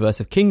in the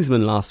universe of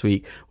Kingsman last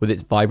week with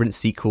its vibrant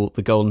sequel,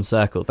 The Golden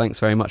Circle. Thanks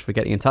very much for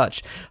getting in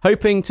touch.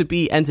 Hoping to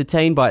be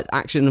entertained by its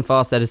action and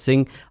fast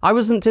editing, I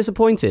wasn't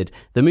disappointed.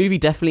 The movie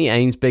definitely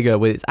aims bigger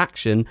with its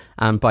action,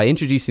 and by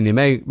introducing the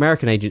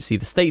American agency,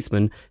 The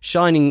Statesman,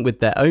 shining with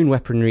their own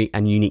weaponry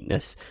and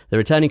uniqueness. The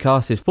returning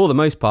cast is, for the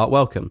most part,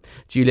 welcome.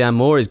 Julianne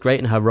Moore is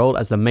great in her role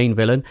as the main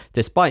villain,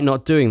 despite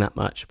not doing that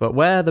much, but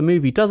where the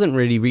movie doesn't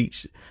really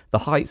reach the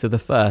heights of the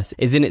first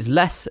is in its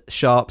less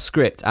sharp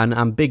script and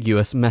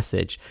ambiguous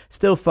message.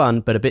 Still fun,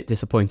 but a bit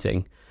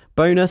disappointing.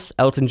 Bonus,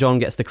 Elton John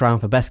gets the crown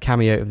for best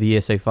cameo of the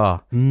year so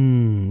far." How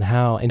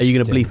interesting. Are you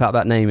going to bleep out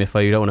that name if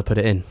you don't want to put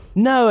it in?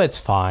 No, it's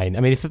fine.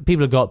 I mean, if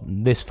people have got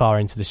this far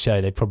into the show,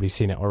 they've probably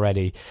seen it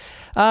already.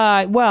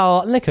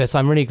 Well, Nicholas,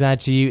 I'm really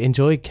glad you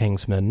enjoyed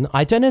Kingsman.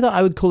 I don't know that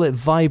I would call it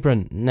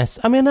vibrant.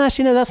 I mean,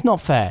 actually, no, that's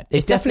not fair.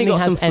 It's definitely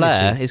got some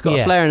flair. Energy. It's got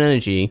a flair and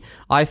energy.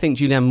 I think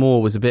Julianne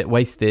Moore was a bit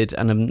wasted,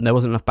 and there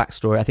wasn't enough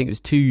backstory. I think it was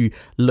too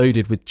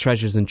loaded with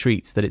treasures and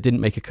treats that it didn't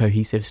make a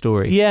cohesive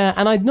story. Yeah,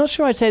 and I'm not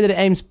sure I'd say that it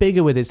aims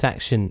bigger with its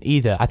action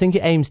either. I think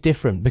it aims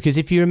different, because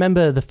if you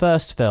remember the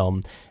first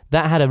film,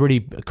 that had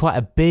quite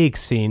a big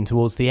scene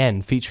towards the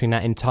end featuring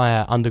that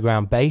entire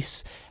underground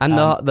base. And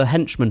the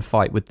henchman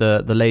fight with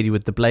the lady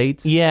with the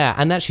blades. Yeah,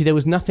 and actually there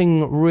was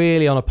nothing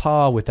really on a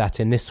par with that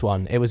in this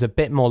one. It was a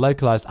bit more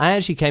localised. I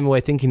actually came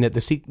away thinking that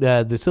the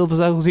Silver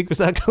Circle, Secret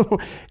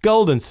Circle,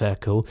 Golden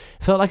Circle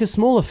felt like a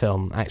smaller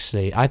film,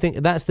 actually. I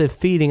think that's the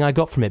feeling I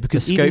got from it.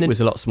 Because the scope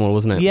was a lot smaller,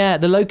 wasn't it? Yeah,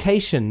 the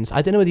locations,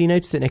 I don't know whether you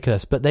noticed it,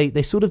 Nicholas, but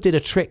they sort of did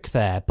a trick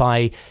there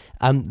by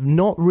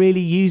not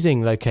really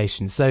using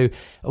locations. So,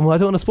 well, I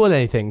don't want to spoil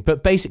anything,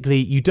 but basically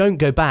you don't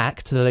go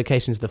back to the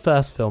locations of the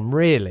first film,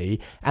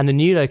 really, and the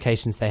new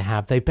locations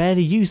they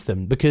barely use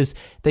them, because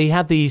they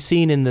have the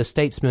scene in the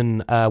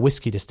Statesman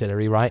whiskey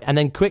distillery, right? And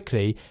then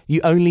quickly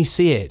you only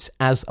see it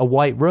as a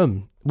white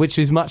room, which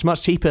is much,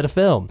 much cheaper to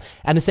film.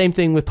 And the same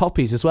thing with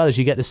Poppies as well, as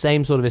you get the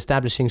same sort of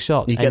establishing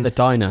shots. You get the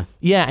diner.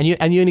 Yeah, and you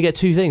only get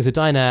two things, a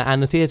diner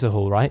and a theatre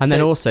hall, right? And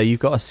then also you've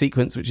got a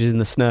sequence which is in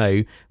the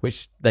snow,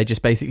 which they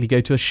just basically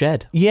go to a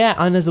shed. Yeah,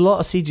 and there's a lot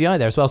of CGI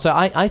there as well. So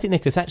I think,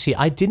 Nicholas, actually,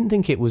 I didn't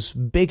think it was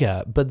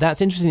bigger, but that's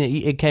interesting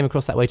that it came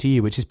across that way to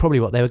you, which is probably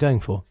what they were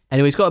going for.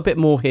 Anyway, he's got a bit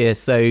more here,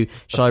 so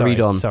shall I read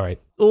on? Sorry.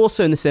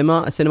 Also in the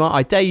cinema,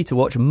 I dare you to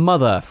watch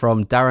Mother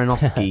from Darren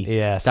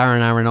Yes.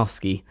 Darren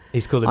Aronofsky.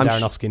 He's called him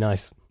Darrenofsky,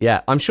 nice.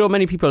 Yeah, I'm sure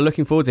many people are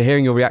looking forward to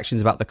hearing your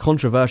reactions about the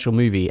controversial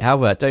movie.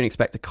 However, don't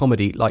expect a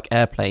comedy like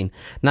Airplane.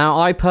 Now,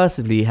 I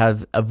personally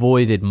have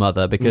avoided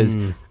Mother because,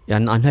 and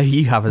I know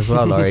you have as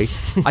well, Laurie,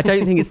 I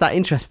don't think it's that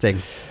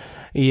interesting.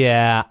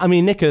 Yeah, I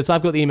mean, Nicholas,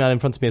 I've got the email in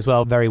front of me as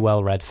well. Very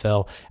well read,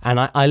 Phil. And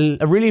I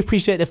really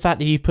appreciate the fact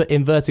that you've put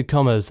inverted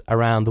commas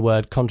around the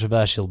word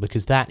controversial,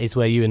 because that is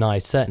where you and I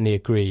certainly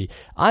agree.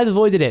 I've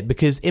avoided it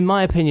because, in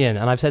my opinion,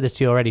 and I've said this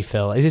to you already,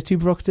 Phil, is this too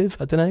provocative?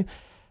 I don't know.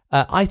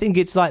 I think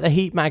it's like the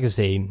Heat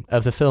magazine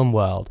of the film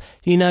world.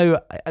 You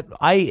know,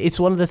 it's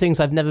one of the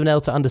things I've never been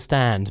able to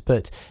understand,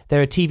 but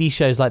there are TV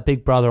shows like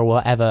Big Brother or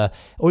whatever,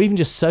 or even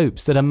just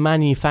soaps that are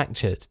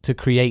manufactured to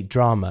create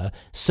drama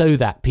so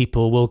that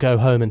people will go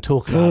home and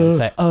talk about it and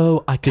say,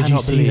 oh, I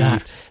cannot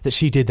believe that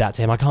she did that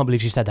to him. I can't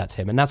believe she said that to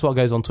him. And that's what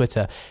goes on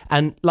Twitter.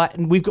 And like,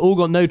 we've all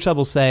got no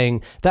trouble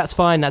saying, that's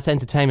fine, that's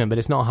entertainment, but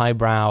it's not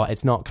highbrow,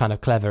 it's not kind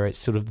of clever, it's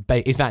sort of,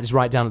 in fact, it's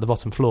right down at the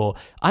bottom floor.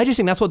 I just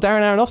think that's what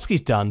Darren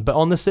Aronofsky's done, but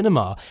on the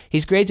cinema.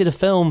 He's created a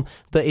film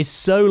that is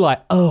so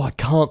like, oh, I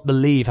can't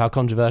believe how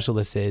controversial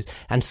this is,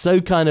 and so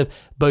kind of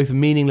both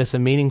meaningless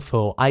and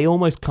meaningful. I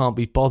almost can't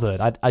be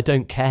bothered. I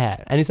don't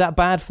care. And is that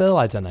bad, Phil?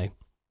 I don't know.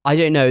 I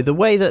don't know. The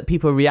way that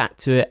people react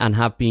to it and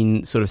have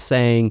been sort of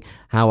saying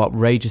how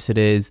outrageous it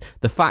is,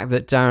 the fact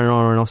that Darren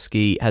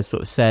Aronofsky has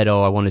sort of said,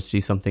 oh, I wanted to do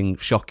something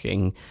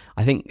shocking.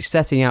 I think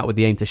setting out with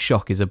the aim to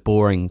shock is a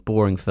boring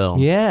film.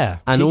 Yeah.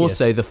 And tedious.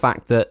 also the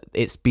fact that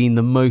it's been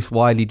the most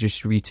widely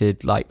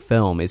distributed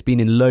film. It's been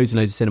in loads and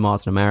loads of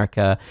cinemas in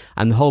America.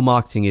 And the whole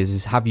marketing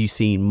is have you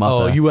seen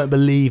Mother? Oh, you won't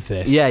believe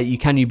this. Yeah,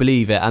 can you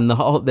believe it? And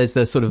there's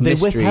the sort of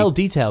mystery. They withheld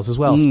details as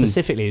well,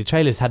 specifically. The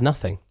trailers had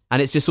nothing.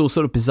 And it's just all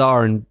sort of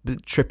bizarre and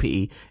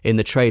trippy in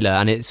the trailer.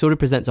 And it sort of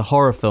presents a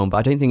horror film, but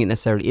I don't think it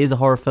necessarily is a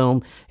horror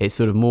film. It's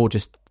sort of more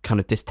just kind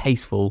of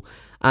distasteful.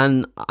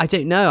 And I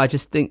don't know, I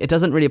just think it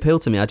doesn't really appeal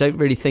to me. I don't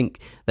really think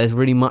there's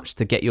really much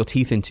to get your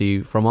teeth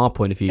into from our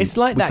point of view. It's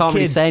like we can't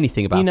really say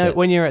anything about it. You know,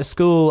 when you're at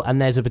school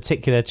and there's a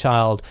particular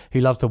child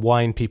who loves to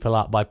wind people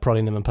up by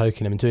prodding them and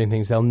poking them and doing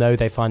things they'll know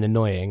they find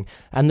annoying,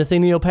 and the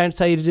thing that your parents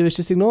tell you to do is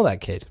just ignore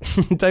that kid.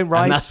 Don't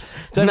write.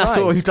 And that's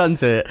what we've done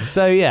to it.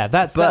 So yeah,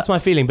 that's my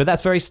feeling, but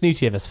that's very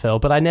snooty of us, Phil,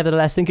 but I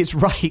nevertheless think it's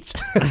right.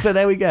 So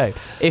there we go.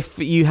 If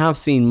you have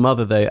seen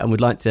Mother, though, and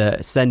would like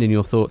to send in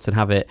your thoughts and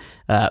have it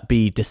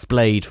be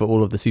displayed for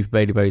all of the Super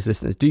Bailey Bros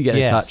listeners, do get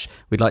in touch.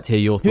 We'd like to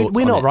hear your thoughts.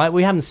 We're not right.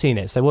 We haven't seen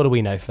it, so what do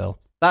we know, Phil?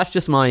 That's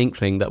just my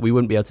inkling that we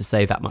wouldn't be able to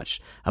say that much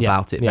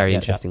about it very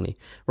interestingly.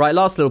 Right,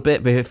 last little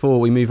bit before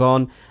we move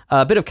on.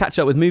 A bit of catch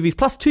up with movies,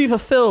 plus 2 for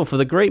Phil for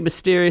the great,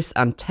 mysterious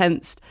and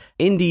tense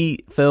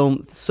indie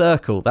film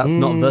Circle. That's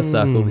not The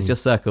Circle, it's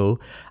just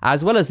Circle.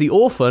 As well as The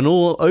Orphan,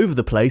 all over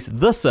the place,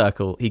 The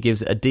Circle. He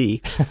gives it a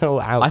D. Oh,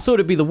 ouch. I thought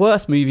it'd be the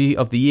worst movie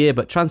of the year,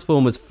 but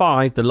Transformers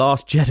 5, The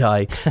Last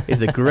Jedi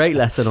is a great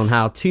lesson on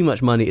how too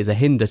much money is a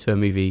hinder to a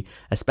movie,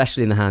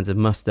 especially in the hands of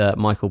Mr.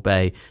 Michael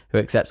Bay, who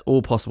accepts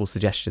all possible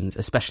suggestions,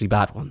 especially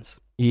bad ones.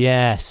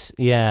 Yes,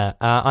 yeah.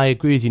 I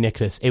agree with you,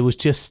 Nicholas. It was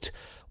just...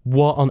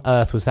 what on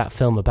earth was that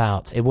film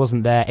about? It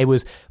wasn't there. It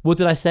was, what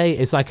did I say?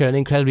 It's like an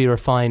incredibly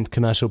refined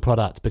commercial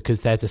product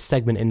because there's a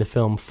segment in the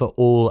film for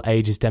all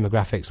ages,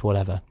 demographics,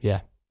 whatever. Yeah.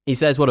 He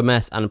says, what a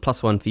mess, and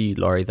 +1 for you,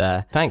 Laurie,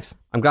 there. Thanks.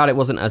 I'm glad it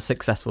wasn't as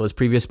successful as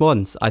previous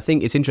ones. I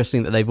think it's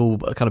interesting that they've all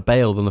kind of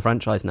bailed on the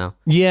franchise now.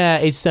 Yeah,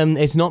 it's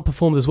not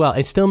performed as well.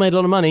 It still made a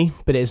lot of money,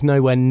 but it's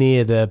nowhere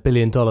near the $1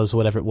 billion or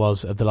whatever it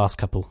was of the last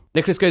couple.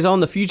 Nicholas goes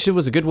on, The Fugitive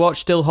was a good watch,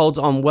 still holds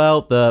on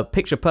well. The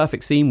picture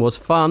perfect scene was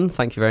fun.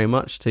 Thank you very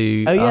much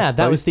to Oh yeah,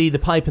 that was the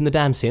pipe and the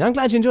dam scene. I'm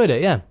glad you enjoyed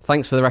it, yeah.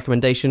 Thanks for the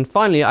recommendation.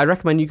 Finally, I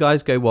recommend you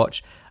guys go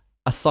watch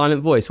A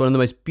Silent Voice, one of the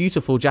most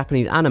beautiful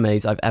Japanese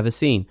animes I've ever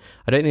seen.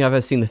 I don't think I've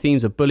ever seen the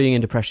themes of bullying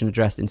and depression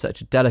addressed in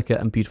such a delicate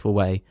and beautiful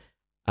way.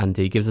 And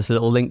he gives us a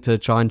little link to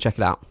try and check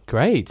it out.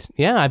 Great.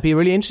 Yeah, I'd be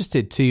really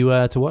interested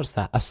to watch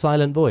that. A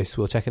Silent Voice.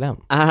 We'll check it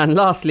out. And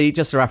lastly,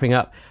 just wrapping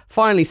up,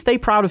 finally, stay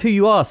proud of who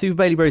you are. Super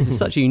Bailey Bros is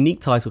such a unique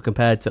title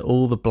compared to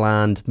all the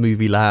bland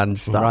movie land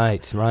stuff.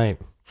 Right.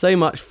 So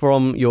much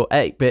from your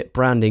 8-bit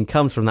branding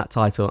comes from that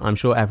title. I'm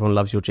sure everyone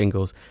loves your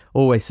jingles.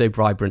 Always so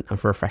vibrant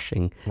and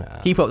refreshing.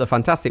 Keep up the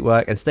fantastic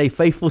work and stay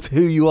faithful to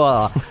who you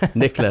are,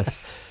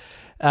 Nicholas.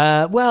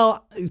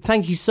 Well,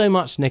 thank you so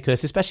much,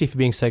 Nicholas, especially for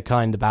being so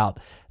kind about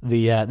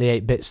the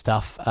 8-bit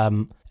stuff.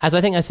 As I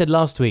think I said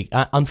last week,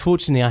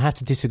 unfortunately, I have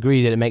to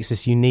disagree that it makes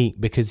us unique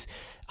because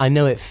I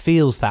know it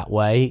feels that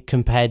way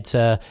compared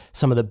to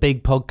some of the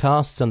big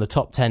podcasts on the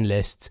top 10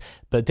 lists.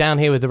 But down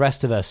here with the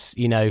rest of us,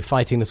 you know,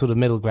 fighting the sort of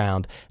middle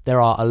ground,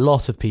 there are a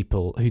lot of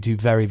people who do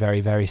very,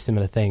 very, very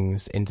similar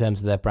things in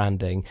terms of their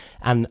branding.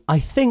 And I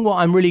think what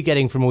I'm really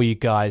getting from all you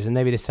guys, and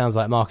maybe this sounds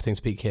like marketing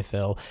speak here,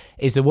 Phil,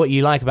 is that what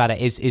you like about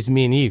it is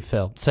me and you,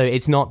 Phil. So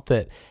it's not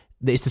that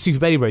it's the Super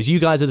Bailey Bros. You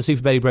guys are the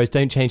Super Bailey Bros.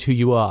 Don't change who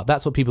you are.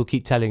 That's what people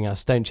keep telling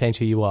us. Don't change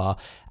who you are.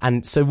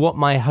 And so what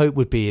my hope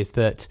would be is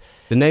that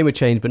the name would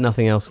change, but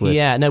nothing else would.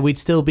 Yeah, no, we'd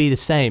still be the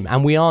same.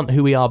 And we aren't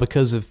who we are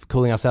because of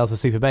calling ourselves the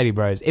Super Bailey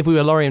Bros. If we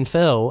were Laurie and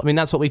Phil, I mean,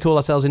 that's what we call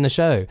ourselves in the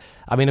show.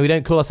 I mean, we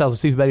don't call ourselves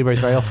the Super Bailey Bros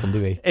very often,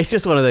 do we? It's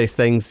just one of those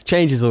things.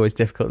 Change is always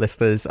difficult,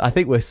 listeners. I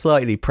think we're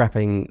slightly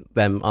prepping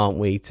them, aren't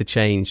we, to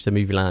change to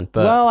Movie Land.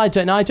 But well, I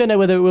don't know. I don't know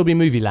whether it will be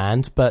Movie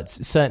Land, but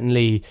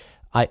certainly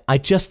I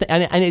just,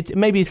 and it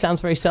maybe it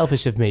sounds very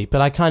selfish of me, but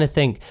I kind of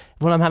think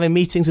when I'm having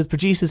meetings with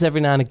producers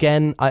every now and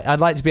again, I'd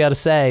like to be able to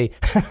say,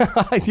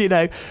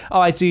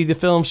 I do the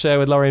film show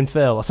with Laurie and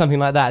Phil or something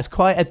like that. It's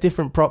quite a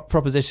different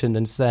proposition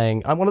than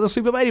saying, I'm one of the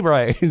Super Baby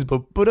Bros.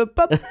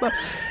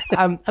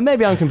 And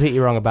maybe I'm completely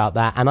wrong about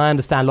that. And I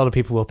understand a lot of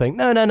people will think,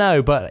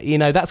 no, but,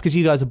 that's because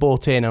you guys are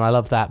bought in and I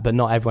love that, but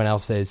not everyone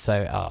else is.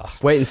 So,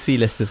 Wait and see,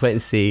 listeners, wait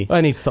and see.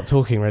 I need to stop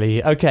talking,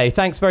 really. Okay,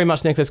 thanks very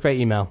much, Nicholas. Great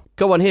email.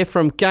 Got one here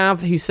from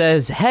Gav who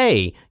says,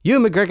 hey,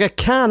 Ewan McGregor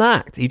can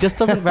act. He just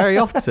doesn't very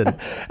often.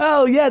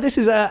 Oh, yeah, this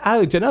is,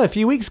 I don't know, a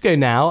few weeks ago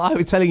now, I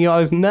was telling you I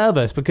was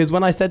nervous because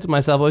when I said to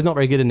myself, he's not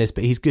very good in this,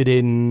 but he's good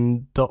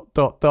in ...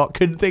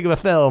 couldn't think of a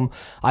film,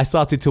 I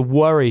started to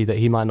worry that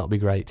he might not be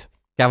great.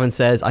 Gavin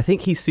says, I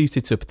think he's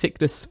suited to a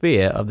particular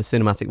sphere of the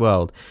cinematic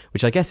world,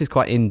 which I guess is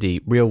quite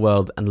indie, real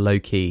world and low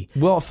key.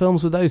 What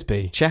films would those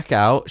be? Check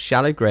out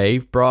Shallow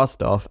Grave,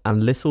 Brastoff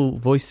and Little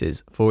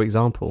Voices, for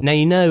example. Now,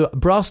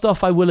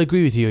 Brastoff, I will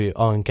agree with you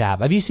on,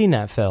 Gab. Have you seen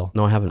that, Phil?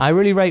 No, I haven't. I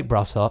really rate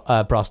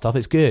Brastoff.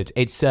 It's good.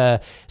 It's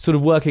sort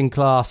of working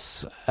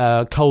class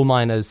coal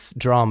miners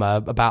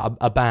drama about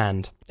a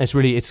band.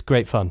 It's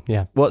great fun,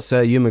 yeah. What's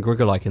Ewan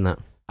McGregor like in that?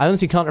 I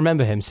honestly can't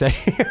remember him, so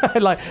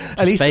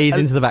fades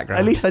into the background.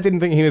 At least I didn't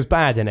think he was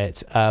bad in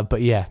it,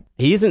 but yeah.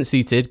 He isn't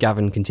suited,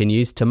 Gavin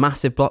continues, to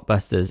massive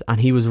blockbusters,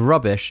 and he was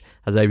rubbish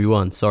as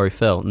Obi-Wan. Sorry,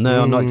 Phil.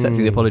 No, I'm not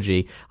accepting the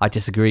apology. I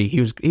disagree.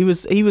 He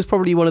was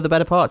probably one of the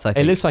better parts, I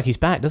think. It looks like he's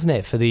back, doesn't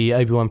it, for the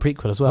Obi-Wan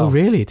prequel as well? Oh,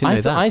 really? Didn't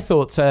know that. I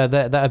thought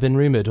that had been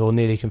rumoured or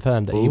nearly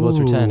confirmed that he was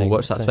returning.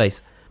 Watch that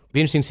space. Be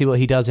interesting to see what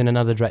he does in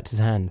another director's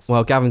hands.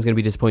 Well, Gavin's going to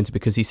be disappointed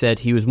because he said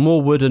he was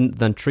more wooden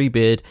than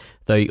Treebeard,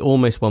 though he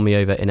almost won me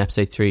over in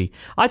episode 3.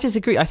 I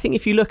disagree. I think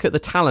if you look at the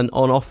talent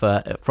on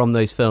offer from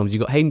those films,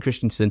 you've got Hayden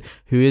Christensen,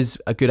 who is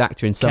a good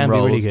actor in some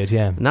roles. Can be really good,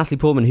 yeah. Natalie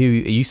Portman, who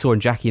you saw in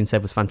Jackie and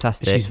said was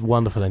fantastic. She's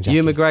wonderful in Jackie.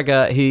 Ewan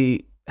McGregor, who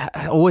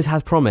always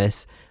has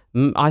promise.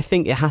 I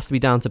think it has to be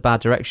down to bad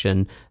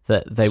direction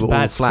that they were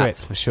all flat.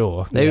 Script, for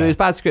sure. It was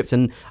bad script,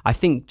 and I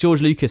think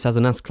George Lucas has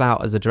enough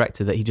clout as a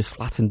director that he just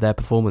flattened their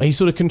performance. He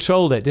sort of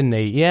controlled it, didn't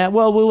he? Yeah,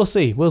 well, we'll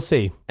see. We'll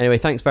see. Anyway,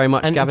 thanks very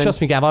much, and Gavin.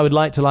 Trust me, Gav, I would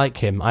like to like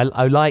him. I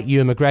like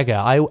Ewan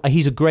McGregor.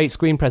 He's a great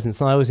screen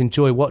presence, and I always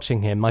enjoy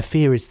watching him. My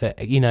fear is that,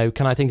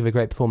 can I think of a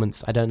great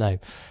performance? I don't know.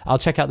 I'll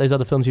check out those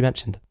other films you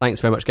mentioned.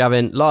 Thanks very much,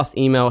 Gavin. Last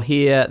email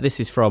here.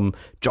 This is from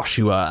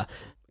Joshua.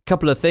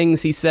 Couple of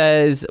things. He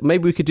says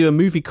maybe we could do a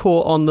movie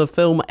court on the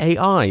film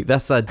AI.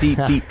 That's a deep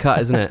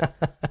cut, isn't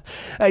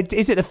it?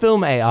 Is it a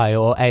film AI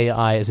or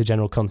AI as a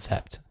general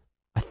concept?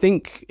 I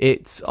think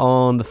it's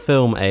on the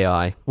film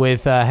AI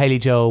with Haley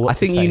Joel. I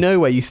think you know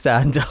where you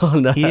stand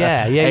on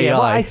yeah. AI.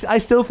 Well, I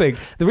still think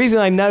the reason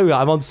I know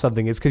I'm onto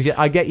something is because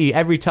I get you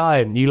every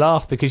time. You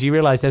laugh because you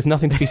realise there's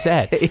nothing to be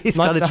said. It's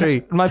kind of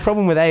true. My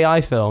problem with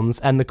AI films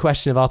and the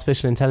question of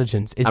artificial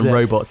intelligence is that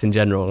robots in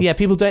general. Yeah,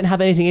 people don't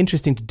have anything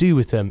interesting to do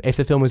with them if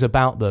the film is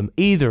about them.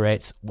 Either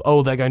it's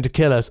they're going to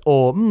kill us,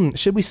 or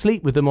should we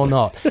sleep with them or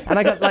not? And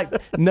I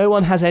got no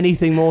one has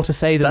anything more to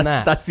say than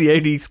that. That's the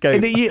only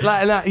scope.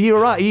 You're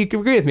right.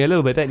 You agree with me a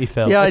little bit, don't you,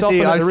 Phil? Yeah, I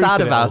do. I'm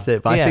sad about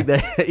it, but I think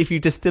that if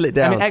you distill it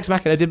down... Ex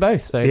Machina did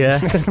both. So. Yeah,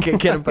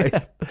 get them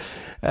both.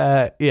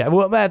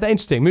 Well, they're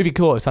interesting. Movie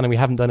court is something we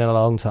haven't done in a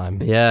long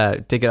time. Yeah,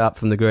 dig it up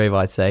from the grave,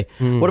 I'd say.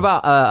 What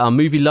about our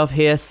movie love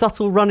here?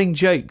 Subtle running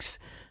jokes.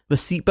 The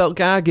seatbelt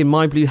gag in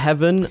My Blue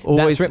Heaven,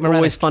 always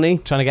funny.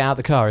 Trying to get out of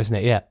the car, isn't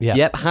it? Yeah.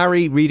 Yep,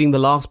 Harry reading the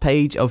last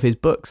page of his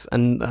books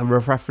and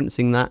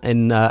referencing that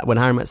in When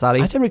Harry Met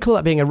Sally. I don't recall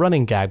that being a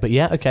running gag, but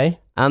yeah, okay.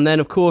 And then,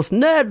 of course,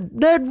 Ned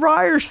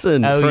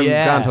Ryerson from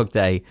Groundhog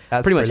Day.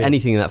 That's pretty much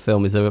anything in that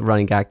film is a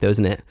running gag, though,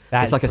 isn't it?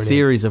 It's like a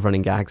series of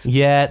running gags.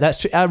 Yeah, that's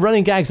true.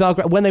 Running gags are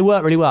great when they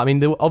work really well. I mean,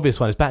 the obvious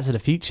one is Back to the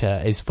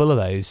Future is full of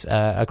those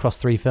across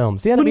 3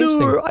 films. Yeah,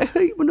 manure, I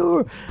hate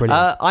manure.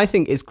 I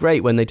think it's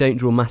great when they don't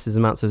draw massive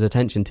amounts of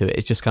attention to it.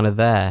 It's just kind of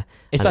there.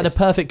 It's like the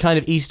perfect kind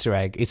of Easter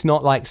egg. It's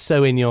not like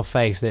so in your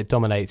face that it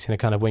dominates in a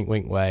kind of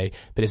wink-wink way,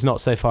 but it's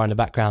not so far in the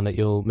background that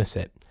you'll miss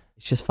it.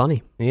 It's just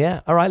funny.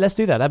 Yeah. All right, let's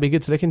do that. That'd be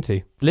good to look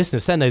into.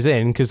 Listeners, send those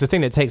in, because the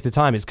thing that takes the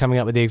time is coming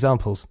up with the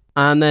examples.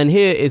 And then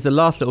here is the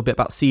last little bit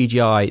about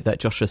CGI that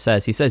Joshua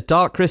says. He says,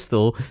 Dark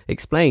Crystal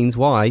explains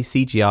why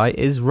CGI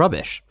is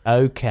rubbish.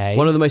 Okay.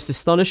 One of the most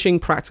astonishing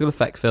practical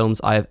effect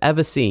films I have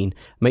ever seen.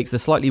 Makes the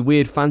slightly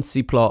weird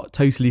fantasy plot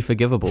totally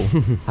forgivable.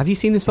 Have you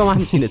seen this film? I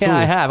haven't seen it at all.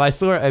 Yeah, I have. I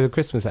saw it over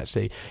Christmas,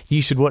 actually.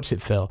 You should watch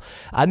it, Phil.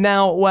 And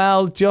now,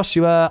 well,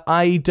 Joshua,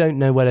 I don't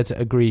know whether to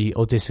agree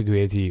or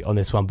disagree with you on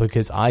this one,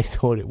 because I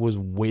thought it was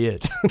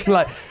weird.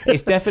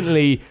 It's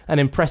definitely an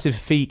impressive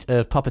feat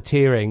of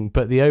puppeteering,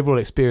 but the overall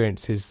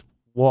experience is,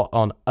 what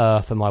on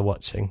earth am I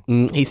watching?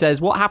 He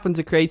says, what happened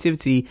to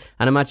creativity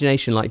and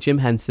imagination like Jim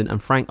Henson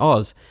and Frank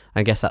Oz?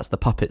 I guess that's the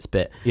puppets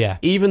bit. Yeah.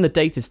 Even the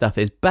dated stuff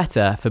is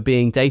better for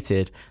being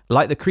dated,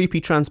 like the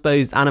creepy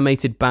transposed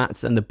animated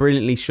bats and the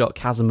brilliantly shot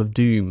Chasm of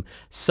Doom.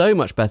 So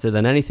much better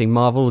than anything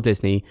Marvel or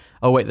Disney,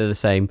 oh wait, they're the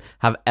same,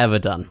 have ever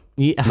done.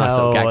 Yeah, nice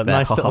little gag there.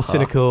 Nice little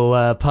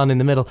cynical pun in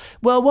the middle.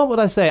 Well, what would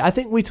I say? I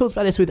think we talked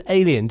about this with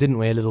Alien, didn't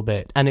we, a little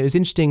bit? And it was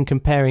interesting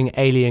comparing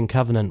Alien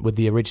Covenant with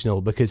the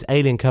original, because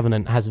Alien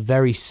Covenant has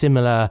very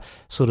similar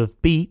sort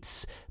of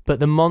beats, but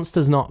the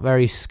monster's not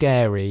very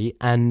scary,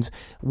 and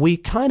we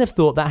kind of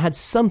thought that had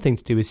something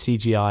to do with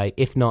CGI,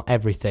 if not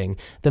everything.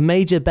 The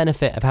major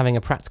benefit of having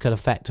a practical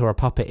effect or a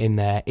puppet in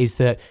there is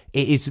that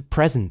it is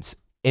present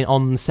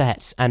on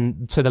set,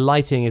 and so the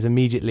lighting is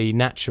immediately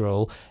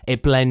natural.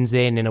 It blends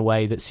in a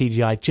way that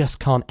CGI just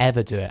can't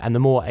ever do it, and the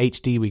more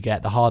HD we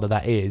get, the harder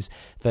that is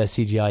for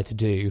CGI to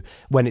do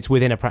when it's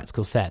within a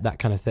practical set, that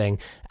kind of thing.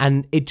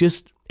 And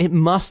it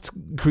must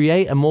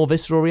create a more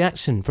visceral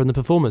reaction from the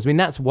performers. I mean,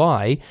 that's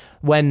why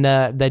when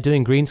they're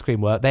doing green screen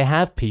work, they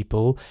have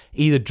people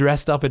either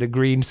dressed up in a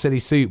green silly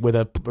suit with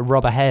a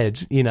rubber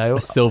head,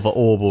 a silver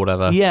orb or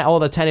whatever. Yeah, or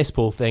the tennis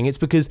ball thing. It's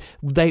because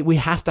they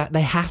have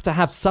to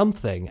have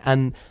something,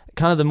 and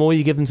kind of the more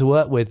you give them to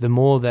work with, the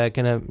more they're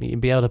going to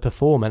be able to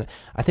perform. And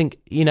I think,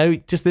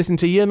 just listen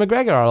to Ewan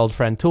McGregor, our old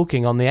friend,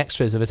 talking on the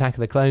extras of Attack of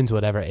the Clones, or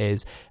whatever it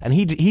is, and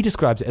he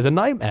describes it as a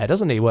nightmare,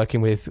 doesn't he,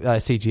 working with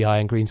CGI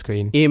and green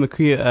screen. Ian, what's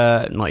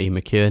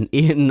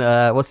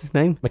his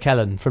name?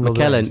 McKellen from Lord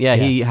of the Rings. Yeah,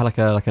 he had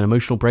like an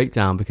emotional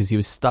breakdown because he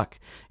was stuck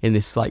in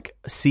this like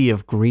sea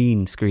of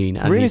green screen.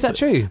 And really, is that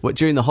true?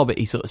 During The Hobbit,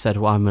 he sort of said,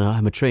 "Well,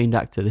 I'm a trained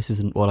actor. This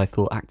isn't what I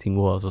thought acting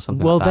was," or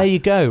something. Well, like that. There you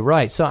go.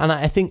 Right. So, and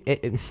I think,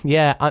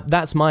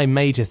 that's my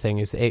major thing,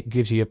 is that it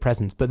gives you a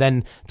presence. But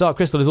then Dark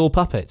Crystal is all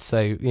puppets, so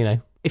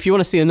If you want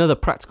to see another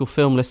practical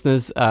film,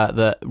 listeners,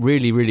 that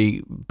really,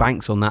 really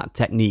banks on that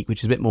technique, which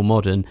is a bit more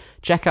modern,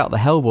 check out the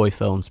Hellboy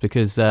films,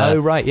 because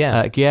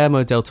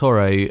Guillermo del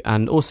Toro,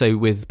 and also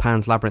with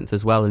Pan's Labyrinth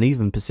as well, and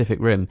even Pacific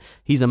Rim,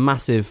 he's a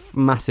massive,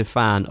 massive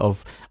fan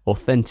of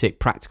authentic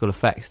practical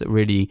effects that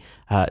really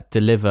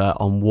deliver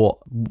on what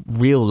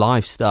real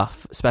life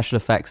stuff, special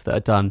effects that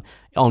are done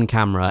on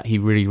camera, he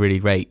really, really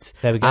rates.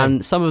 There we go.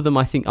 And some of them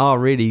I think are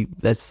really,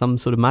 there's some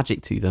sort of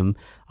magic to them.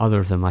 Other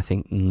of them I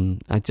think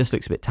it just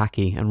looks a bit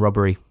tacky and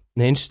rubbery.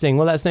 Interesting.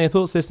 Well, let us know your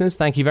thoughts, listeners.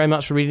 Thank you very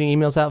much for reading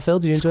emails out, Phil.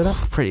 Did you enjoy that?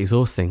 Pretty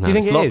exhausting. Man. Do you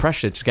think it's a lot of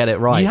pressure to get it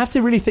right? You have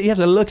to really you have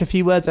to look a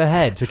few words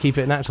ahead to keep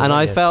it natural. And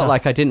I felt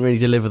like I didn't really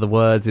deliver the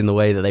words in the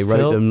way that they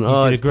wrote them.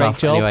 You did a great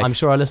job. Anyway, I'm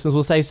sure our listeners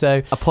will say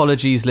so.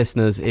 Apologies,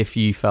 listeners, if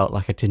you felt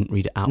like I didn't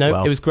read it out well.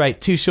 No, it was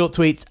great. 2 short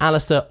tweets.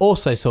 Alistair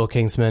also saw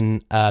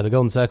Kingsman, The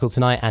Golden Circle,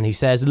 tonight, and he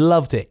says,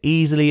 loved it.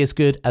 Easily as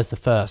good as the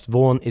first.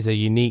 Vaughn is a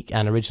unique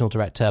and original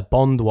director.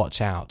 Bond, watch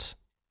out.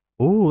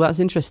 Oh, that's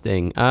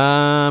interesting.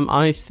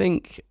 I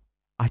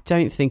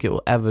don't think it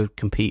will ever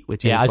compete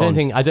with James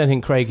Bond. I don't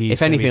think Craigie.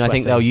 If anything, I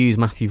think they'll use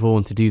Matthew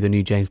Vaughn to do the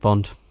new James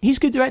Bond. He's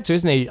a good director,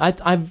 isn't he?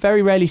 I've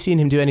very rarely seen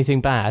him do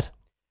anything bad.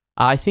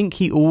 I think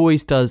he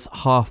always does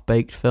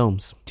half-baked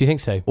films. Do you think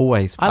so?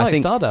 Always. I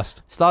think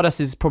Stardust.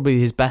 Stardust is probably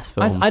his best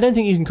film. I don't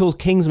think you can call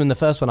Kingsman, the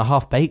first one, a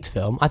half-baked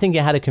film. I think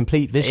it had a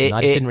complete vision.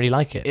 I just didn't really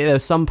like it. There were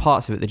some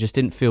parts of it that just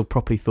didn't feel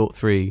properly thought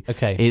through.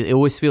 Okay. It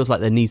always feels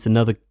like there needs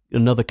another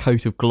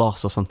coat of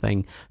gloss or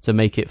something to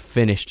make it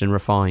finished and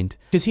refined.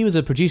 Because he was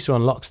a producer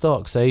on Lock,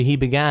 Stock, so he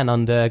began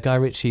under Guy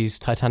Ritchie's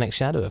Titanic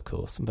Shadow, of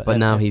course. But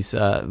now he's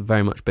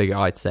very much bigger,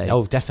 I'd say.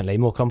 Oh, definitely.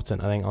 More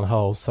competent, I think, on the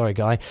whole. Sorry,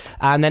 Guy.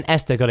 And then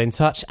Esther got in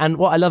touch. And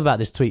what I love about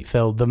this tweet,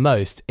 Phil, the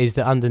most, is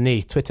that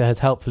underneath, Twitter has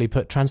helpfully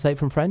put translate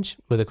from French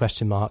with a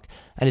question mark.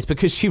 And it's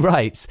because she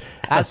writes,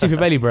 at Super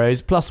Bailey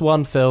Bros,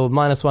 +1 Phil,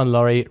 -1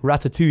 Laurie,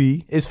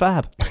 Ratatouille is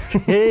fab.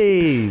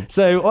 Hey!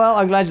 So, well,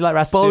 I'm glad you like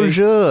Ratatouille.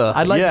 Bonjour!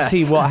 I'd like to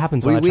see what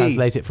happens when I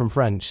translate it from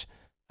French.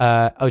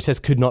 It says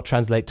could not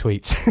translate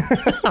tweets.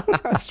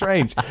 That's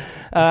strange.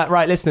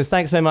 Right, listeners,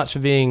 thanks so much for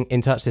being in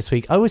touch this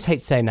week. I always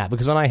hate saying that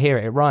because when I hear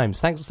it, it rhymes.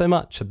 Thanks so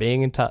much for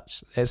being in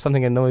touch. It's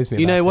something that annoys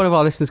me. One of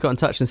our listeners got in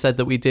touch and said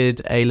that we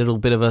did a little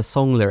bit of a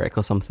song lyric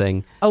or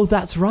something. Oh,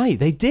 that's right.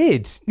 They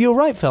did. You're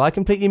right, Phil. I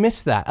completely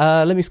missed that.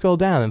 Let me scroll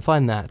down and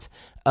find that.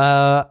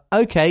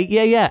 Okay,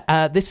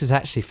 yeah. This is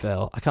actually,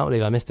 Phil, I can't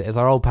believe I missed it. It's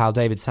our old pal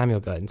David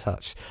Samuel got in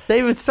touch.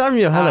 David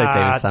Samuel, hello,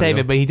 David Samuel.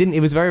 David, but he didn't. It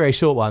was a very, very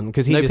short one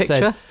because he no just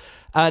picture?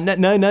 said.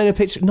 No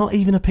picture, not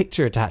even a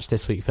picture attached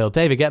this week, Phil.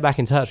 David, get back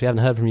in touch. We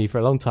haven't heard from you for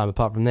a long time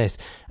apart from this.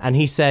 And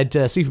he said,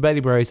 Super Bailey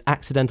Bros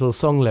accidental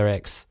song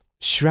lyrics.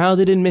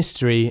 Shrouded in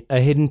mystery,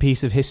 a hidden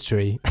piece of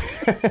history.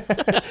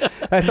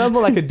 That sounds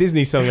more like a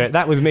Disney song.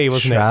 That was me,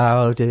 wasn't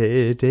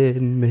Shrouded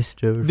in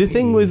mystery. The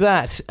thing with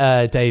that,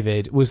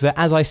 David, was that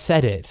as I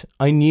said it,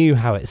 I knew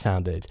how it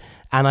sounded.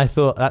 And I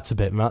thought, that's a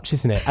bit much,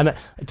 isn't it? And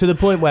to the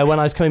point where when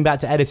I was coming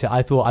back to edit it,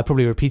 I thought I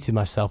probably repeated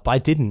myself, but I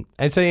didn't.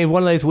 And so it's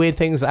one of those weird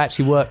things that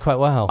actually work quite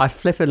well. I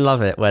flip and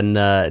love it when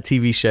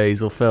TV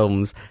shows or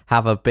films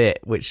have a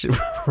bit which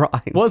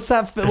rhymes. What's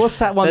that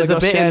one? There's that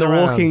a bit in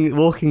the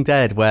Walking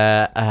Dead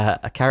where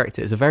a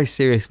character, it's a very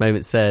serious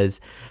moment, says,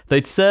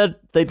 they'd said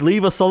they'd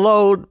leave us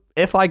alone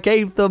if I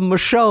gave them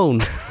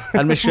Michonne.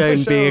 and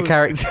Michonne being a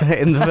character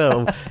in the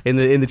film, in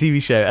the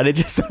TV show, and it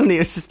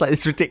was just like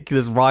this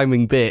ridiculous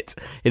rhyming bit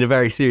in a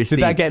very serious scene.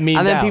 Did that get memed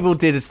And then out? people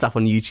did stuff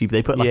on YouTube.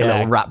 They put like a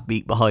little rap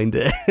beat behind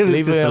it. It was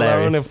Leave just it alone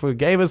hilarious. if we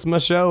gave us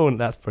Michonne.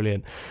 That's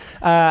brilliant.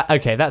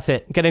 Okay, that's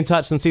it. Get in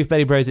touch on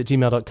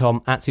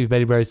superbellybros@gmail.com,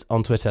 @superbellybros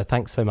on Twitter.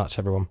 Thanks so much,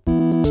 everyone.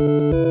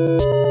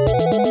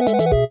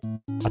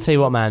 I'll tell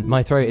you what, man,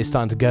 my throat is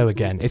starting to go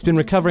again. It's been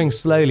recovering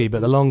slowly, but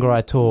the longer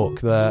I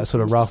talk, the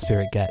sort of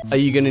raspier it gets. Are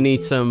you going to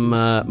need some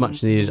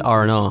much needed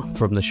R&R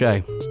from the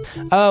show?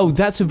 Oh,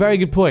 that's a very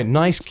good point.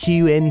 Nice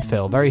cue in,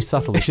 Phil. Very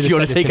subtle. We should have Do you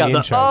want to said take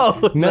this in out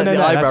the the... intro. No,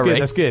 the eyebrow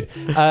that's good.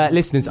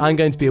 Listeners, I'm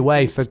going to be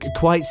away for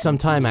quite some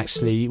time,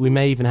 actually. We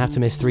may even have to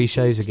miss 3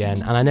 shows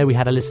again. And I know we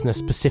had a listener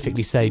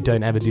specifically say,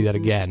 don't ever do that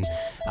again.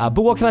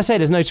 But what can I say?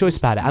 There's no choice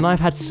about it. And I've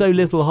had so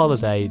little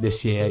holiday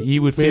this year.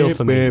 You would feel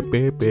for me.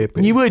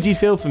 You'd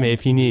feel for me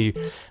if you knew.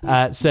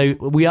 So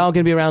we are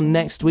going to be around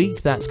next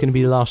week. That's going to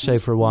be the last show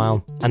for a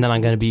while. And then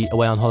I'm going to be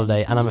away on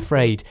holiday. And I'm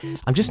afraid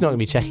I'm just not going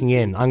to be checking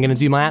in. I'm going to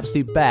do my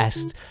absolute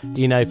best,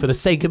 for the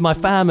sake of my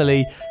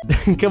family.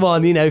 Come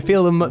on,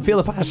 feel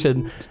the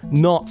passion,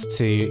 not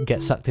to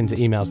get sucked into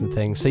emails and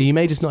things. So you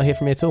may just not hear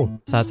from me at all.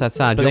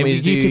 Sad. But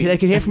they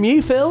could hear from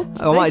you, Phil.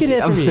 They could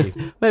hear from you.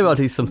 Maybe I'll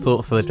do some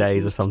thought for the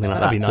days or something like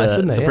That'd that. be nice,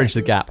 wouldn't it? To bridge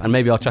the gap. And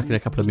maybe I'll chuck in a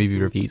couple of movie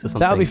reviews or something.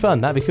 That would be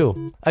fun. That'd be cool.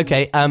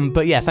 Okay,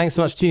 but yeah, thanks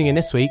so much for tuning in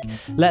this week.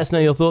 Let us know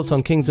your thoughts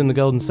on Kingsman: The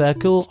Golden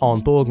Circle, on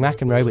Borg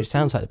McEnroe, which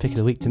sounds like the pick of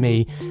the week to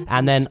me,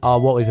 and then our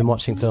What We've Been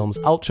Watching films,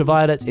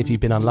 Ultraviolet, if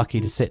you've been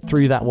unlucky to sit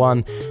through that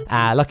one,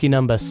 lucky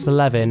number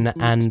 11,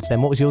 and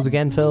then what was yours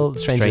again, Phil?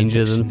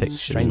 Stranger Than Fiction.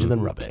 Stranger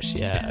Than Rubbish,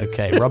 yeah,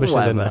 okay. Rubbish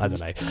than, I don't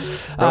know.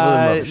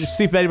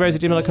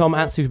 superbellybros@gmail.com,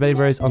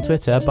 @superbellybros on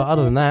Twitter, but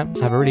other than that,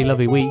 have a really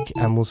lovely week,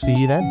 and we'll see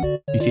you then.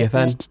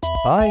 UTFN.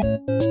 Bye.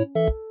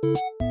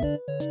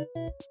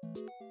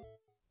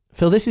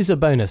 Phil, this is a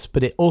bonus,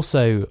 but it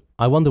also,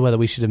 I wonder whether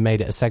we should have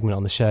made it a segment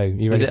on the show.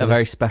 You ready? Is it a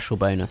very special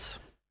bonus?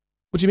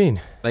 What do you mean?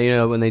 Like,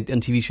 when they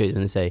on TV shows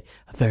when they say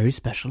a very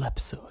special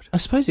episode. I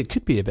suppose it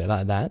could be a bit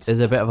like that.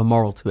 There's a bit of a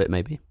moral to it,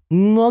 maybe.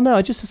 Well, no,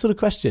 just a sort of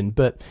question,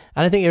 and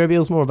I think it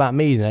reveals more about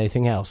me than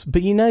anything else.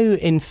 But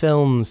in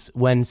films,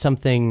 when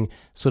something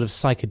sort of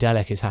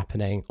psychedelic is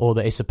happening, or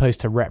that is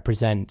supposed to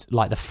represent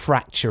like the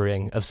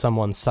fracturing of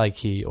someone's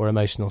psyche or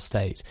emotional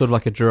state, sort of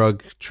like a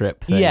drug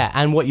trip thing. Yeah,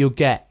 and what you'll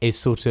get is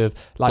sort of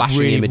like flashing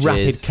really images.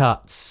 rapid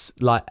cuts,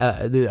 like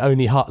the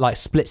only like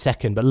split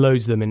second, but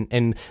loads of them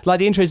in like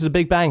the intros of The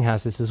Big Bang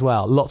has this as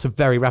well. Lots of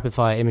very rapid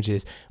fire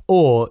images,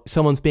 or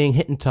someone's being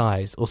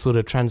hypnotized or sort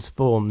of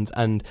transformed,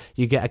 and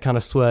you get a kind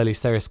of swirly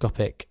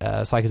stereoscopic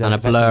psychedelic and a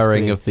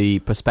blurring of the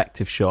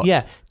perspective shot.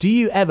 Yeah. Do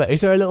you ever?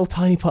 Is there a little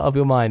tiny part of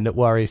your mind that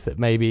worries that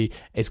maybe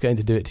it's going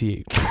to do it to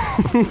you?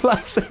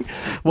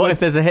 What if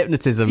there's a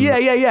hypnotism?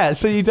 Yeah.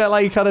 So you don't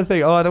like, you kind of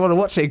think, I don't want to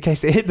watch it in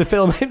case the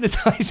film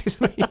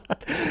hypnotizes me.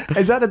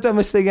 Is that the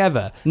dumbest thing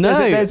ever? No.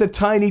 There's a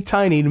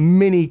tiny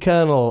mini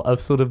kernel of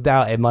sort of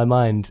doubt in my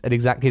mind at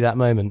exactly that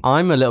moment.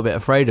 I'm a little bit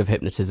afraid of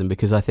hypnotism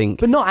because I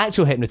think, but not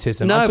actual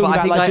hypnotism. No, but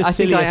I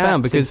think I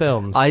am because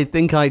films. I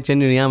think I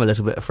genuinely am a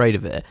little bit afraid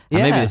of it.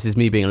 And maybe this is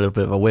me being a little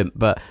bit of a wimp,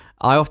 but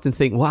I often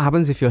think, what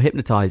happens if you're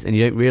hypnotized and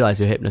you don't realise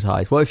you're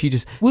hypnotized? What if you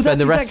just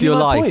spend the rest of your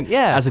life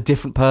as a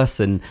different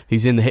person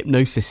who's in the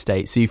hypnosis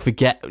state, so you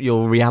forget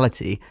your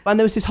reality? And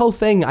there was this whole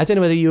thing, I don't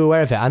know whether you were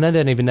aware of it, and I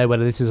don't even know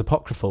whether this is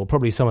apocryphal,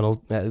 probably someone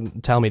will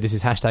tell me this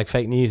is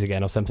 #fake news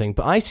again or something,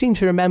 but I seem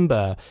to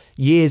remember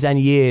years and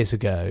years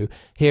ago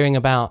hearing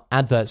about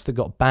adverts that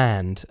got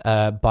banned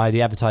by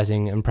the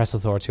Advertising and Press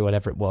Authority or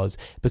whatever it was,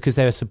 because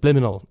they were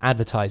subliminal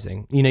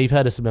advertising. You've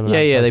heard of subliminal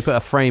advertising. Yeah, they put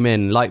a frame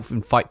in, like in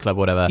Fight Club or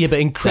whatever. Yeah, but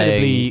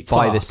incredibly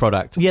buy fast. this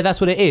product. Yeah,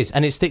 that's what it is,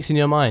 and it sticks in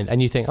your mind, and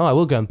you think, I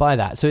will go and buy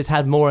that. So it's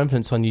had more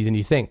influence on you than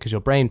you think, because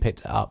your brain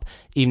picked it up,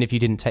 even if you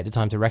didn't take the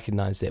time to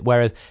recognise it.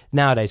 Whereas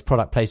nowadays,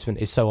 product placement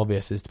is so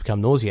obvious as to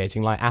become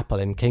nauseating, like Apple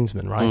in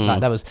Kingsman, right?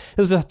 Like it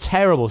was a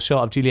terrible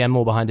shot of Julianne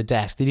Moore behind a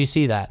desk. Did you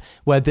see that?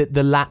 Where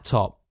the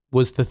laptop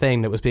was the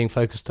thing that was being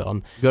focused on.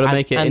 You got to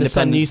make it and independent the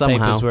Sun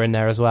newspapers somehow. were in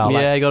there as well.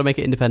 Yeah, you got to make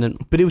it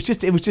independent. But it was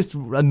just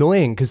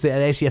annoying because it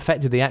actually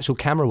affected the actual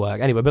camera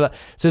work. Anyway,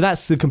 so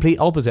that's the complete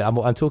opposite of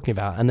what I'm talking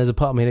about. And there's a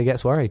part of me that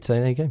gets worried. So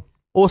there you go.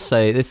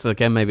 Also, this is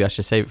again, maybe I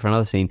should save it for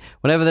another scene.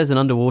 Whenever there's an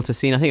underwater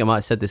scene, I think I might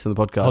have said this on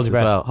the podcast as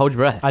well. Hold your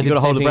breath. I did got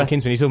to hold your breath.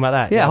 Kingsman, you talking about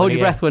that? Yeah, hold your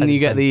breath when you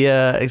get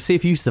the. See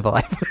if you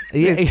survive.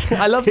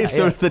 I love that. It's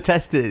sort of the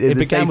test. It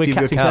began with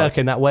Captain Kirk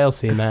in that whale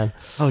scene, man.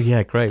 Oh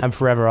yeah, great. And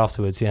forever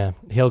afterwards, yeah.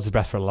 He holds his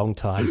breath for a long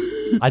time.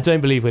 I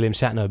don't believe William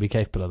Shatner would be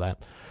capable of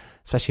that.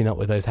 Especially not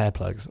with those hair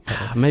plugs.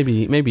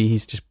 Maybe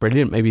he's just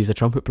brilliant. Maybe he's a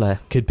trumpet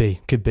player. Could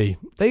be.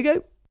 There you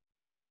go.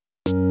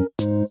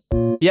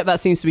 Yep,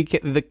 that seems to be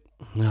the.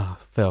 Oh,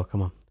 Phil,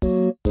 come on.